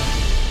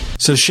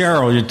 So,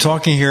 Cheryl, you're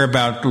talking here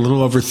about a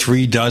little over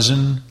 3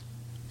 dozen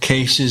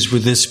cases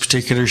with this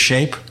particular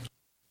shape?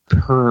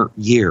 Per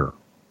year.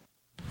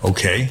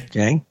 Okay.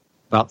 Okay.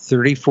 About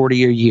 30,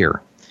 40 a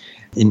year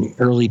in the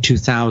early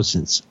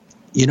 2000s.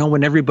 You know,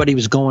 when everybody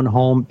was going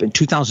home, in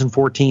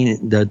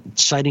 2014, the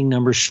sighting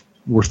numbers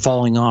were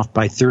falling off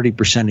by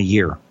 30% a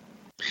year.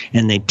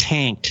 And they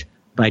tanked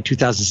by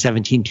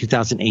 2017,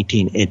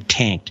 2018. It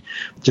tanked.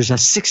 There's a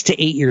 6 to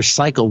 8 year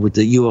cycle with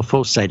the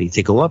UFO sightings.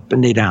 They go up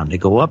and they down. They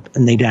go up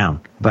and they down.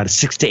 About a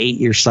 6 to 8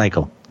 year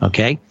cycle.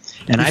 Okay?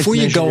 And before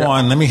you go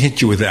on, let me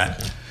hit you with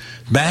that.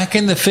 Back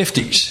in the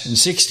 50s and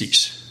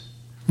 60s,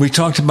 we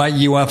talked about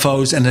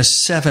UFOs in a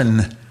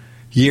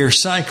 7-year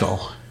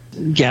cycle.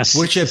 Yes.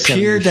 Which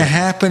appeared to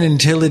happen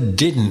until it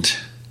didn't.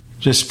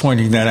 Just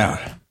pointing that out.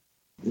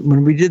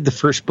 When we did the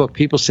first book,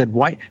 people said,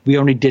 why? We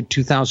only did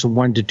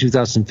 2001 to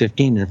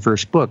 2015 in the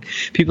first book.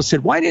 People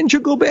said, why didn't you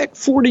go back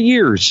 40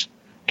 years?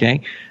 Okay.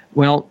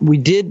 Well, we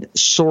did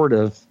sort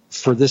of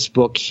for this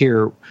book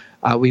here.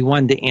 We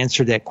wanted to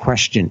answer that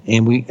question.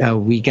 And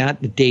we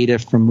got the data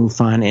from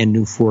MUFON and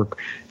NUFORC,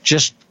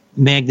 just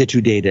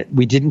magnitude data.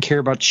 We didn't care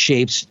about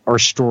shapes or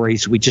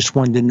stories. We just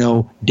wanted to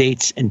know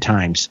dates and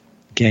times.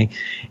 Okay.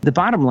 The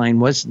bottom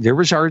line was there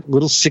was our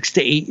little 6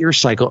 to 8 year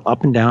cycle,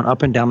 up and down,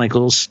 like a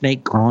little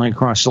snake crawling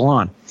across the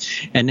lawn.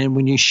 And then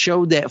when you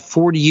showed that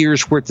 40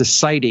 years worth of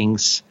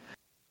sightings,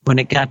 when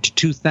it got to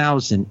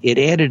 2000, it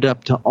added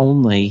up to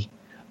only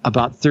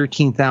about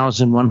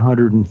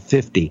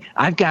 13,150.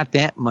 I've got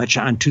that much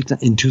in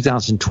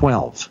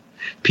 2012.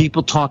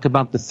 People talk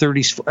about the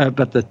 30s,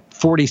 about the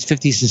 40s,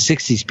 50s, and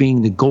 60s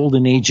being the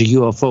golden age of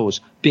UFOs.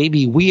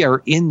 Baby, we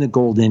are in the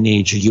golden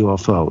age of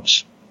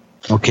UFOs.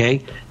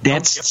 Okay?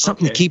 That's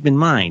something to keep in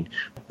mind.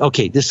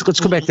 Okay, let's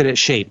go back to that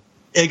shape.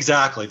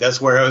 Exactly. That's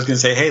where I was going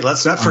to say, hey,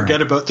 let's not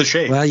forget about the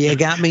shape. Well, you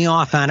got me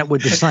off on it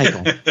with the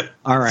cycle.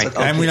 All right.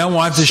 Okay. And we don't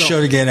want this show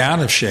to get out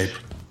of shape.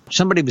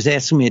 Somebody was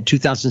asking me at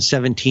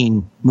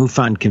 2017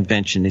 MUFON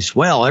convention. They said,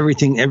 well,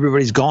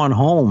 everybody's gone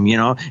home,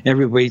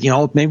 everybody,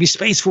 maybe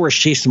Space Force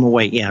chased them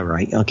away. Yeah,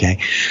 right. Okay.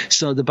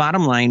 So the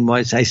bottom line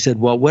was, I said,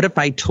 well, what if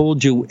I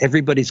told you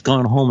everybody's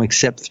gone home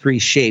except 3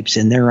 shapes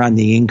and they're on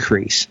the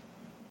increase?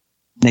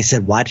 And they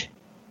said, what?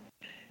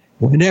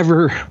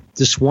 Whenever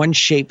this one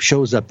shape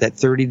shows up, that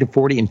 30 to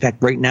 40, in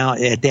fact, right now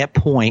at that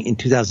point in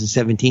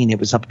 2017, it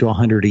was up to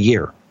 100 a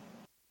year.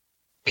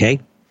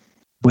 Okay.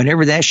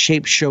 Whenever that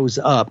shape shows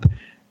up,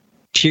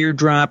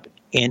 teardrop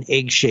and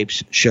egg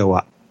shapes show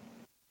up.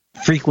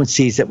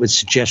 Frequencies that would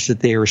suggest that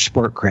they are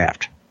sport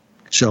craft.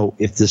 So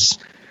if this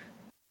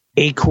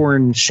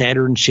acorn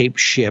Saturn-shaped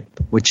ship,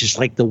 which is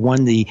like the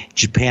one the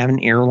Japan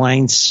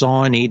Airlines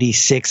saw in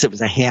 86, it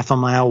was a half a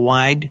mile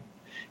wide,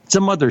 it's a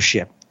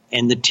mothership.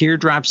 And the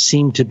teardrop shapes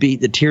seem to be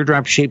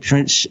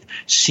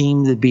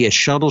a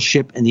shuttle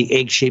ship, and the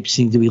egg shapes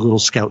seem to be little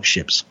scout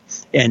ships.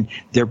 And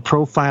their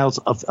profiles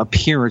of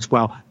appearance,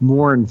 while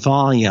more in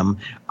volume,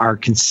 are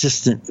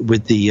consistent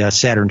with the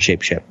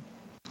Saturn-shaped ship.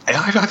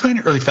 I find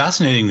it really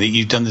fascinating that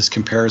you've done this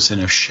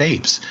comparison of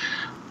shapes.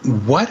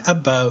 What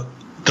about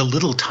the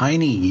little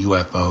tiny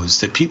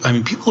UFOs that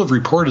people have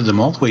reported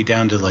them all the way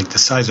down to like the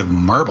size of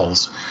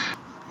marbles,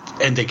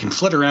 and they can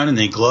flit around and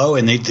they glow,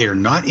 and they're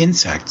not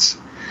insects.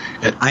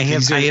 I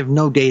have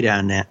no data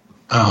on that.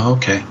 Oh,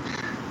 okay.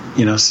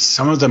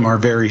 Some of them are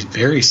very,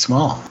 very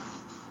small.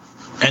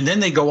 And then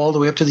they go all the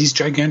way up to these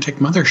gigantic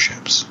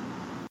motherships.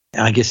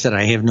 Like I said,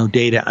 I have no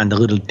data on the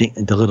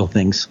little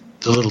things.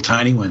 The little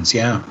tiny ones,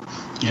 yeah.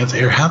 Yeah,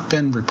 there have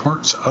been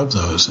reports of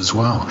those as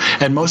well.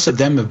 And most of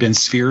them have been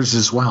spheres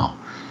as well.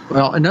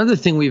 Well, another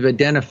thing we've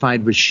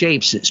identified with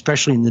shapes,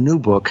 especially in the new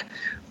book,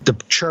 the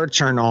charts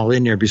aren't all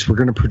in there because we're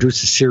going to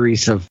produce a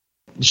series of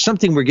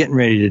something we're getting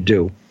ready to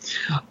do.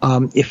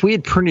 If we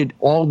had printed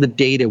all the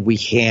data we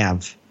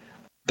have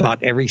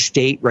about every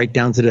state right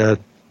down to the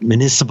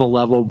municipal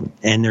level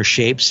and their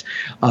shapes,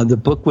 the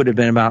book would have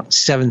been about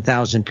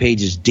 7,000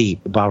 pages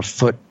deep, about a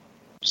foot,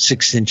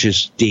 6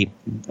 inches deep.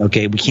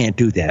 Okay, we can't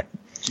do that.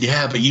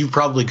 Yeah, but you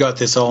probably got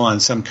this all on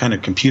some kind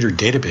of computer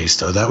database,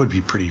 though. That would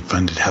be pretty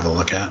fun to have a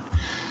look at.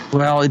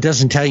 Well, it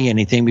doesn't tell you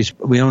anything because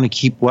we only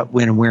keep what,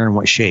 when, and where, and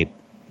what shape,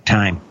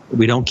 time.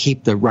 We don't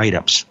keep the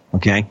write-ups,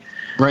 okay?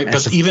 Right,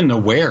 but even the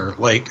where,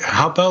 like,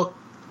 how about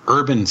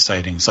urban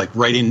sightings, like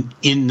right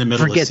in the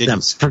middle of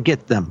cities?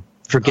 Forget them.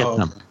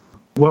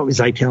 What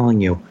was I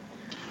telling you?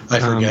 I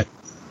forget.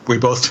 We're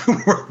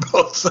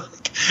both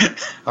like,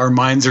 our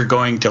minds are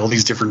going to all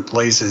these different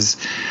places.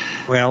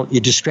 Well,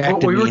 you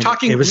distracted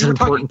me. It was an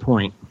important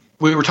point.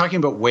 We were talking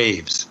about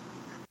waves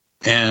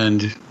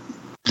and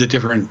the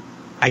different.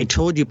 I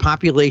told you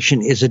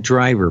population is a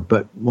driver,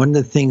 but one of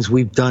the things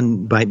we've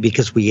done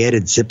because we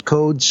added zip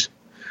codes,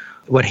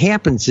 what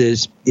happens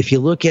is if you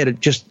look at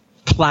it just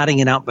plotting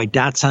it out by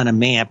dots on a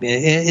map,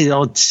 it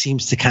all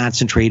seems to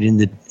concentrate in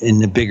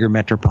the bigger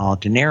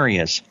metropolitan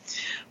areas.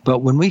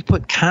 But when we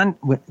put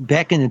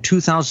back in the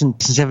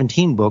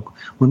 2017 book,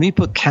 when we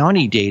put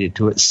county data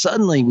to it,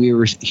 suddenly we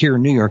were here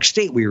in New York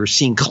State. We were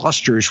seeing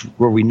clusters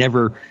where we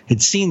never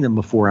had seen them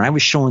before. And I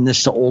was showing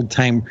this to old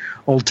timer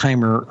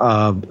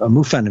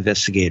MUFON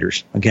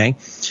investigators. Okay,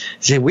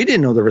 say we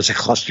didn't know there was a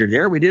cluster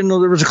there. We didn't know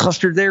there was a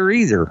cluster there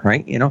either,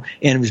 right? And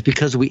it was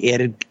because we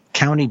added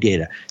county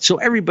data. So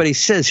everybody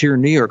says here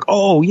in New York,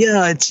 oh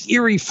yeah, it's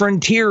Erie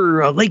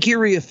Frontier, Lake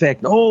Erie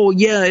effect. Oh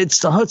yeah, it's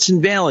the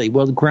Hudson Valley.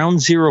 Well, the ground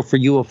zero for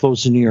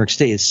UFOs in New York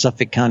State is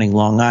Suffolk County,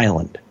 Long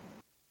Island.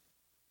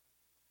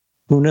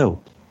 Who knew?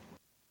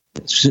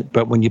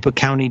 But when you put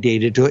county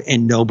data to it,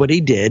 and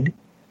nobody did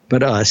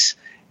but us,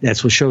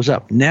 that's what shows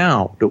up.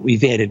 Now that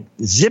we've added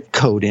zip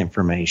code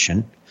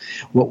information,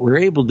 what we're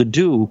able to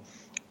do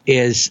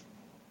is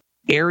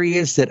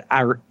areas that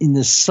are in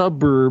the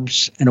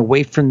suburbs and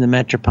away from the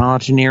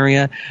metropolitan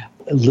area,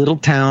 little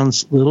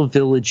towns, little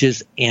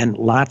villages, and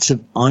lots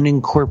of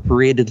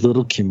unincorporated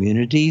little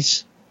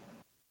communities,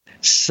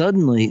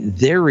 suddenly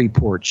their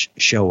reports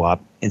show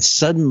up, and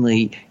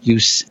suddenly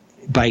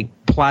by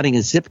plotting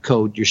a zip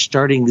code, you're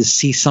starting to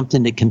see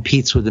something that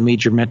competes with a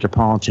major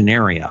metropolitan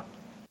area.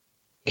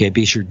 Okay,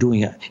 because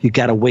you've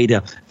got a way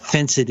to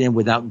fence it in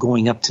without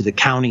going up to the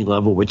county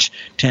level, which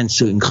tends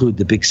to include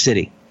the big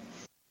city.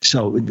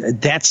 So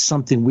that's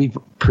something we've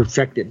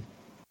perfected.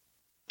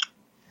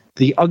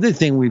 The other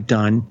thing we've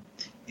done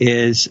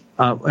is,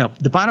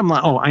 the bottom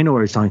line, I know what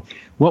I was telling you.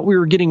 What we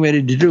were getting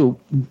ready to do,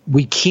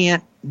 we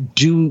can't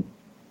do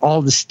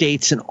all the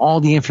states and all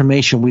the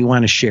information we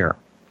want to share.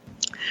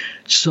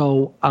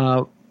 So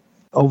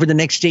over the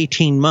next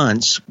 18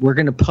 months, we're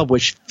going to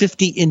publish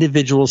 50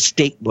 individual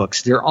state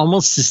books. They're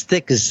almost as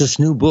thick as this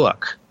new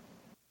book,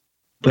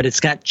 but it's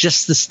got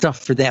just the stuff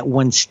for that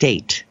one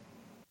state.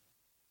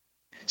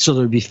 So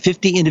there'll be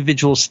 50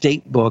 individual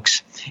state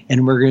books,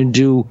 and we're going to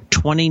do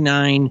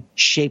 29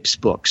 shapes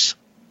books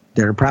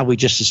that are probably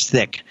just as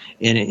thick.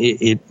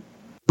 And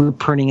we're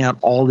printing out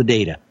all the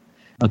data,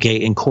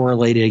 okay, and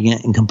correlating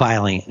it and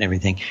compiling it and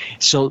everything.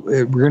 So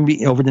we're going to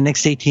be, over the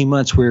next 18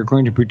 months, we're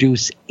going to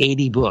produce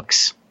 80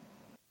 books.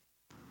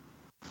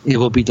 It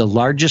will be the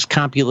largest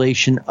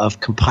compilation of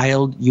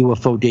compiled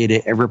UFO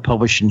data ever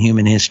published in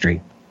human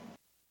history.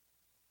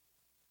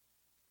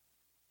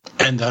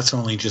 And that's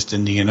only just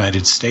in the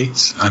United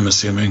States, I'm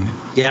assuming.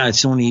 Yeah,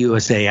 it's only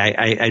USA.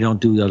 I don't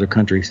do the other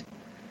countries.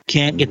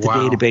 Can't get the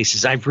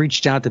databases. I've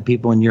reached out to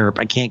people in Europe.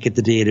 I can't get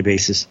the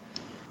databases.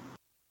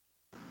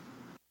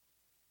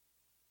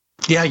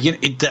 Yeah,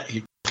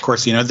 of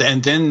course,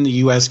 and then the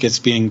U.S. gets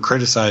being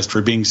criticized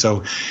for being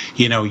so,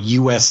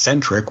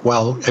 U.S.-centric.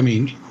 Well, I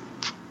mean,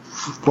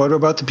 what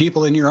about the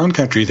people in your own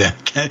country then?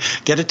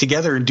 Get it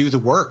together and do the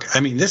work.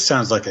 I mean, this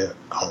sounds like a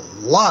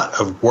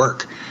lot of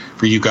work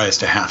for you guys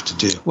to have to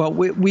do. Well,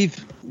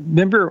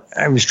 remember,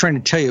 I was trying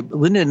to tell you,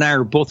 Linda and I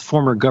are both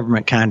former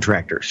government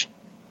contractors,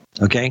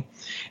 okay?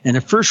 And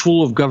the first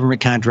rule of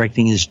government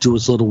contracting is do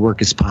as little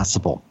work as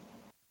possible.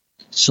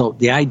 So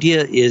the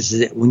idea is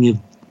that when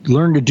you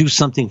learn to do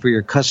something for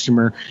your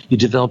customer, you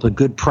develop a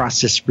good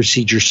process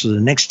procedure so the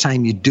next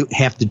time you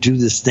have to do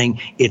this thing,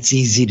 it's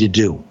easy to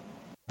do,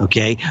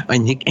 okay?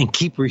 And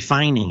keep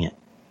refining it,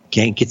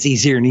 okay? It gets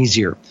easier and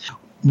easier.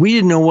 We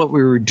didn't know what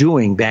we were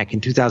doing back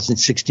in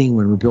 2016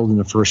 when we were building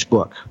the first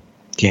book,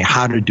 okay,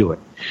 how to do it.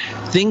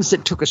 Things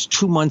that took us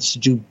 2 months to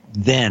do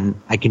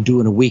then, I can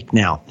do in a week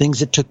now.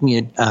 Things that took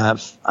me a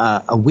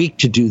week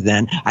to do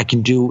then, I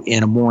can do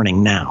in a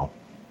morning now.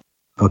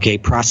 Okay,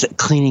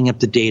 cleaning up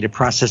the data,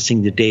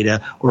 processing the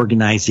data,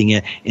 organizing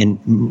it, and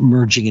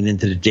merging it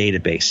into the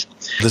database.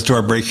 Let's do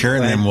our break here,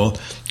 and then we'll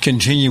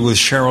continue with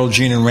Cheryl,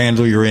 Gene, and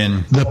Randall. You're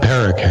in the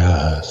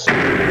Paracast.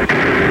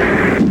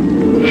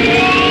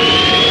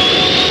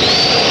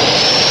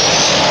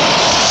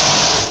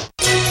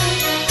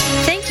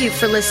 Thank you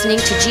for listening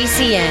to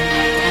GCN.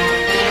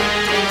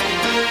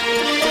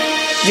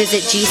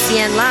 Visit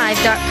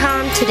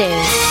GCNlive.com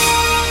today.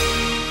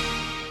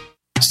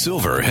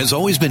 Silver has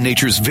always been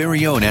nature's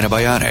very own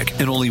antibiotic,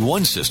 and only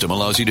one system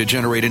allows you to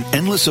generate an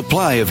endless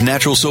supply of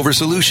natural silver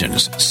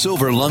solutions.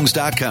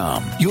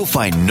 SilverLungs.com. You'll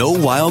find no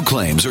wild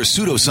claims or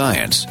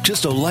pseudoscience,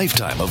 just a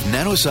lifetime of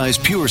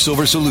nano-sized pure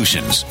silver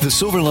solutions. The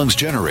Silver Lungs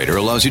generator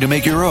allows you to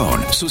make your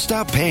own, so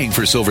stop paying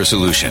for silver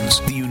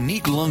solutions. The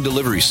unique lung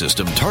delivery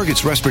system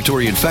targets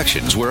respiratory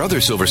infections where other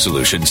silver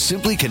solutions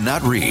simply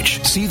cannot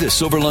reach. See the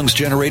Silver Lungs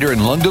generator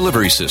and lung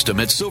delivery system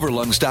at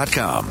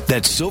SilverLungs.com.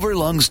 That's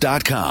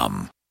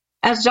SilverLungs.com.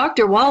 As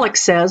Dr. Wallach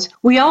says,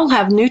 we all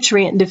have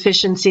nutrient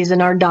deficiencies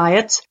in our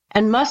diets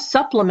and must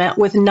supplement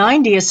with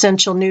 90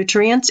 essential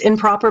nutrients in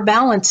proper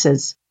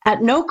balances.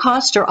 At no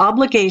cost or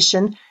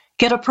obligation,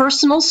 get a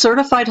personal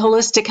certified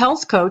holistic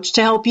health coach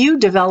to help you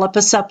develop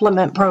a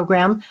supplement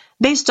program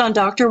based on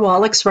Dr.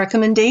 Wallach's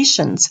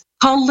recommendations.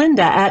 Call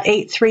Linda at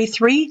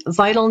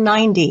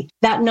 833-VITAL-90.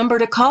 That number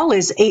to call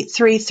is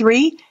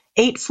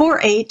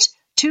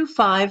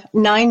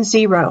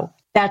 833-848-2590.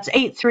 That's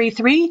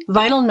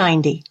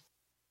 833-VITAL-90.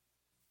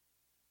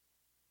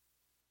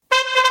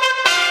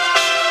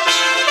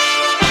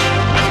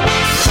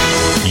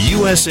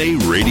 USA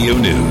Radio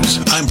News.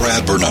 I'm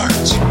Brad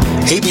Bernards.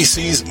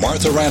 ABC's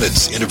Martha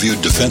Raddatz interviewed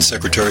Defense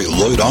Secretary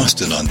Lloyd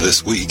Austin on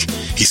This Week.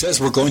 He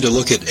says we're going to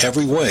look at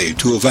every way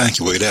to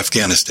evacuate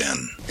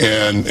Afghanistan.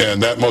 And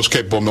that most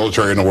capable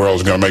military in the world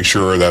is going to make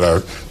sure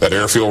that that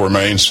airfield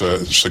remains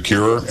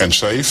secure and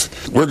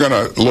safe. We're going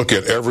to look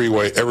at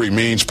every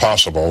means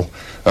possible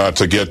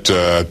to get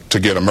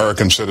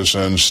American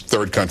citizens,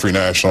 third country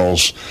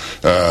nationals,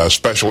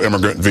 special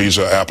immigrant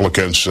visa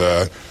applicants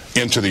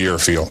into the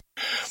airfield.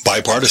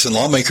 Bipartisan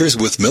lawmakers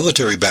with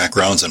military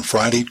backgrounds on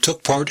Friday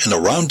took part in a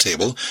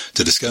roundtable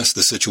to discuss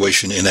the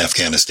situation in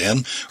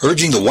Afghanistan,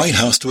 urging the White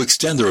House to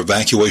extend their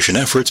evacuation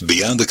efforts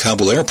beyond the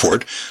Kabul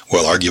airport,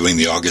 while arguing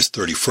the August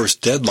 31st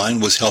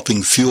deadline was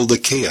helping fuel the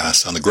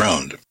chaos on the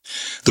ground.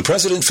 The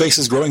president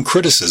faces growing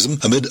criticism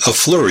amid a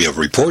flurry of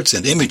reports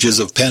and images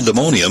of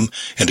pandemonium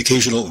and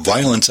occasional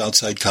violence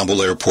outside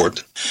Kabul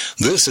airport.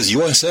 This is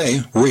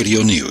USA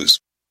Radio News.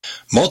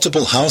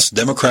 Multiple House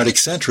Democratic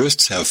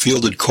centrists have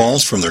fielded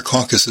calls from their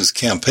caucus's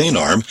campaign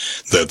arm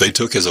that they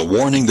took as a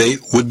warning they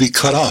would be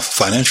cut off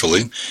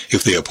financially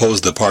if they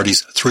opposed the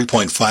party's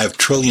 $3.5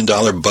 trillion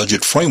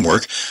budget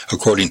framework,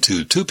 according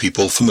to two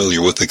people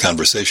familiar with the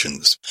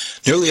conversations.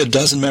 Nearly a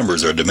dozen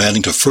members are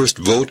demanding to first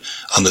vote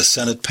on the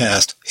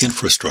Senate-passed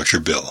infrastructure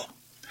bill.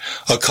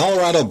 A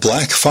Colorado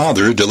black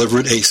father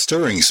delivered a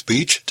stirring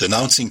speech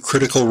denouncing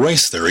critical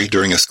race theory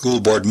during a school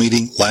board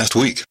meeting last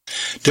week.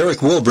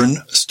 Derek Wilburn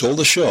stole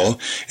the show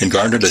and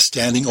garnered a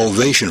standing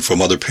ovation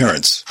from other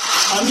parents.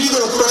 I'm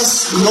neither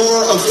oppressed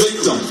nor a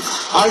victim.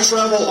 I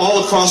travel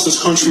all across this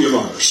country of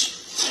ours.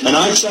 And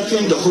I check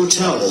into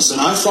hotels,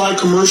 and I fly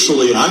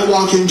commercially, and I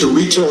walk into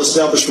retail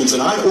establishments,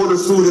 and I order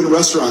food in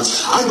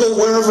restaurants. I go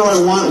wherever I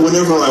want,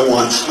 whenever I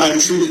want. I am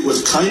treated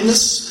with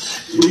kindness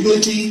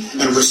dignity,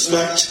 and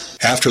respect.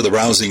 After the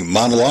rousing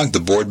monologue, the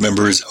board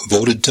members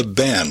voted to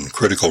ban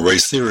critical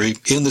race theory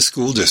in the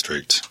school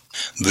district.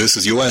 This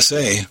is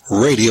USA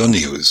Radio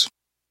News.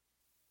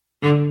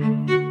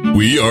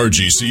 We are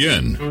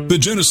GCN, the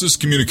Genesis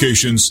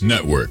Communications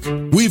Network.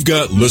 We've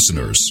got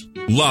listeners,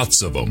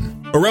 lots of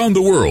them. Around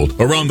the world,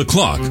 around the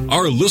clock,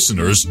 our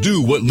listeners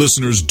do what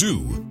listeners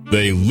do.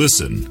 They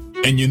listen.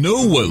 And you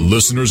know what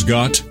listeners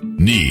got?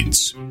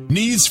 Needs.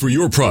 Needs for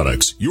your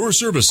products, your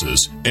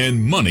services,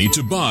 and money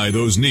to buy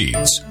those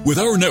needs. With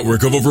our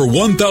network of over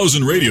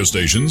 1,000 radio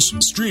stations,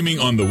 streaming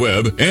on the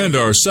web, and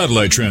our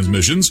satellite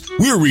transmissions,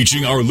 we're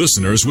reaching our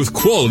listeners with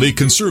quality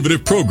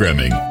conservative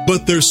programming.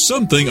 But there's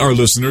something our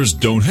listeners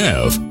don't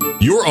have.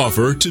 Your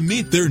offer to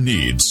meet their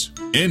needs.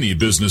 Any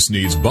business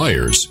needs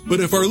buyers, but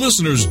if our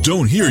listeners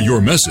don't hear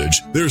your message,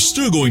 they're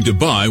still going to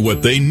buy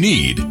what they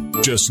need,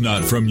 just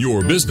not from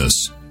your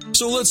business.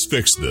 So let's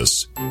fix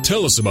this.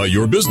 Tell us about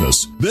your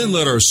business. Then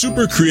let our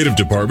super creative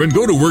department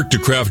go to work to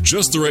craft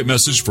just the right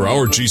message for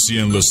our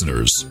GCN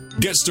listeners.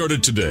 Get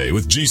started today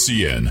with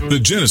GCN, the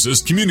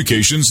Genesis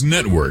Communications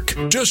Network.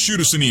 Just shoot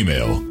us an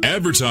email.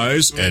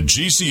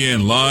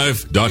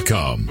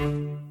 Advertise@gcnlive.com.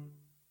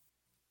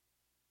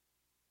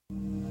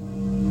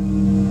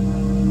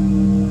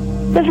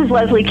 This is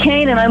Leslie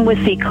Kane, and I'm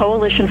with the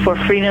Coalition for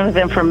Freedom of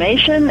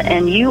Information,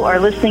 and you are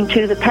listening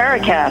to the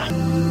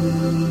Paracast.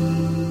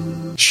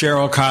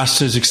 Cheryl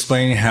Costa is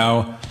explaining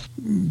how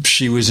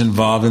she was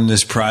involved in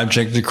this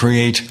project to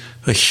create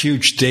a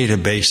huge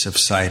database of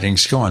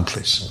sightings. Go on,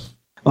 please.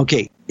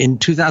 Okay. In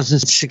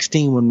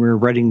 2016, when we were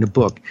writing the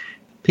book,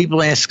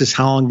 people ask us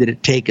how long did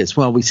it take us.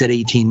 Well, we said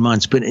 18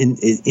 months, but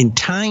in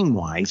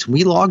time-wise,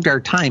 we logged our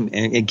time.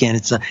 And again,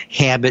 it's a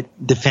habit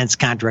defense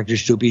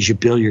contractors do because you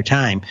bill your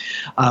time.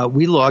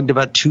 We logged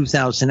about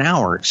 2,000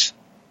 hours.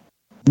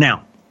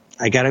 Now,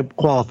 I got to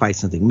qualify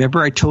something.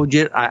 Remember I told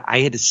you I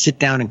had to sit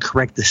down and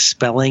correct the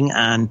spelling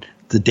on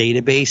the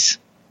database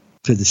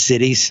for the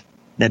cities,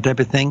 that type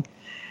of thing?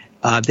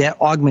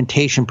 That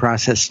augmentation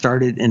process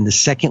started in the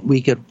second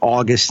week of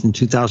August in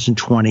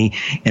 2020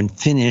 and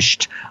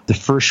finished the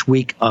first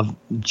week of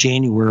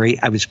January.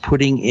 I was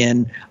putting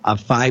in a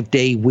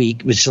 5-day week.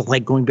 It was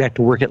like going back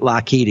to work at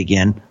Lockheed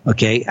again.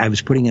 Okay. I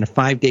was putting in a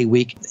 5-day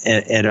week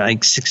at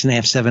like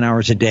 6.5, 7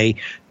 hours a day,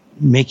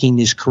 making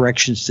these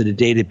corrections to the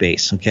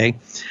database. Okay.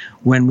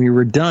 When we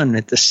were done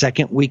at the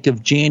second week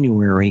of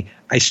January,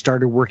 I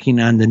started working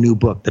on the new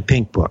book, the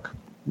pink book.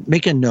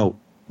 Make a note.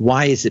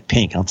 Why is it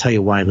pink? I'll tell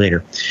you why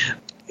later.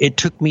 It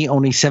took me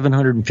only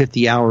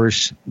 750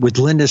 hours with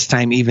Linda's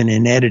time, even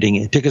in editing.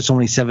 It took us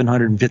only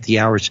 750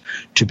 hours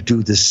to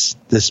do this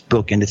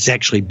book, and it's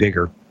actually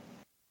bigger.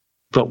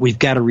 But we've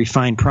got a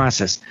refined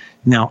process.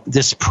 Now,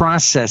 this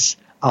process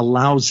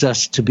allows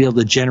us to be able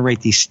to generate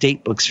these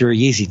state books very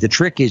easy. The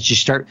trick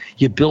is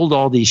you build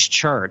all these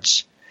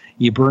charts,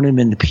 you burn them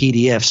into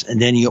PDFs,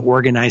 and then you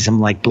organize them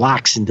like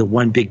blocks into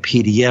one big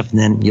PDF, and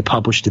then you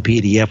publish the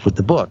PDF with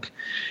the book.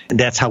 And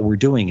that's how we're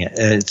doing it.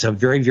 It's a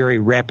very, very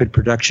rapid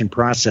production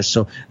process.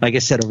 So, like I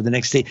said, over the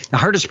next day, the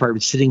hardest part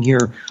was sitting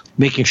here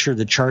making sure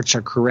the charts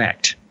are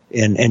correct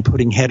and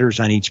putting headers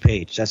on each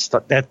page. That's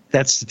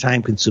the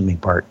time-consuming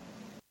part.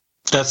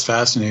 That's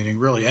fascinating,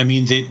 really. I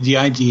mean, the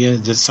idea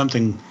that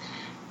something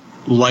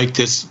like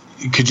this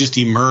could just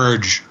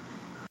emerge,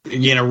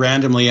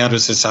 randomly out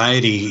of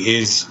society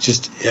is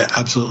just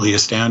absolutely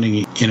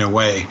astounding in a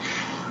way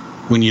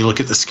when you look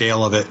at the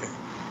scale of it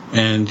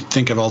and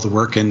think of all the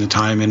work and the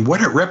time and what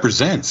it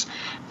represents.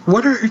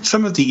 What are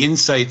some of the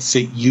insights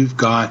that you've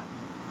got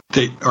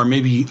that are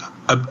maybe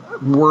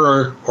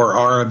were or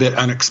are a bit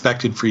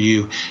unexpected for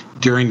you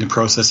during the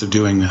process of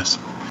doing this?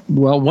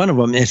 Well, one of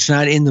them, it's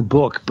not in the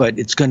book, but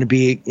it's going to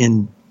be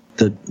in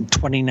the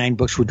 29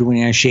 books we're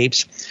doing on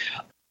shapes.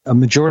 A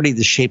majority of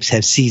the shapes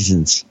have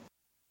seasons.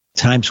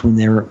 Times when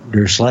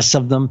there's less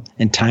of them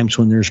and times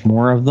when there's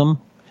more of them,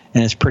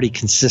 and it's pretty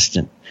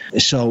consistent.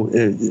 So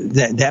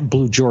that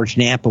blew George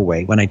Knapp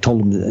away when I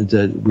told him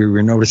that we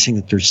were noticing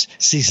that there's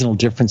seasonal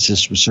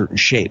differences with certain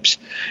shapes,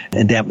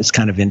 and that was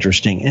kind of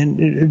interesting.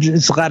 And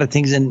it's a lot of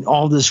things, and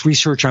all this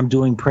research I'm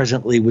doing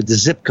presently with the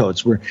zip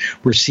codes, we're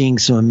seeing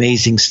some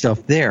amazing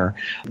stuff there.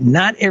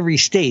 Not every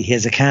state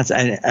has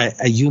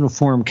a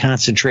uniform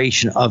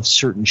concentration of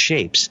certain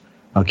shapes.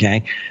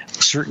 Okay,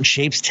 certain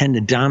shapes tend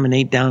to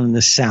dominate down in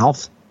the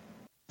south,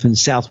 from the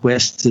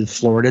southwest to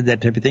Florida,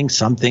 that type of thing.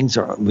 Some things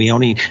we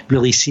only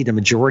really see the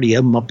majority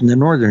of them up in the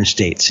northern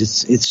states.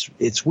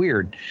 It's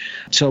weird.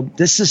 So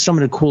this is some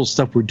of the cool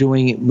stuff we're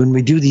doing. When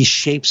we do these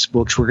shapes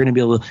books, we're going to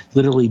be able to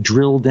literally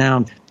drill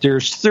down.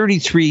 There's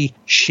 33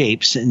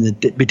 shapes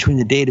between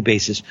the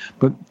databases,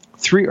 but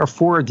 3 or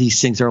 4 of these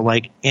things are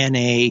like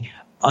NA,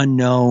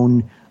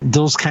 unknown,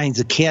 those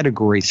kinds of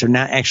categories. Are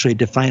not actually a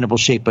definable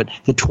shape, but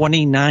the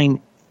 29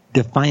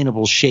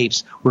 definable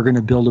shapes, we're going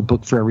to build a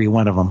book for every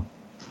one of them.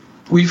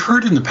 We've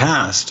heard in the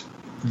past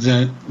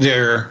that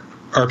there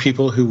are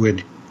people who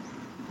would,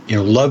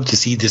 love to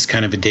see this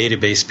kind of a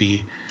database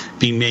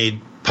be made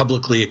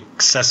publicly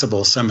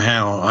accessible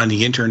somehow on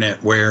the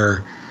internet,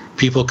 where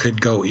people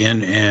could go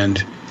in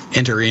and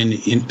enter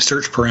in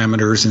search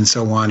parameters and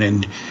so on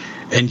and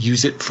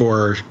use it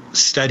for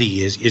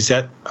study. Is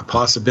that a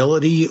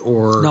possibility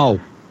or no?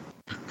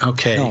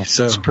 Okay, no,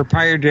 so it's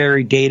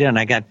proprietary data, and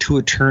I got 2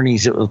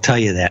 attorneys that will tell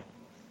you that.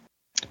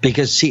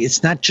 Because see,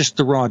 it's not just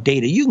the raw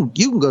data. You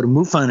can go to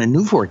MUFON and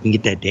NUFORC and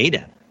get that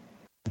data.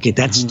 Okay,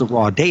 that's the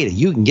raw data.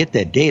 You can get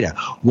that data.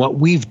 What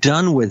we've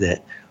done with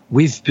it,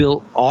 we've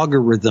built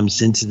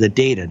algorithms into the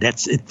data.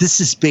 This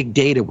is big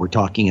data we're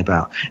talking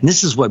about, and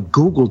this is what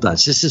Google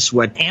does. This is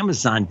what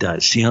Amazon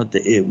does.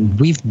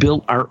 We've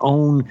built our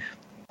own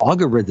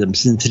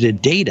algorithms into the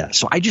data.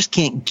 So I just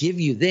can't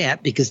give you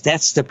that because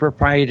that's the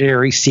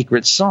proprietary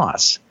secret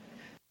sauce.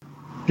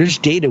 There's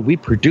data we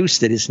produce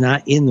that is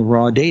not in the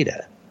raw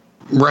data.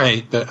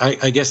 Right, but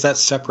I guess that's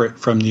separate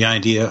from the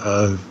idea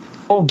of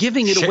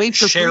giving it away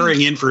for sharing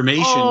free.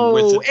 Information.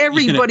 With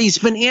Everybody's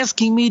been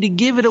asking me to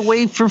give it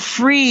away for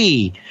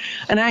free,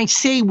 and I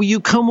say, "Will you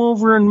come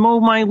over and mow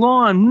my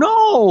lawn?"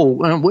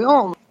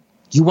 No.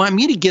 You want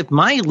me to give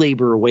my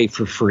labor away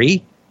for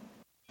free?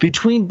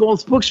 Between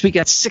both books, we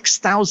got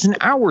 6,000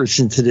 hours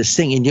into this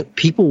thing, and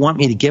people want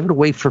me to give it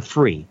away for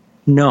free.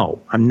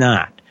 No, I'm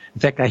not. In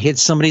fact, I had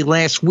somebody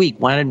last week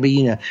wanted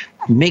me to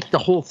make the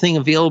whole thing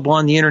available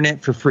on the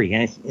internet for free.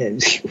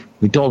 And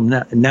we told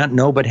them not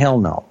no, but hell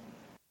no.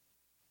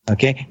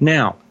 Okay.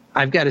 Now,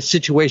 I've got a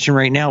situation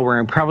right now where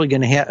I'm probably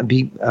going to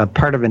be a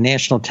part of a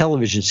national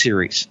television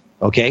series.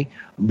 Okay,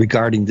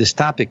 regarding this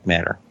topic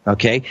matter.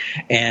 Okay,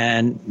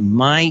 and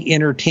my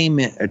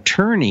entertainment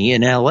attorney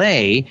in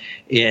L.A.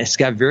 has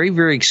got very,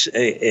 very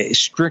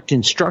strict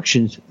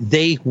instructions.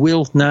 They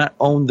will not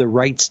own the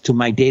rights to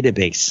my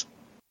database.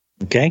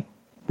 Okay.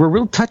 We're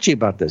real touchy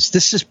about this.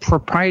 This is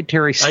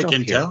proprietary stuff. I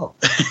can tell.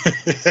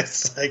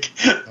 It's like,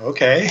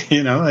 okay,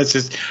 it's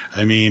just,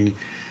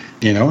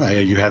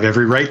 you have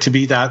every right to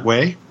be that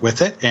way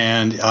with it.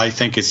 And I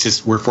think it's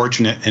just, we're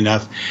fortunate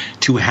enough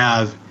to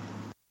have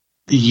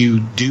you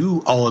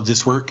do all of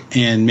this work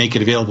and make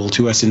it available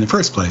to us in the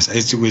first place.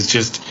 It was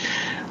just,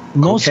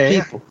 most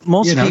people,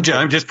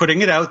 I'm just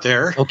putting it out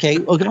there. Okay.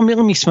 Let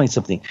me explain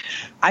something.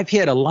 I've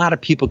had a lot of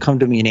people come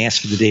to me and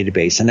ask for the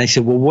database. And I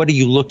said, well, what are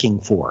you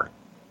looking for?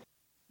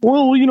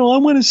 Well, I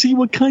want to see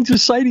what kinds of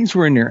sightings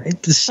were in there.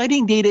 The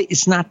sighting data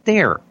is not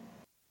there.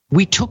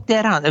 We took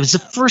that out. That was the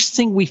first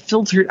thing we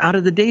filtered out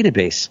of the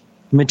database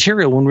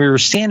material when we were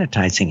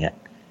sanitizing it.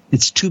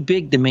 It's too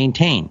big to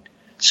maintain.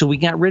 So we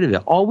got rid of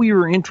it. All we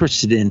were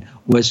interested in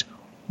was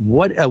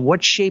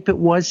what shape it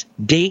was,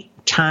 date,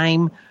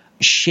 time,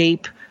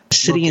 shape,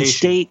 city, location, and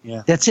state.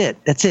 Yeah. That's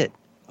it.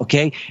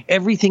 Okay.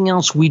 Everything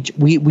else we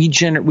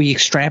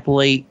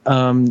extrapolate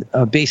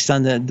based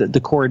on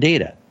the core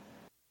data.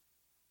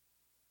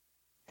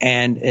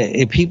 And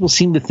people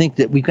seem to think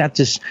that we've got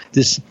this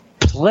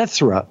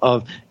plethora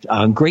of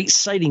great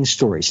sighting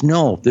stories.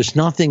 No, there's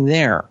nothing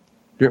there.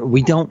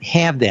 We don't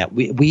have that.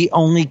 We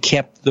only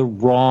kept the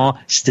raw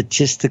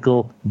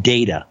statistical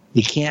data.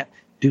 You can't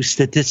do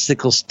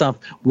statistical stuff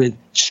with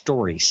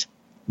stories.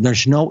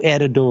 There's no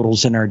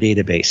anecdotals in our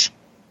database.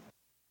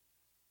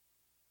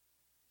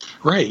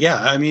 Right. Yeah.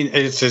 I mean,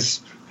 it's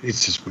just we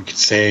could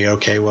say,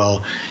 okay,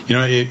 well,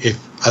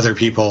 if other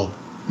people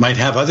might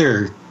have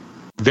other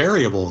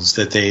variables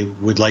that they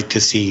would like to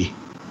see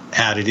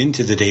added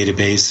into the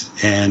database.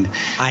 And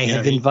I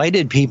have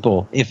invited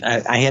people. If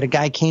I had a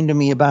guy came to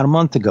me about a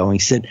month ago and he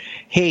said,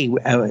 hey,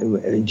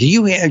 can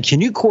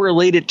you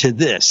correlate it to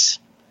this?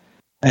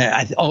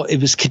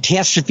 It was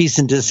catastrophes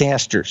and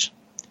disasters.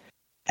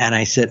 And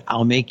I said,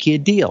 I'll make you a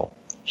deal.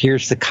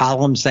 Here's the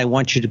columns I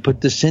want you to put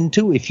this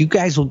into. If you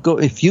guys will go,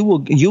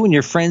 you and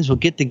your friends will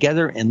get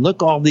together and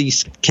look all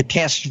these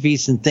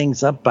catastrophes and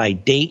things up by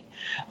date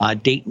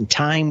and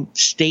time,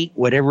 state,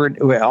 whatever,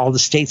 all the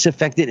states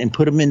affected, and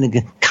put them in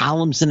the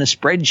columns in a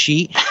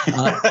spreadsheet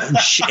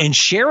and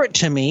share it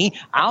to me.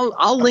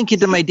 I'll link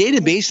it to my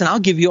database and I'll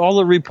give you all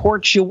the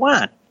reports you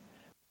want.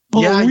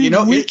 Yeah,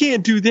 we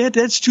can't do that.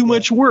 That's too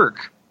much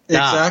work.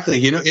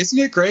 Exactly. Isn't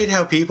it great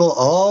how people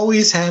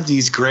always have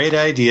these great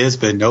ideas,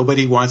 but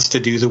nobody wants to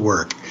do the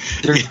work?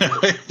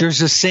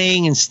 There's a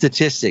saying in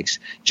statistics,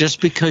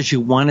 just because you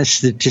want a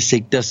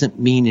statistic doesn't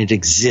mean it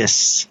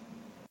exists.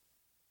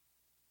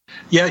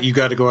 Yeah, you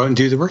got to go out and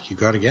do the work. You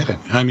got to get it.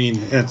 I mean,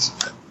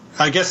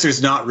 I guess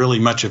there's not really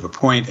much of a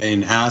point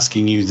in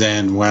asking you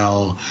then,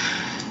 well,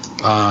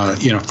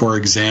 for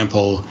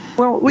example,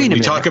 we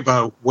talk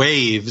about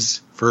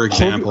waves, for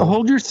example.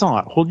 Hold your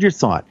thought.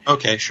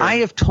 Okay, sure. I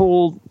have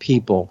told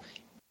people,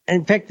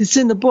 in fact, it's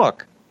in the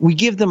book, we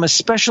give them a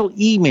special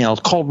email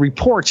called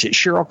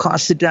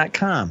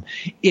reports@CherylCosta.com.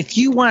 If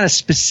you want a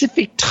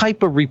specific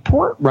type of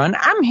report run,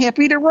 I'm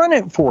happy to run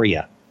it for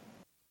you.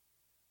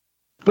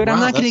 But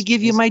I'm not going to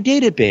give you my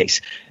database.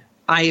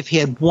 I have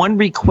had one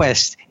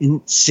request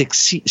in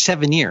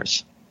 7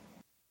 years.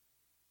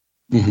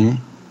 Mm-hmm.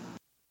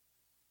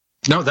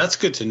 No, that's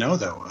good to know,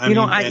 though.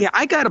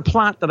 I got a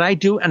plot that I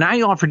do, and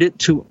I offered it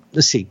to,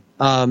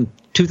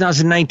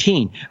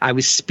 2019. I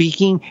was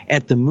speaking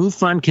at the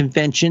MUFON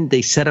convention.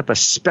 They set up a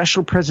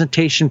special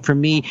presentation for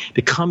me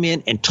to come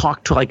in and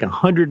talk to like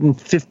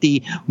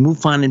 150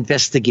 MUFON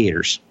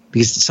investigators.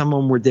 because some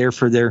of them were there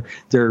for their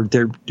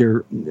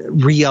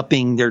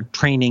re-upping their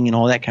training and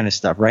all that kind of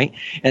stuff, right?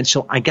 And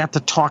so I got to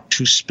talk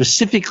to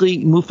specifically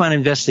MUFON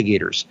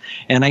investigators,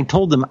 and I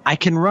told them I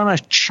can run a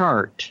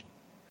chart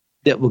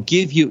that will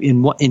give you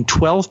in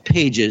 12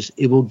 pages.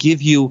 It will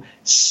give you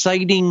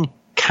sighting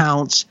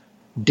counts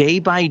day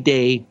by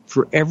day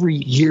for every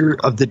year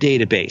of the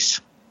database.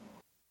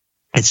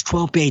 It's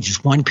 12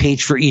 pages, 1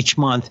 page for each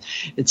month.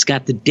 It's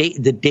got the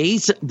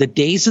days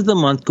of the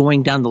month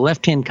going down the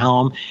left-hand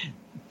column,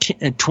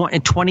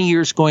 20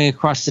 years going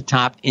across the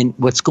top, and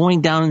what's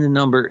going down in the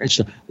number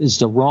is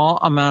the raw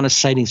amount of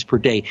sightings per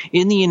day.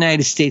 In the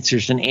United States,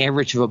 there's an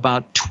average of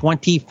about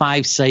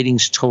 25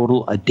 sightings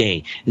total a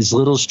day, as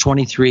little as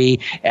 23.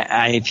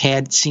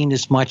 I've seen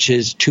as much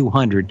as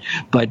 200,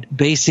 but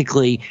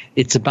basically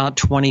it's about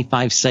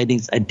 25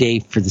 sightings a day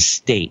for the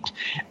state.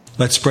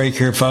 Let's break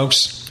here,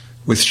 folks.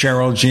 With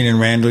Cheryl, Gene, and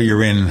Randall,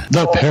 you're in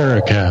the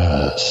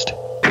Paracast.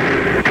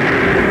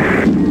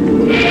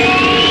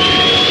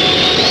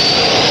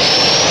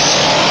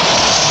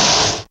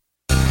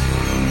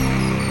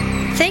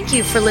 Thank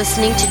you for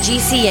listening to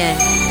GCN.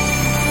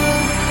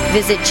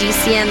 Visit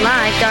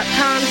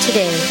GCNlive.com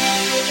today.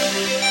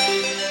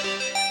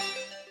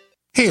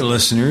 Hey,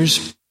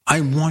 listeners.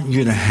 I want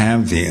you to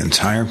have the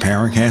entire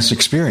Paracast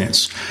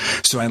experience.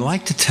 So I'd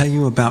like to tell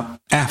you about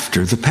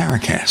After the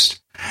Paracast.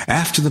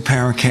 After the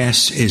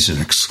Paracast is an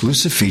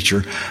exclusive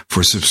feature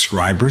for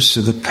subscribers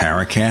to the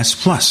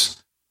Paracast Plus.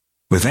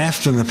 With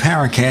After the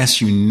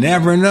Paracast, you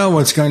never know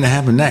what's going to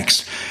happen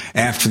next.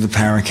 After the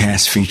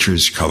Paracast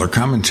features color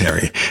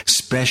commentary,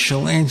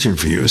 special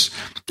interviews,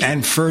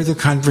 and further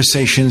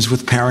conversations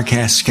with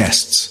Paracast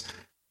guests.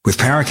 With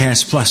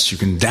Paracast Plus, you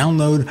can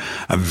download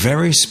a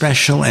very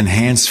special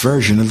enhanced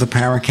version of the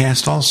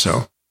Paracast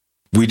also.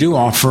 We do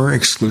offer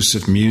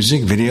exclusive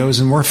music, videos,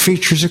 and more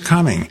features are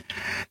coming.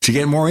 To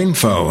get more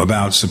info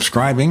about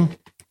subscribing,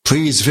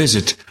 please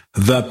visit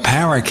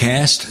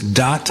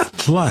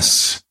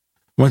theparacast.plus.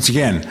 Once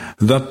again,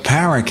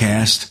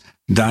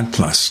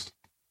 theparacast.plus.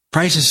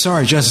 Prices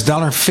start just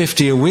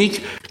 $1.50 a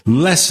week,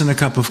 less than a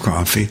cup of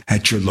coffee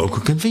at your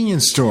local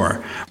convenience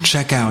store.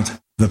 Check out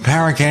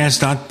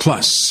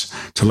theparacast.plus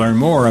to learn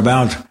more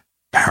about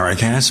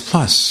Paracast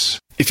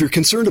Plus. If you're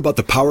concerned about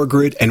the power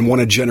grid and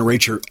want to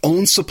generate your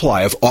own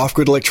supply of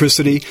off-grid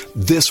electricity,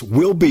 this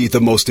will be the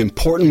most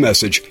important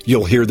message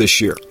you'll hear this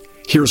year.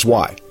 Here's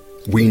why.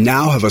 We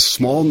now have a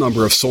small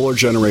number of solar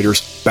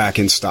generators back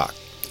in stock.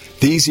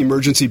 These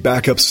emergency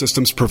backup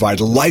systems provide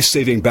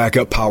life-saving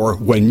backup power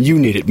when you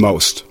need it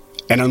most.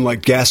 And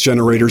unlike gas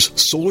generators,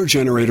 solar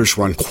generators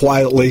run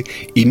quietly,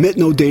 emit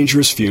no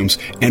dangerous fumes,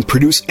 and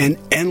produce an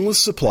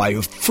endless supply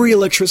of free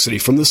electricity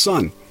from the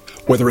sun.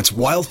 Whether it's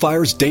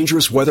wildfires,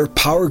 dangerous weather,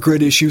 power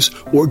grid issues,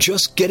 or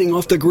just getting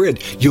off the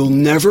grid, you'll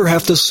never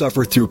have to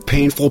suffer through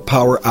painful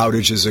power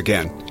outages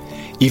again.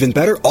 Even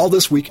better, all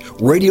this week,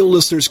 radio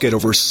listeners get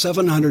over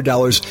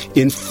 $700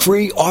 in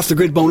free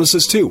off-the-grid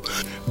bonuses, too.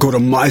 Go to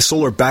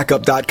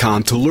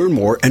mysolarbackup.com to learn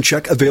more and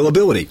check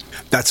availability.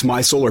 That's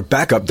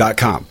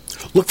mysolarbackup.com.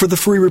 Look for the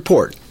free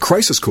report,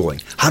 Crisis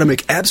Cooling, how to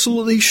make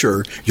absolutely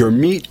sure your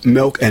meat,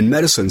 milk, and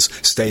medicines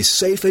stay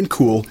safe and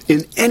cool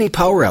in any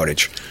power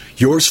outage.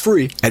 Yours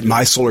free at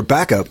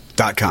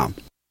mysolarbackup.com.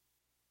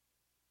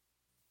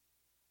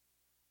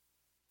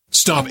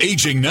 Stop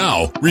aging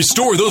now.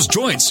 Restore those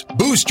joints.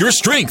 Boost your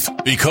strength.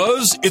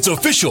 Because it's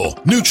official.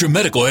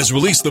 NutriMedical has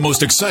released the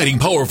most exciting,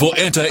 powerful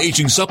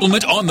anti-aging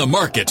supplement on the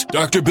market.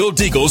 Dr. Bill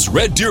Deagle's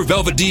Red Deer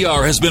Velvet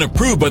DR has been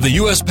approved by the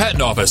U.S.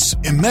 Patent Office.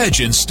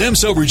 Imagine stem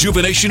cell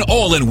rejuvenation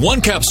all in one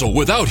capsule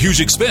without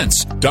huge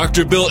expense.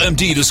 Dr. Bill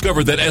MD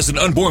discovered that as an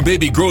unborn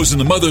baby grows in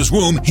the mother's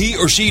womb, he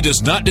or she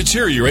does not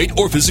deteriorate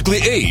or physically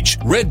age.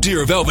 Red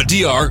Deer Velvet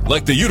DR,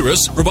 like the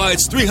uterus,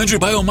 provides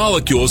 300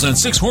 biomolecules and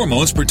 6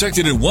 hormones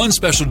protected in one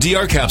special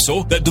DR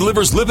capsule that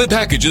delivers lipid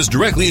packages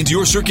directly into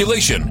your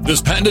circulation.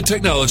 This patented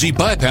technology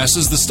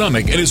bypasses the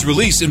stomach and is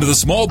released into the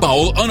small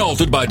bowel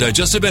unaltered by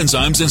digestive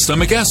enzymes and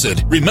stomach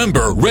acid.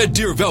 Remember, Red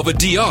Deer Velvet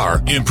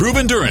DR. Improve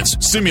endurance,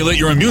 stimulate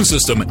your immune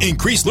system,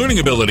 increase learning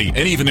ability, and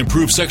even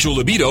improve sexual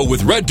libido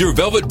with Red Deer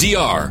Velvet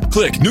DR.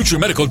 Click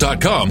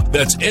NutriMedical.com,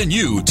 that's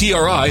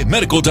NUTRI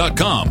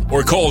Medical.com,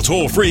 or call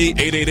toll-free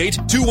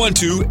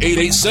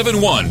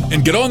 888-212-8871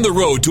 and get on the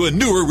road to a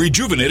newer,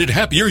 rejuvenated,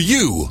 happier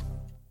you.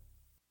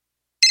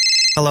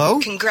 Hello?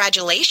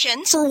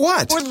 Congratulations. For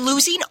what? For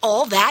losing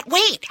all that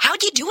weight.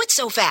 How'd you do it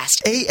so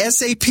fast?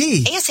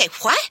 ASAP.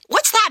 ASAP what?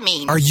 What's that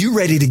mean? Are you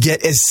ready to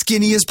get as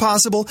skinny as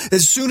possible,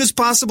 as soon as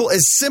possible,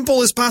 as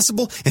simple as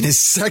possible, and as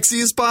sexy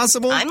as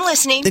possible? I'm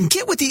listening. Then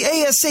get with the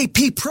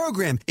ASAP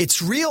program.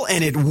 It's real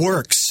and it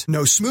works.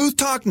 No smooth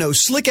talk, no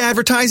slick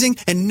advertising,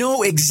 and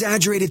no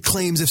exaggerated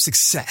claims of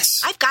success.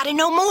 I've got gotta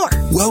know more.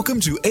 Welcome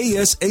to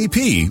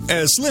ASAP,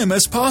 as slim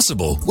as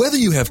possible. Whether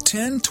you have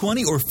 10,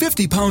 20, or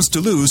 50 pounds to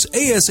lose,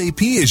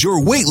 ASAP is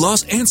your weight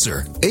loss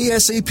answer.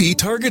 ASAP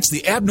targets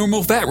the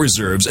abnormal fat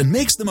reserves and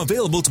makes them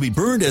available to be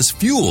burned as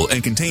fuel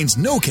and contains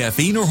no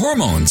caffeine or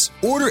hormones.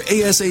 Order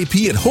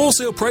ASAP at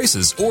wholesale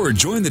prices or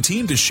join the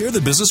team to share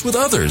the business with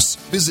others.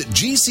 Visit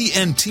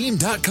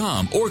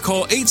GCNteam.com or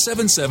call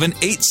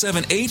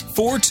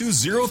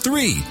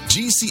 877-878-4203.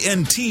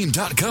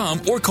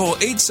 GCNteam.com or call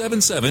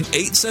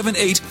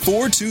 877-878-4203.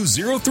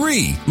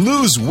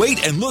 Lose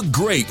weight and look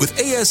great with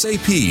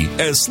ASAP,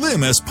 as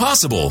slim as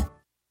possible.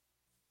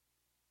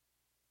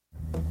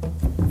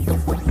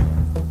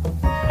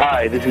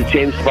 Hi, this is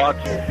James Fox.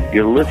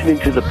 You're listening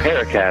to the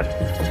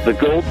Paracast, the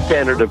gold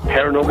standard of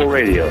paranormal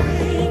radio.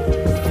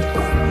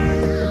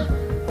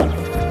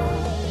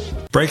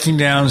 Breaking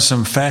down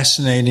some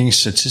fascinating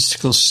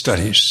statistical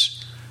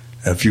studies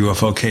of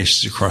UFO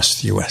cases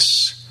across the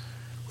U.S.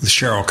 with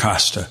Cheryl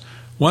Costa.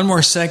 One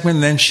more segment,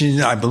 then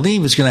she, I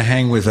believe, is going to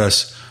hang with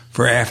us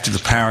for after the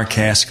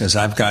Paracast, because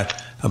I've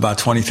got about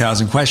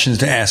 20,000 questions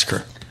to ask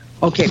her.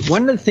 Okay,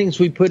 one of the things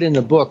we put in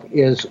the book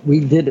is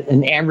we did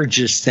an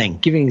averages thing.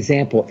 Give you an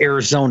example,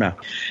 Arizona.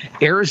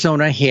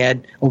 Arizona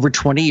had, over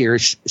 20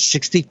 years,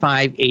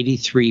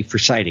 6583 for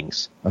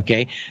sightings,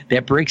 okay?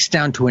 That breaks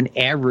down to an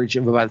average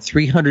of about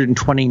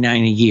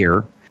 329 a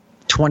year,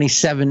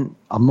 27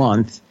 a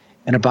month,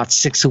 and about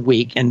 6 a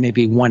week, and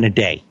maybe 1 a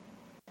day.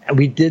 And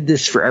we did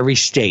this for every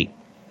state.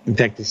 In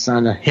fact, it's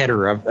on a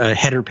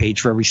header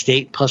page for every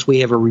state. Plus, we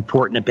have a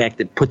report in the back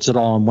that puts it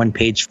all on one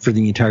page for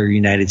the entire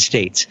United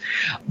States.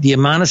 The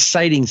amount of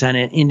sightings on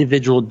an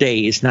individual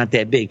day is not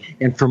that big.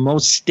 And for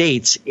most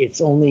states, it's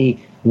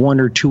only 1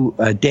 or 2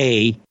 a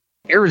day.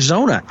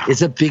 Arizona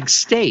is a big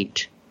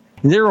state.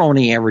 They're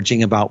only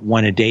averaging about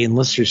 1 a day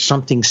unless there's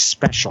something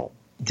special.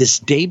 This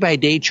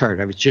day-by-day chart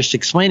I was just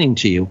explaining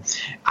to you,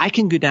 I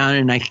can go down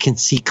and I can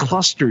see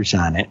clusters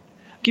on it.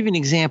 I'll give you an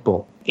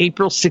example.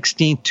 April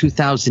 16,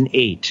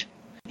 2008,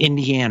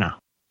 Indiana.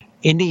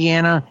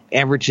 Indiana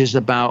averages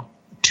about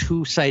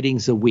 2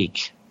 sightings a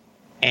week.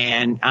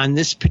 And on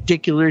this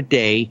particular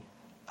day,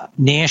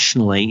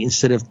 nationally,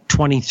 instead of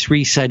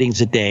 23 sightings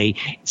a day,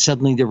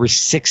 suddenly there were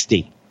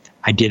 60.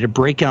 I did a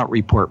breakout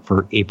report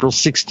for April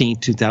 16,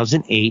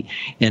 2008,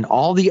 and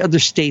all the other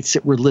states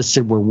that were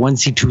listed were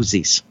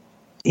onesie-twosies.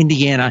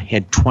 Indiana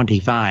had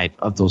 25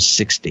 of those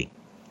 60.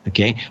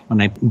 Okay,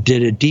 when I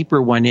did a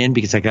deeper one in,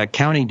 because I got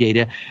county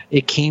data,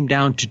 it came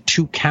down to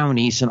 2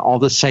 counties and all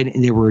the sites,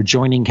 and they were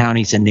adjoining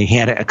counties, and they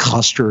had a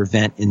cluster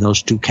event in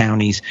those 2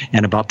 counties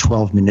and about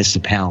 12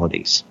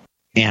 municipalities.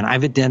 And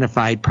I've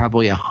identified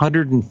probably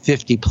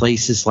 150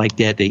 places like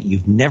that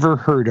you've never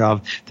heard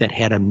of that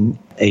had a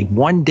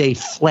one-day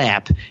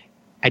flap.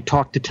 I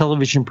talk to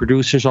television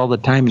producers all the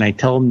time, and I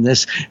tell them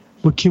this,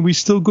 well, can we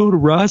still go to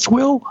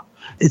Roswell?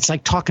 It's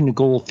like talking to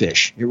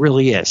goldfish. It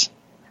really is.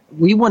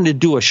 We wanted to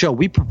do a show.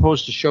 We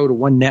proposed a show to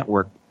one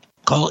network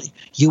called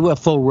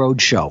UFO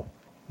Roadshow.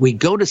 We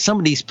go to some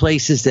of these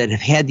places that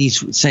have had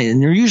these,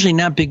 and they're usually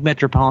not big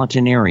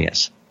metropolitan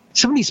areas.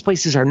 Some of these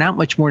places are not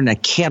much more than a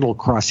cattle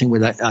crossing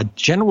with a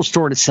general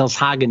store that sells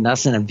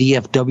Haagen-Dazs and a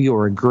VFW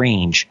or a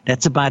Grange.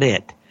 That's about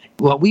it.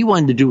 What we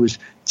wanted to do is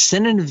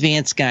send an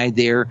advance guy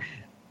there,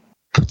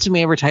 put some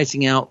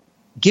advertising out,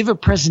 give a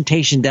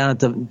presentation down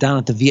at the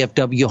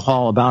VFW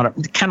hall about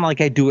it, kind of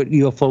like I do at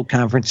UFO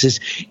conferences,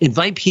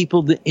 invite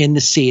people in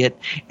to see it,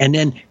 and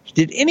then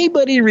did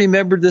anybody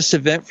remember this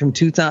event from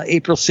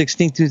April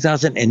 16,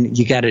 2000? And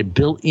you got a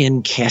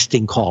built-in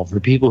casting call for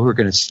people who are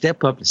going to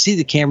step up and see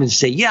the camera and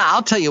say, yeah,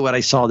 I'll tell you what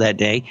I saw that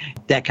day,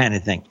 that kind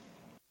of thing.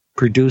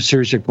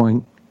 Producers are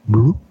going,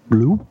 blue,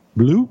 blue,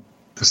 blue.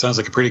 That sounds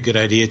like a pretty good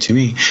idea to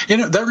me.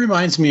 That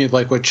reminds me of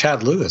like what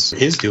Chad Lewis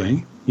is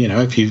doing.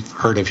 If you've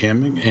heard of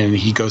him, and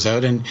he goes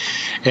out and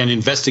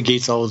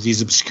investigates all of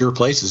these obscure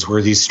places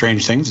where these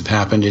strange things have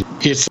happened.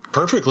 It's a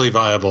perfectly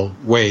viable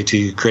way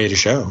to create a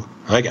show.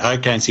 I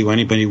can't see why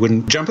anybody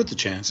wouldn't jump at the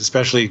chance,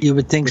 especially you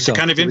would think with so. The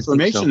kind of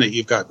information that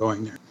you've got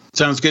going there.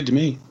 Sounds good to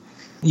me.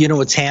 You know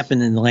what's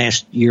happened in the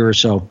last year or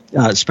so,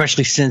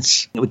 especially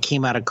since we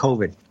came out of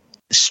COVID.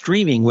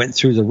 Streaming went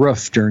through the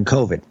roof during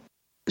COVID.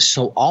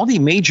 So all the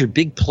major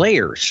big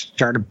players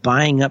started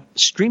buying up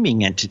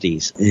streaming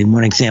entities. In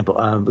one example,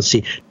 let's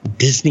see,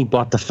 Disney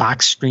bought the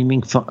Fox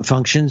streaming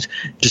functions.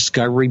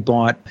 Discovery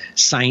bought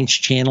Science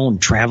Channel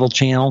and Travel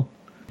Channel.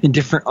 And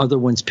different other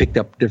ones picked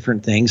up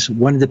different things.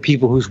 One of the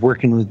people who's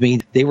working with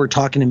me, they were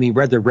talking to me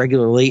rather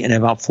regularly, and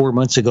about 4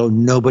 months ago,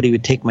 nobody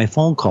would take my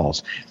phone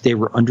calls. They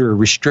were under a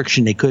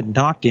restriction. They couldn't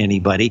talk to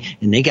anybody,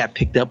 and they got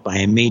picked up by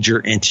a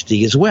major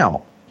entity as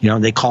well.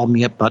 They called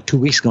me up about 2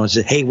 weeks ago and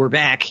said, hey, we're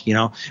back.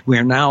 We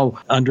are now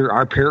under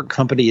our parent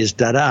company is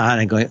da-da. And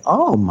I'm going,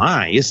 oh,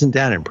 my, isn't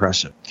that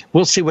impressive?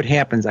 We'll see what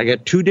happens. I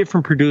got 2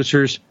 different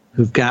producers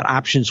who've got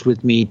options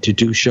with me to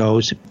do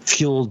shows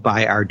fueled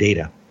by our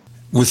data.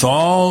 With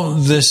all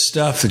this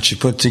stuff that you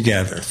put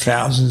together,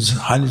 thousands,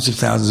 hundreds of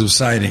thousands of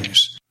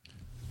sightings,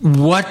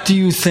 what do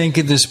you think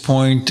at this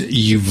point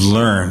you've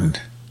learned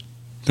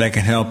that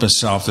can help us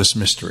solve this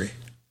mystery?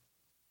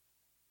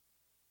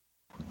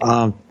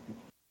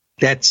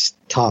 That's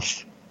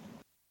tough.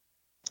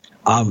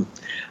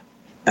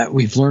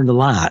 We've learned a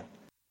lot.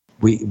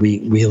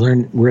 We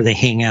learn where they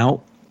hang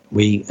out.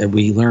 We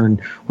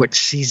learn what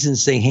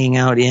seasons they hang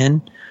out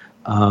in.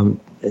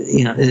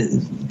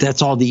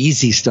 That's all the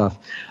easy stuff.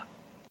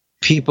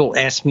 People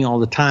ask me all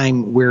the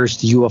time, where's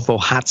the UFO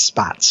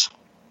hotspots?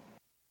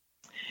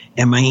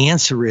 And my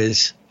answer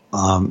is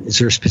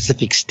there a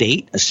specific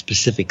state, a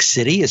specific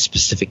city, a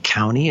specific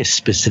county, a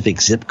specific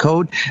zip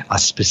code, a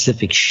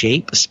specific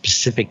shape, a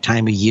specific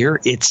time of year?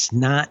 It's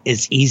not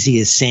as easy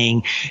as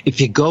saying, if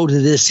you go to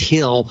this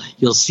hill,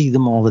 you'll see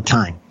them all the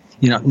time.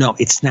 No,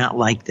 it's not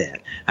like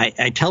that.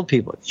 I tell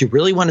people, if you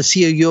really want to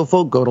see a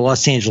UFO, go to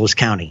Los Angeles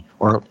County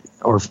or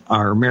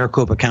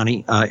Maricopa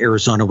County,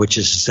 Arizona, which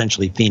is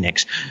essentially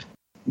Phoenix.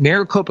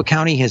 Maricopa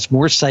County has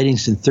more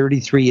sightings than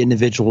 33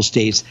 individual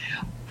states.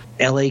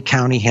 LA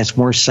County has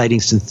more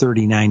sightings than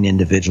 39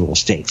 individual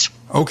states.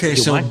 Okay,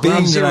 so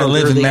being that I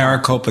live in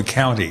Maricopa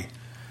County,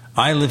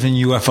 I live in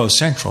UFO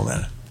Central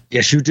then.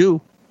 Yes, you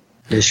do.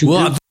 Yes, you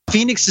do.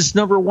 Phoenix is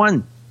number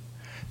one.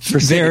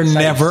 They're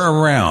never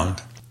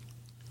around.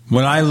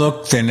 When I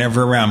look, they're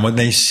never around. When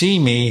they see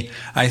me,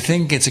 I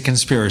think it's a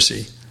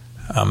conspiracy.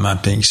 I'm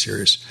not being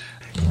serious.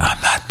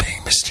 I'm not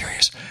being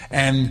mysterious.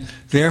 And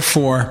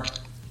therefore,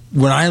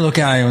 when I look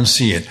out, I don't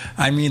see it.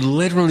 I mean,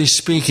 literally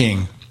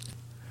speaking,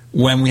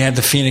 when we had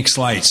the Phoenix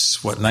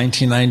Lights,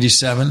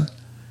 1997?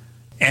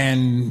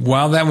 And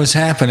while that was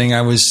happening,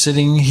 I was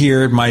sitting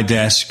here at my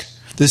desk,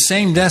 the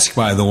same desk,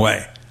 by the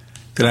way,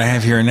 that I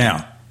have here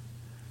now.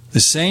 The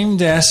same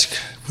desk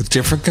with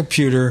different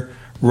computer,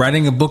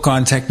 writing a book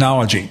on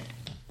technology.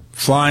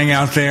 Flying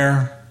out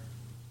there,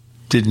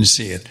 didn't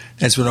see it.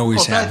 That's what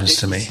always happens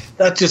to me.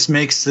 That just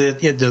makes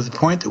the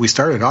point that we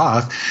started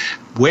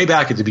off way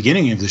back at the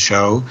beginning of the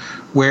show,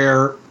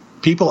 where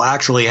people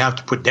actually have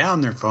to put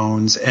down their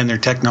phones and their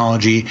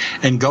technology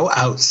and go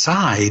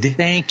outside.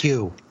 Thank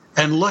you.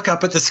 And look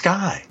up at the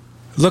sky.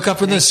 Look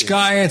up in the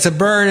sky. It's a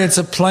bird. It's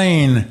a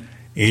plane.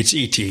 It's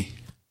E.T.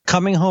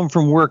 Coming home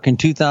from work in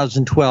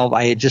 2012,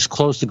 I had just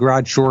closed the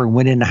garage door and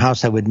went in the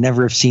house. I would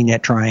never have seen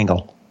that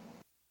triangle.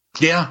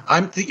 Yeah,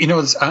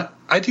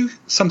 I do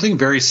something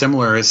very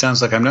similar. It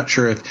sounds like, I'm not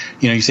sure if,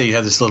 you say you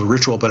have this little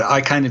ritual, but I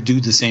kind of do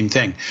the same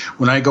thing.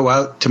 When I go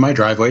out to my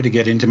driveway to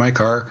get into my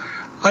car,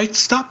 I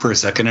stop for a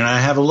second and I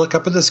have a look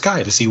up at the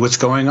sky to see what's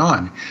going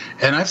on.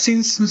 And I've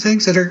seen some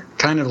things that are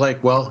kind of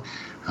like, well,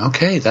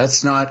 okay,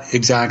 that's not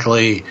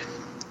exactly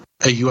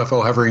a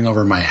UFO hovering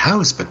over my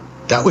house, but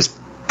that was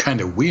kind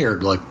of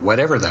weird, like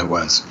whatever that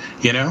was,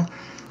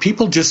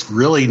 People just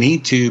really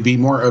need to be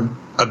more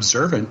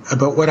observant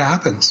about what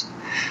happens.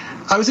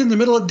 I was in the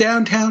middle of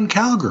downtown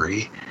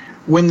Calgary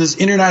when this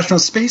International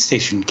Space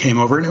Station came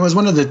over, and it was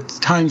one of the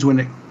times when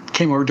it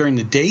came over during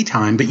the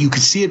daytime, but you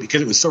could see it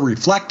because it was so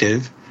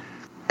reflective.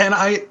 And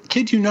I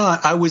kid you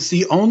not, I was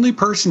the only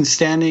person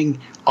standing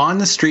on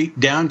the street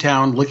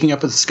downtown looking up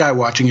at the sky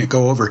watching it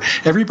go over.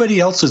 Everybody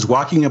else was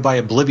walking by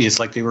oblivious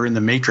like they were in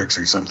the Matrix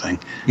or something.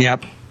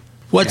 Yep.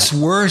 What's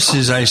worse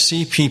is I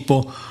see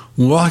people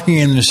walking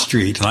in the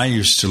street, and I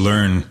used to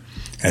learn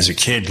as a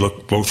kid,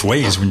 look both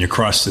ways when you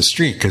cross the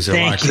street because there are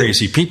a lot of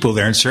crazy people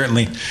there, and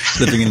certainly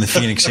living in the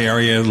Phoenix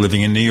area,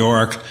 living in New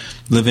York,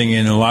 living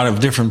in a lot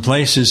of different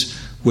places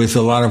with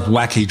a lot of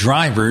wacky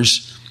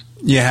drivers,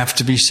 you have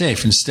to be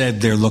safe. Instead,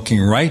 they're looking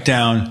right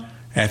down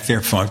at their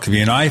phone. It could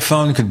be an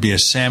iPhone, it could be a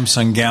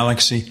Samsung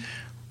Galaxy.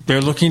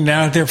 They're looking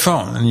down at their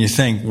phone, and you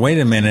think, wait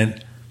a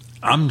minute,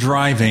 I'm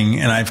driving,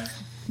 and I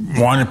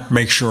want to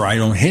make sure I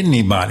don't hit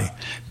anybody.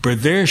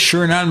 But they're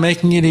sure not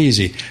making it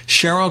easy.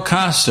 Cheryl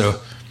Costa,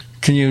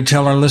 can you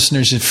tell our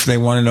listeners if they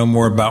want to know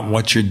more about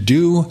what you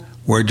do,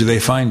 where do they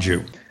find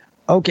you?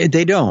 Okay,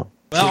 they don't.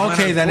 Well,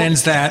 okay, that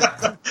ends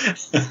that.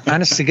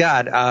 Honest to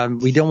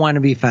God, we don't want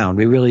to be found.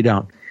 We really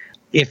don't.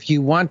 If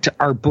you want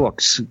our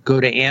books,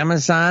 go to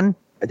Amazon.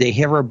 They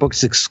have our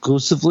books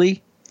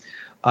exclusively.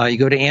 You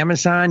go to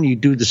Amazon, you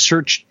do the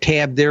search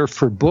tab there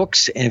for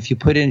books, and if you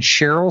put in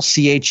Cheryl,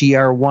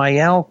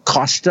 Cheryl,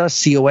 Costa,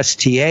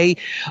 Costa,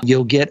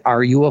 you'll get our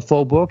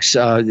UFO books.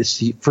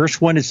 The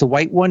first one is the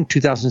white one,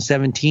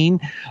 2017.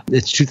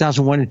 It's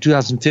 2001 and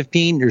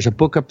 2015. There's a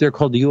book up there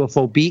called the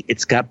UFO Beat.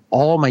 It's got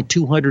all my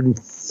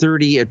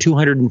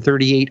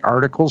 238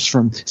 articles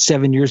from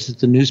 7 years at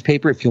the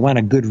newspaper if you want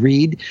a good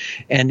read.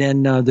 And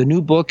then the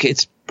new book,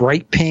 it's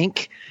bright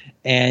pink.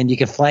 And you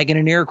can flag in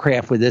an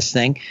aircraft with this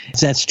thing.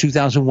 That's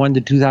 2001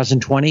 to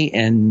 2020,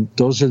 and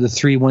those are the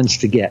three ones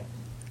to get.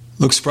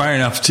 Looks bright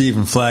enough to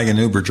even flag an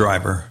Uber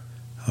driver.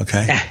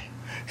 Okay.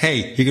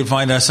 Hey, you can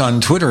find us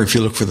on Twitter if you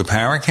look for the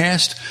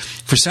Paracast.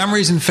 For some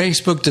reason,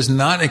 Facebook does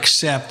not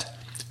accept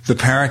the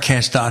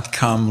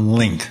Paracast.com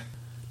link,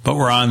 but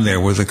we're on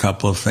there with a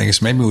couple of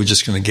things. Maybe we're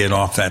just going to get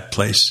off that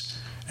place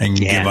and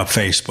give up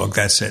Facebook.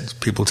 That's it.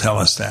 People tell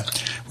us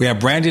that. We have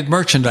branded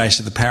merchandise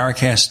at the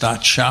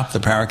Paracast.shop, the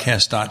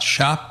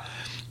Paracast.shop,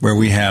 where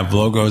we have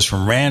logos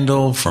from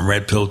Randall, from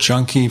Red Pill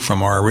Chunky,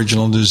 from our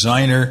original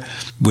designer,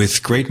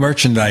 with great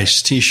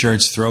merchandise,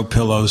 T-shirts, throw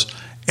pillows,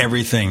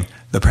 everything.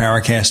 The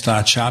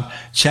Paracast.shop.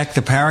 Check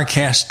the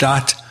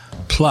Paracast.com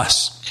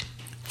Plus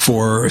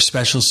for a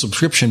special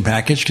subscription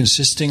package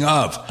consisting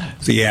of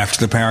the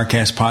After the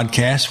Paracast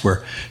podcast,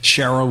 where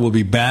Cheryl will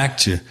be back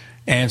to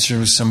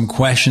answer some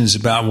questions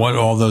about what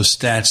all those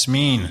stats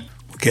mean.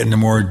 We'll get into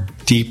more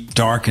deep,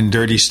 dark, and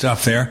dirty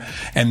stuff there.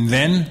 And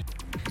then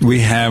we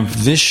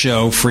have this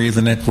show free of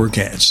the network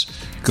ads.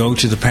 Go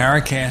to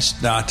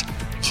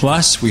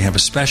theparacast.plus. We have a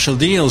special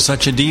deal,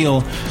 such a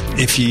deal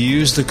if you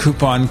use the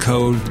coupon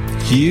code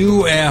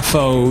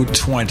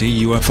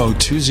UFO20,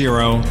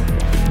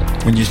 UFO20,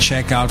 when you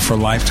check out for a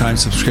lifetime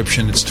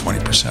subscription, it's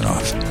 20%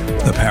 off.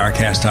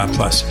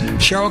 Theparacast.plus.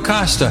 Cheryl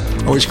Costa,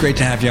 always great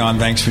to have you on.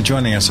 Thanks for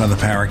joining us on the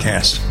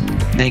Paracast.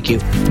 Thank you.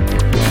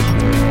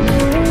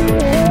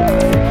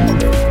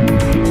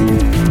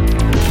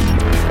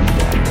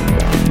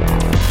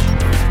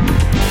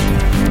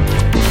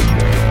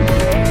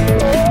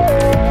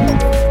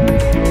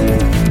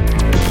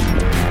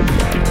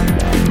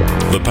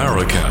 The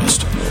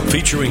Paracast,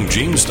 featuring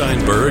Gene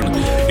Steinberg,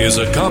 is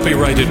a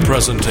copyrighted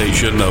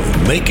presentation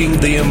of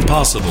Making the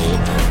Impossible,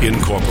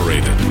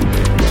 Incorporated.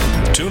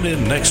 Tune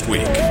in next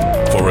week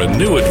for a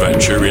new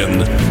adventure in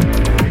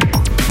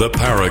The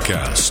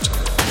Paracast.